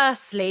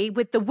conversely,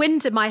 with the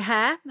wind in my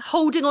hair,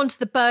 holding onto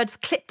the birds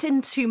clipped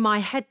into my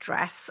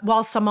headdress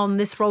whilst I'm on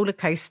this roller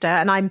coaster,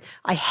 and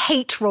I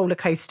hate roller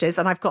coasters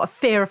and I've got a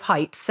fear of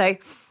heights, so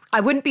I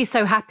wouldn't be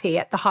so happy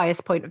at the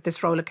highest point of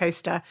this roller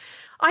coaster.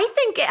 I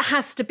think it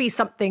has to be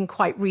something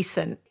quite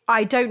recent.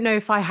 I don't know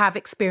if I have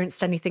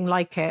experienced anything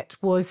like it,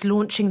 was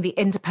launching the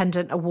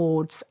Independent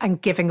Awards and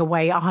giving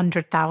away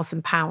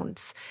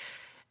 £100,000.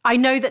 I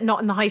know that Not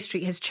on the High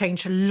Street has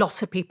changed a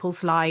lot of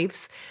people's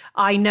lives.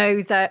 I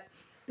know that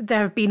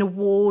there have been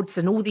awards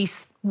and all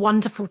these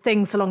wonderful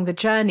things along the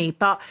journey,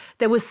 but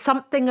there was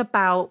something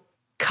about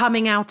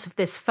coming out of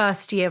this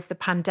first year of the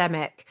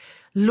pandemic,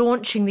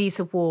 launching these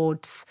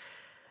awards,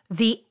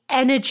 the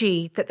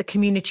energy that the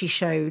community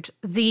showed,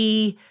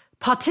 the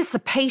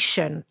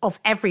participation of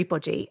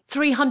everybody,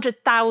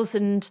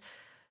 300,000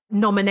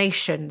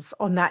 nominations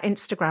on that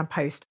Instagram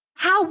post.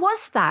 How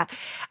was that?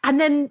 And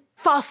then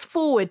fast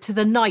forward to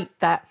the night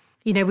that,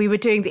 you know, we were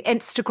doing the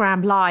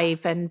Instagram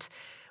live and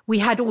we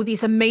had all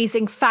these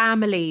amazing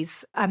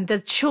families and the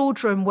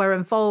children were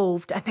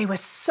involved and they were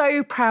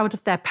so proud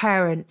of their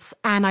parents.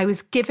 And I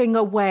was giving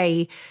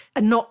away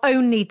not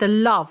only the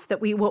love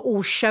that we were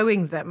all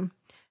showing them,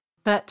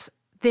 but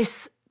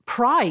this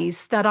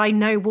prize that I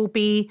know will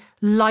be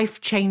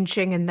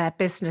life-changing in their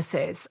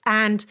businesses.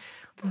 And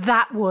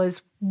that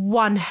was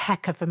one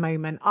heck of a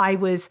moment. I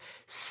was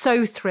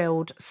so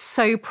thrilled,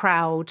 so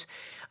proud.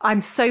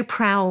 I'm so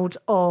proud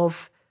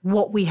of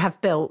what we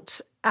have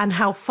built and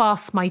how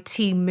fast my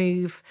team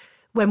move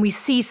when we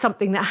see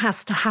something that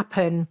has to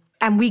happen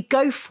and we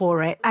go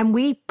for it. And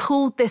we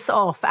pulled this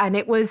off and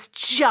it was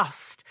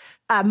just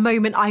a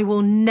moment I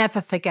will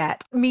never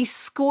forget. Me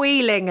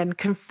squealing and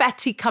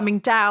confetti coming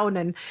down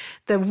and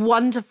the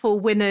wonderful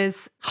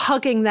winners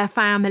hugging their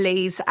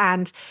families.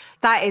 And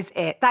that is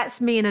it.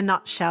 That's me in a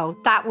nutshell.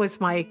 That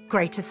was my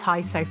greatest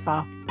high so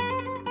far.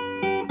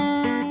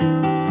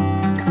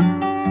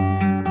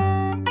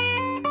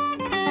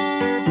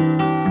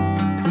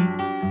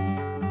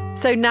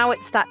 So now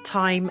it's that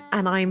time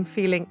and I'm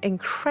feeling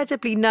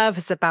incredibly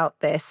nervous about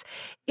this.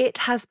 It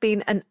has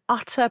been an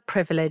utter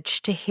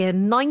privilege to hear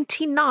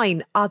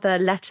 99 other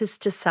letters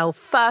to self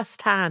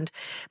firsthand.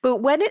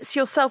 But when it's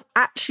yourself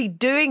actually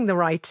doing the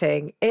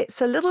writing, it's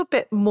a little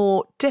bit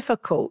more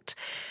difficult.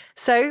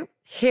 So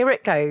here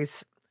it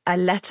goes. A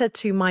letter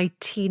to my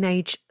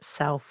teenage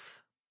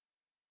self.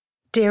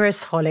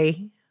 Dearest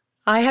Holly,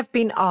 I have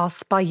been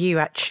asked by you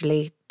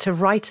actually to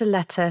write a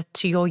letter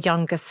to your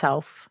younger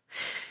self.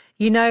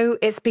 You know,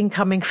 it's been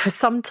coming for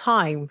some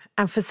time,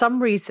 and for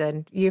some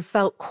reason, you've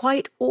felt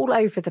quite all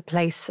over the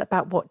place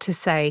about what to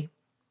say.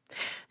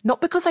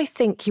 Not because I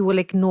think you will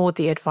ignore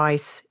the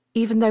advice,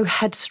 even though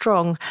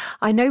headstrong,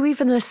 I know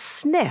even a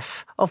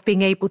sniff of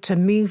being able to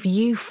move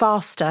you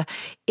faster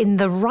in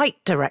the right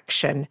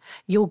direction.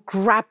 You'll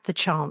grab the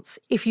chance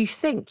if you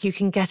think you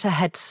can get a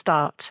head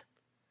start.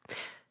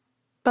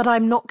 But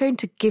I'm not going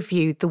to give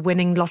you the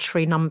winning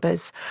lottery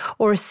numbers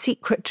or a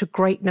secret to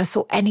greatness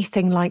or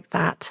anything like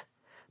that.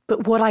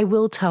 But what I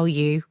will tell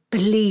you,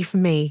 believe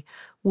me,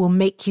 will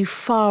make you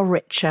far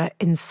richer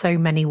in so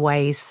many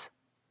ways.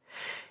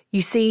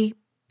 You see,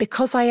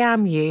 because I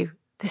am you,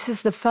 this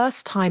is the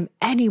first time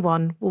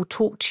anyone will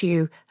talk to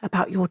you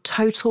about your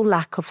total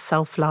lack of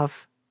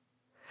self-love.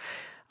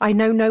 I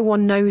know no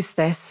one knows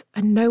this,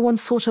 and no one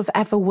sort of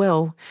ever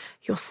will.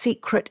 Your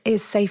secret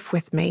is safe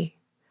with me.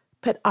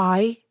 But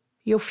I,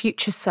 your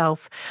future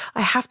self,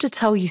 I have to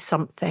tell you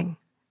something.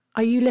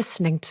 Are you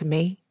listening to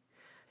me?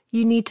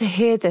 You need to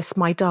hear this,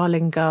 my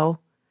darling girl.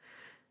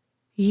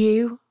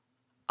 You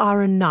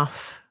are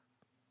enough.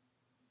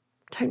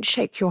 Don't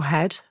shake your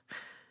head.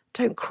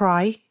 Don't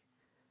cry.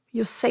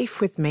 You're safe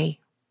with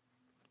me.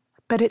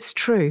 But it's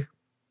true.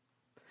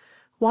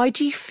 Why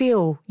do you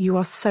feel you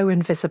are so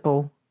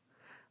invisible?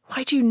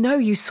 Why do you know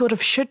you sort of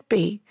should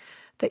be,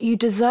 that you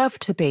deserve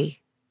to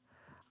be?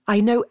 I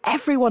know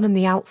everyone on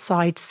the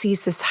outside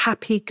sees this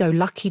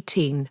happy-go-lucky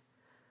teen.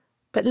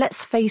 But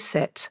let's face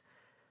it,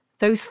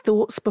 those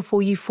thoughts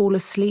before you fall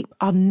asleep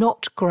are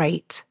not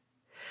great.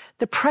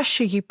 The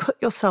pressure you put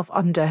yourself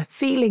under,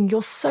 feeling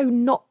you're so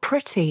not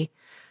pretty,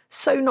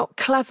 so not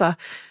clever,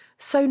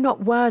 so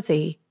not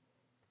worthy,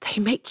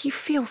 they make you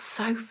feel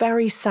so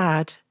very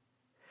sad.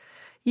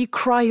 You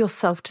cry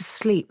yourself to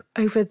sleep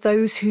over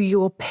those who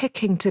you're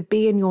picking to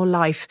be in your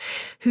life,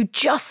 who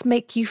just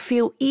make you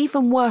feel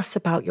even worse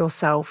about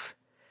yourself.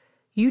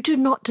 You do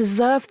not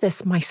deserve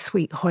this, my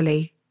sweet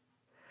Holly.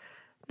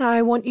 Now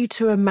I want you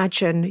to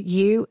imagine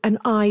you and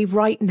I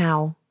right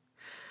now.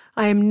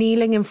 I am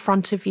kneeling in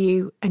front of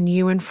you and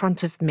you in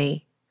front of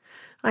me.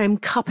 I am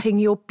cupping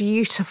your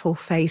beautiful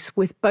face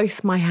with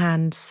both my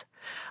hands.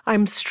 I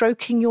am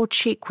stroking your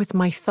cheek with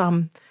my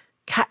thumb,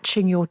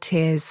 catching your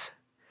tears.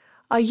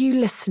 Are you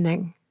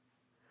listening?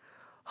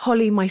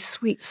 Holly, my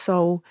sweet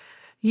soul,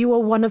 you are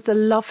one of the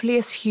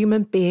loveliest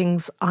human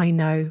beings I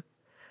know.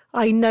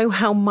 I know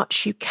how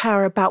much you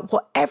care about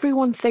what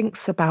everyone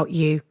thinks about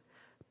you.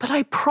 But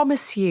I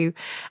promise you,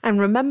 and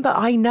remember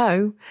I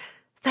know,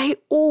 they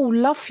all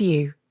love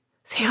you.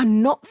 They are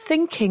not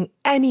thinking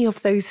any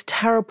of those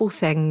terrible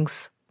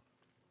things.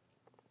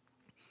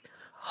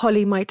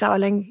 Holly, my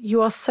darling, you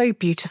are so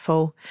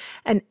beautiful,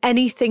 and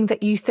anything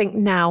that you think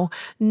now,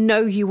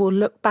 know you will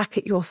look back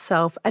at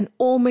yourself and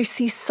almost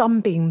see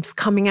sunbeams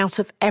coming out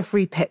of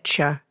every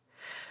picture.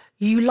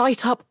 You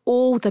light up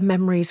all the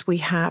memories we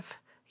have.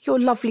 Your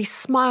lovely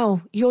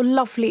smile, your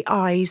lovely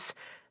eyes,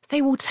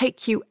 they will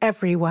take you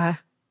everywhere.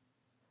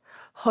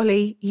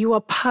 Holly, you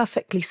are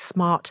perfectly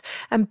smart,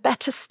 and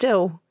better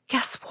still,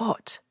 guess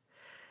what?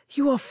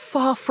 You are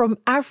far from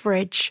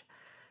average.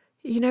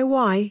 You know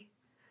why?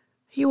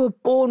 You were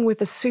born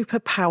with a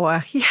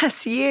superpower.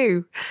 Yes,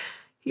 you.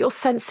 Your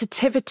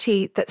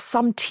sensitivity that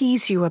some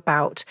tease you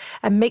about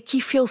and make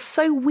you feel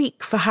so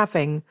weak for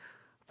having.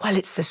 Well,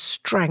 it's the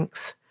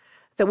strength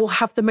that will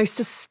have the most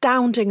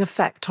astounding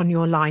effect on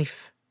your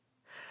life.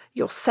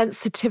 Your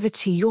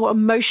sensitivity, your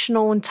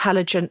emotional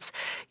intelligence,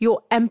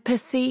 your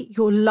empathy,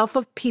 your love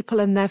of people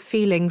and their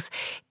feelings,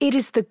 it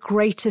is the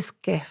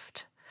greatest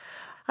gift.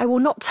 I will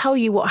not tell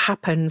you what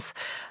happens,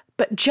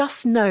 but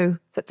just know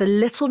that the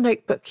little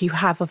notebook you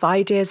have of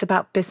ideas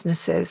about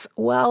businesses,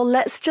 well,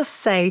 let's just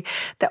say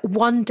that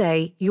one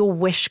day your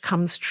wish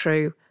comes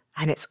true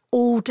and it's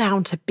all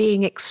down to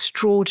being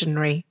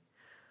extraordinary.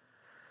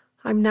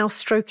 I'm now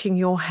stroking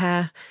your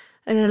hair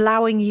and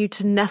allowing you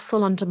to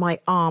nestle under my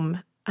arm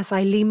as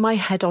I lean my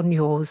head on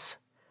yours,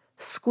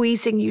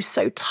 squeezing you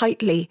so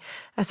tightly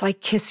as I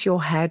kiss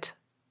your head.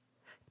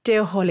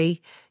 Dear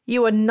Holly,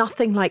 you are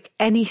nothing like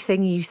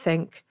anything you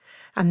think,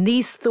 and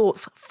these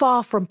thoughts,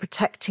 far from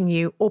protecting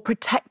you or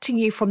protecting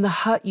you from the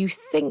hurt you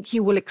think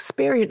you will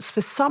experience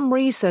for some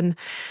reason,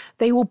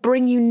 they will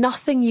bring you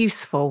nothing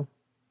useful.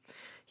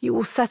 You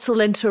will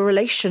settle into a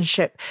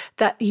relationship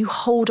that you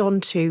hold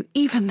on to,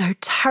 even though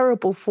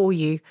terrible for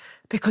you,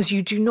 because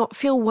you do not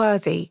feel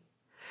worthy.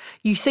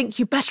 You think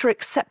you better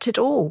accept it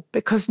all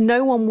because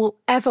no one will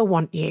ever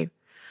want you.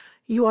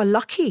 You are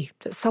lucky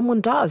that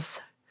someone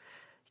does.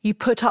 You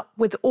put up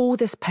with all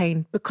this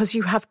pain because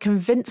you have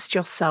convinced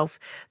yourself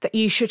that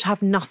you should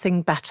have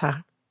nothing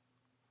better.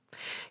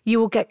 You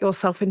will get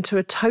yourself into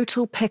a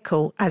total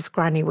pickle, as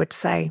Granny would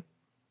say.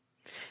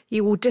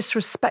 You will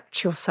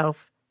disrespect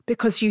yourself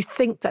because you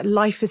think that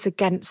life is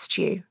against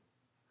you.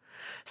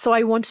 So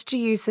I wanted to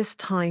use this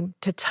time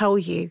to tell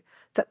you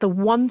that the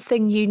one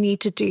thing you need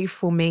to do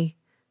for me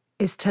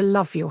is to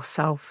love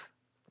yourself.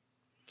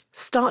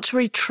 Start to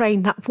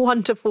retrain that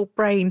wonderful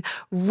brain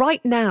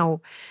right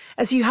now,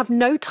 as you have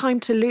no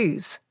time to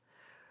lose.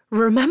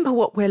 Remember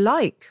what we're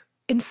like,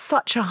 in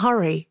such a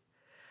hurry.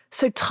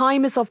 So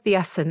time is of the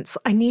essence.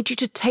 I need you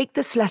to take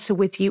this letter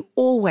with you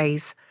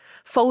always,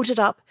 fold it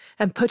up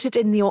and put it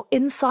in your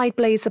inside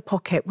blazer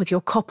pocket with your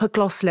copper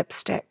gloss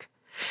lipstick.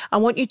 I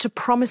want you to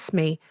promise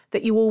me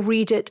that you will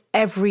read it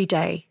every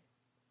day.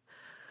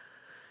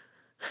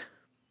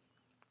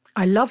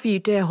 I love you,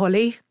 dear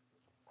Holly.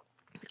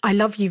 I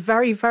love you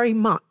very, very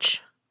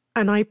much,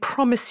 and I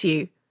promise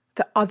you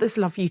that others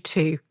love you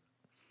too.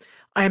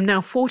 I am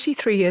now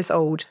 43 years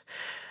old,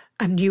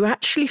 and you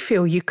actually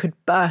feel you could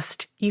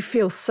burst. You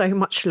feel so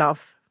much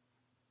love.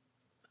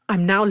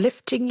 I'm now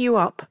lifting you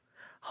up,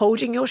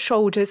 holding your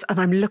shoulders, and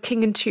I'm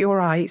looking into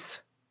your eyes.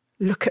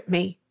 Look at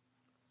me.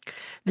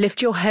 Lift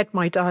your head,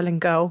 my darling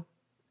girl.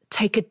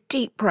 Take a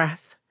deep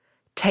breath.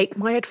 Take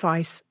my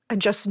advice,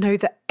 and just know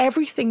that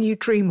everything you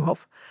dream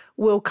of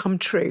will come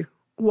true.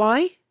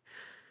 Why?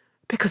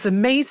 Because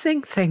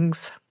amazing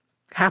things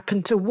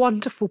happen to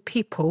wonderful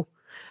people,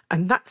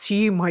 and that's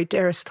you, my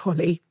dearest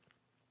Holly.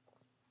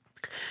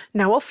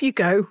 Now off you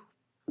go.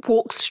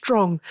 Walk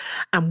strong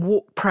and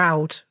walk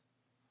proud.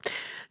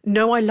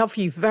 Know I love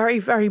you very,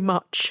 very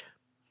much,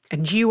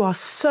 and you are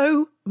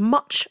so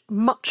much,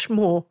 much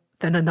more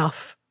than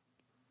enough.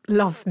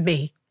 Love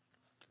me.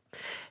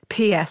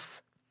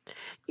 P.S.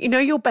 You know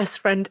your best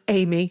friend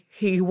Amy,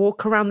 who you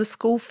walk around the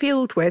school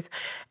field with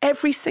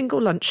every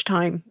single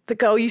lunchtime, the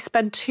girl you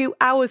spend 2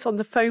 hours on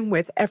the phone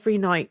with every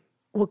night?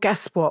 Well,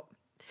 guess what?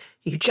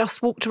 You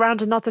just walked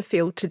around another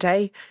field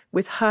today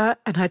with her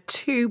and her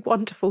 2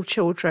 wonderful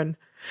children,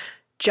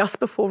 just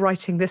before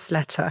writing this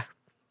letter.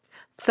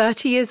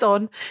 30 years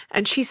on,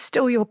 and she's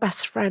still your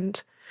best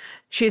friend.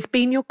 She has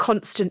been your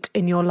constant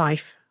in your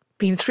life,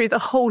 been through the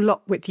whole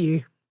lot with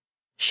you.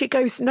 She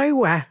goes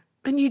nowhere,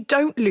 and you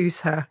don't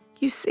lose her.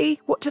 You see,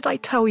 what did I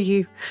tell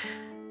you?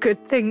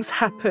 Good things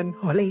happen,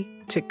 Holly,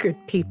 to good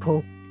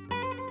people.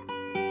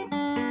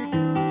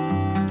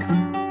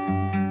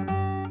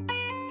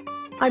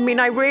 I mean,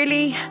 I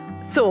really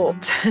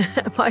thought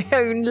my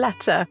own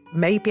letter,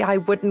 maybe I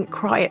wouldn't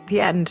cry at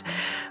the end,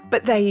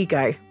 but there you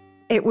go.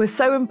 It was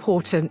so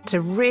important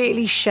to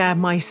really share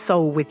my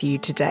soul with you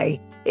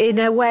today in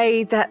a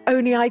way that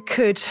only I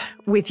could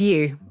with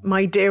you,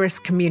 my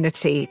dearest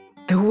community.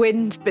 The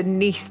wind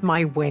beneath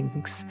my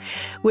wings.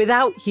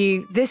 Without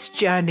you, this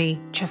journey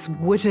just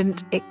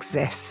wouldn't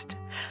exist.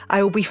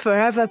 I will be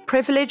forever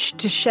privileged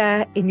to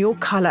share in your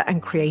colour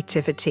and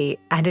creativity,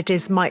 and it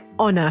is my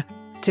honour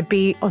to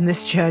be on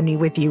this journey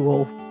with you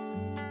all.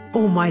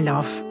 All my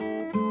love.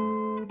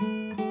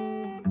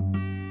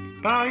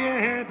 Bow your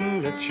head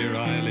and let your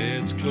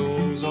eyelids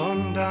close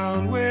on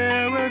down.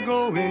 Where we're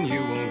going,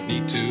 you won't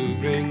need to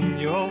bring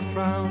your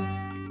frown.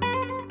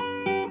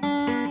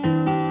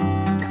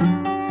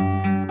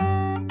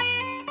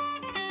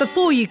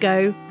 Before you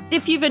go,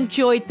 if you've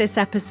enjoyed this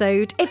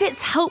episode, if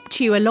it's helped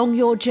you along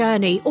your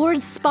journey or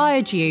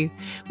inspired you,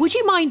 would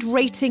you mind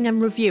rating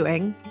and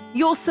reviewing?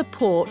 Your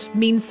support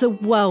means the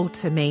world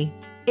to me.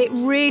 It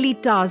really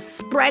does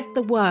spread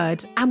the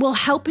word and will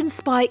help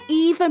inspire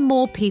even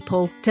more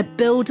people to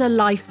build a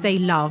life they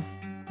love.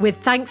 With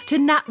thanks to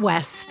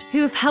NatWest,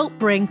 who have helped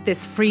bring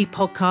this free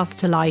podcast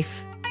to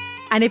life.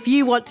 And if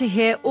you want to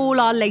hear all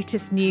our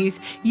latest news,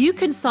 you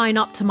can sign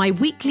up to my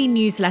weekly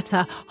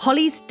newsletter,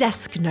 Holly's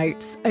Desk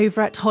Notes, over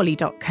at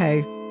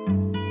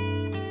holly.co.